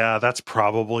 Yeah, that's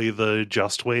probably the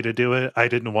just way to do it. I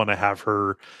didn't want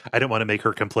to make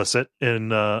her complicit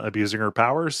in abusing her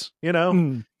powers,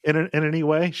 in any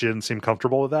way. She didn't seem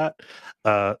comfortable with that.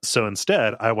 So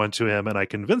instead, I went to him and I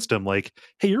convinced him, like,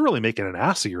 hey, you're really making an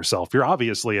ass of yourself. You're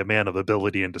obviously a man of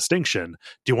ability and distinction.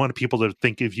 Do you want people to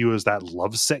think of you as that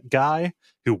lovesick guy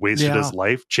who wasted his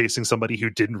life chasing somebody who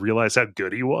didn't realize how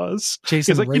good he was?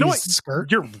 Chasing He's like, you know what?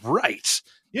 Skirt? You're right.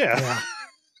 Yeah.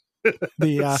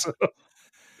 So,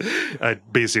 I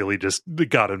basically just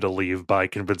got him to leave by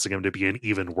convincing him to be an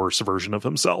even worse version of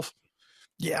himself.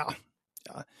 Yeah.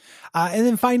 And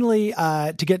then finally,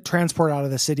 to get transport out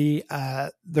of the city,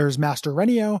 there's Master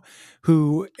Renio,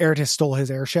 who Eratis stole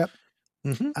his airship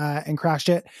and crashed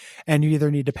it. And you either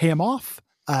need to pay him off,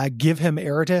 give him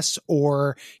Eratis,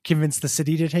 or convince the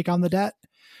city to take on the debt.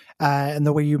 And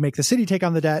the way you make the city take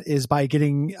on the debt is by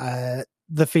getting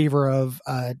the favor of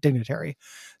dignitary.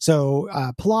 So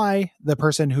Palai, the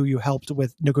person who you helped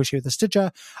with negotiate the Stitcha,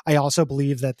 I also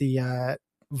believe that the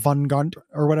Von Gunt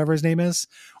or whatever his name is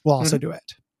will also do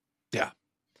it. Yeah.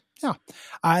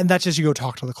 And that's just you go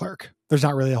talk to the clerk. There's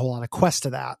not really a whole lot of quest to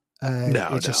that.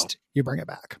 It's just you bring it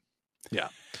back. Yeah.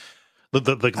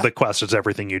 The quest is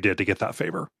everything you did to get that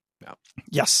favor. Yeah.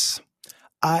 Yes.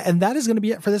 And that is going to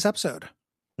be it for this episode.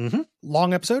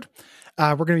 Long episode.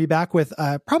 We're going to be back with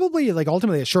probably like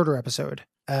ultimately a shorter episode.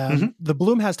 The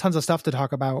Bloom has tons of stuff to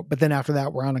talk about, but then after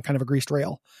that, we're on a kind of a greased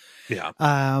rail. Yeah.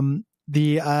 We'll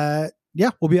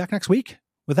be back next week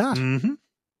with that.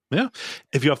 Yeah.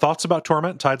 If you have thoughts about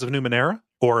Torment, Tides of Numenera,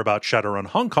 or about Shadowrun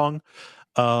Hong Kong,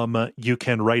 you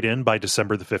can write in by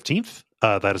December the 15th.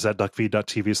 That is at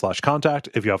duckfeed.tv/contact.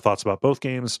 If you have thoughts about both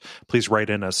games, please write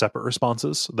in as separate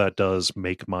responses. That does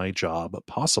make my job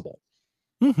possible.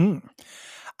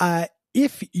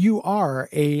 If you are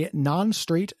a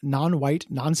non-straight, non-white,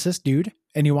 non-cis dude,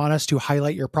 and you want us to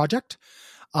highlight your project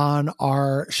on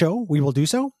our show, we will do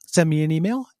so. Send me an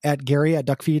email at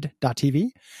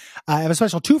gary@duckfeed.tv. I have a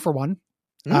special 2-for-1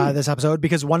 this episode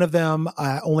because one of them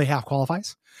only half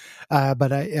qualifies.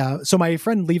 So my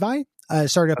friend Levi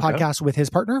started a podcast with his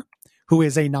partner, who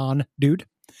is a non-dude.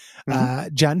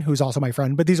 Jen, who's also my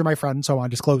friend, but these are my friends, so I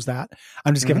want to disclose that.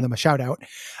 I'm just giving them a shout out.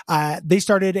 They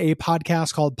started a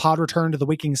podcast called Pod Return to the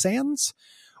Waking Sands,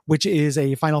 which is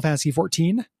a Final Fantasy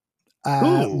 14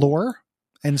 lore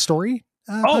and story.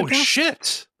 Podcast.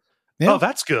 Shit. Yeah. Oh,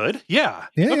 that's good. Yeah.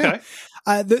 Okay.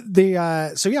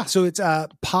 So it's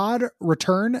Pod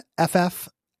Return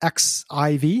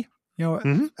FFXIV.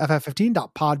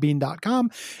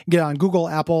 ff15.podbean.com. Get on Google,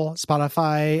 Apple,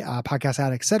 Spotify, Podcast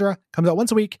Addict, etc. Comes out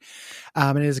once a week.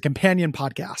 And it is a companion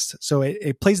podcast. So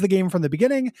it plays the game from the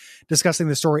beginning, discussing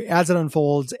the story as it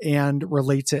unfolds and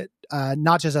relates it,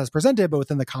 not just as presented, but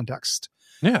within the context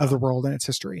of the world and its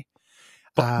history.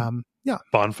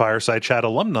 Bonfire Side Chat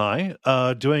alumni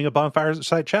doing a Bonfire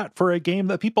Side Chat for a game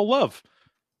that people love.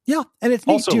 Yeah. And it's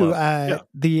neat too.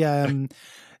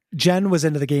 Jen was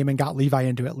into the game and got Levi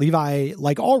into it. Levi,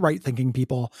 like all right-thinking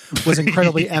people, was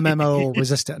incredibly MMO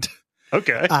resistant.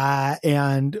 Okay.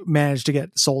 And managed to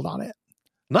get sold on it.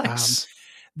 Nice.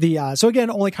 So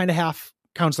again, only kind of half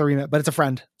counts the remit, but it's a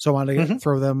friend. So I wanted to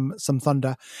throw them some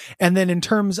thunder. And then in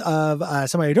terms of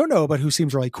somebody I don't know, but who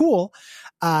seems really cool,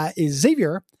 is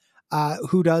Xavier,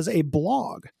 who does a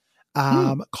blog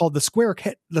called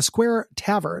The Square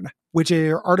Tavern, which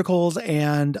are articles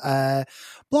and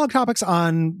blog topics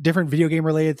on different video game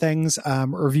related things,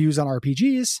 reviews on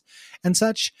RPGs and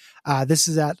such. This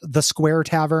is at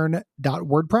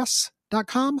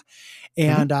thesquaretavern.wordpress.com.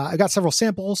 And I got several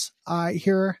samples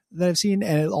here that I've seen,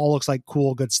 and it all looks like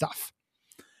cool, good stuff.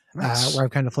 Nice. Where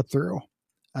I've kind of flipped through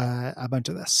a bunch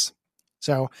of this.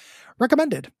 So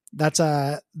recommended. That's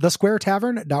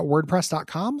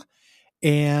thesquaretavern.wordpress.com.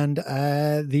 And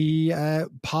the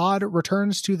pod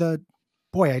returns to the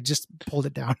boy. I just pulled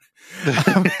it down.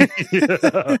 I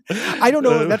don't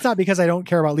know. That's not because I don't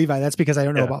care about Levi. That's because I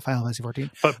don't know about Final Fantasy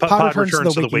 14. But pod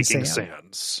returns to the Waking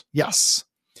Sands. Yes.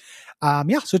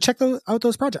 So check out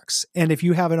those projects. And if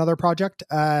you have another project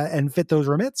and fit those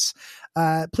remits,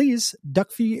 please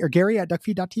Duckfeed or Gary at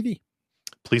duckfeed.tv.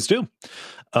 Please do.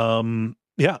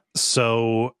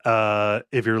 So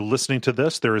if you're listening to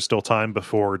this, there is still time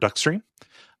before Duckstream.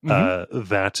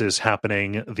 That is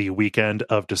happening the weekend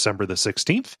of December the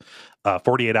 16th,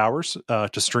 48 hours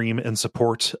to stream in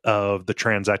support of the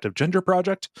Transactive Gender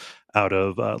Project out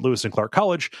of Lewis and Clark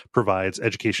College, provides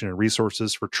education and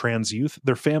resources for trans youth,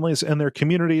 their families, and their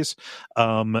communities.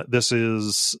 This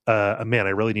is, I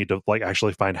really need to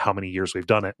actually find how many years we've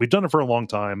done it. We've done it for a long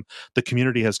time. The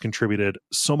community has contributed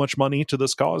so much money to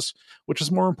this cause, which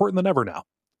is more important than ever now.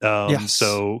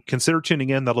 So consider tuning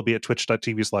in. That'll be at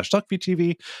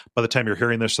twitch.tv/DuckFeedTV. By the time you're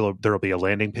hearing this, there'll be a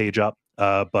landing page up,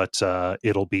 but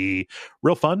it'll be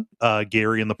real fun.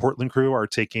 Gary and the Portland crew are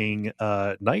taking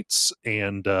nights,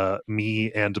 and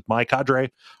me and my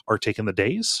cadre are taking the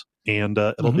days, and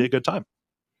it'll be a good time.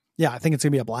 Yeah, I think it's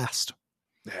gonna be a blast.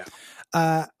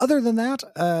 Yeah. Other than that,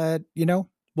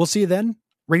 we'll see you then.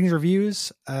 Ratings,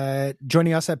 reviews,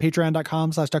 joining us at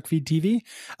patreon.com/duckfeedtv.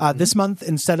 This month,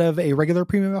 instead of a regular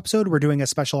premium episode, we're doing a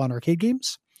special on arcade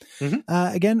games.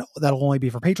 Again, that'll only be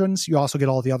for patrons. You also get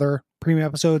all the other premium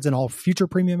episodes and all future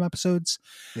premium episodes.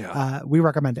 We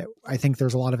recommend it. I think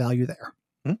there's a lot of value there.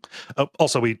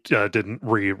 Also, we didn't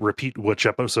repeat which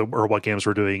episode or what games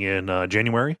we're doing in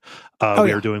January.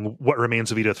 We are doing What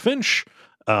Remains of Edith Finch,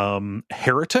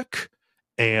 Heretic,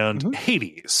 and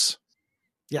Hades.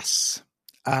 Yes.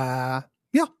 A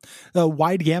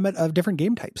wide gamut of different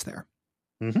game types there.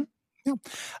 And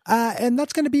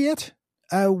that's going to be it.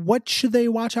 What should they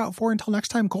watch out for until next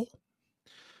time, Cole?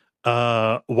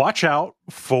 Watch out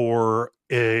for,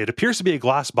 it appears to be a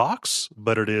glass box,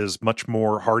 but it is much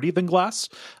more hardy than glass.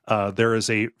 There is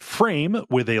a frame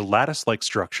with a lattice-like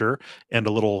structure and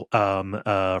a little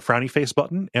frowny face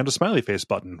button and a smiley face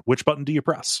button. Which button do you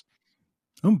press?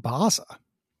 Umbasa.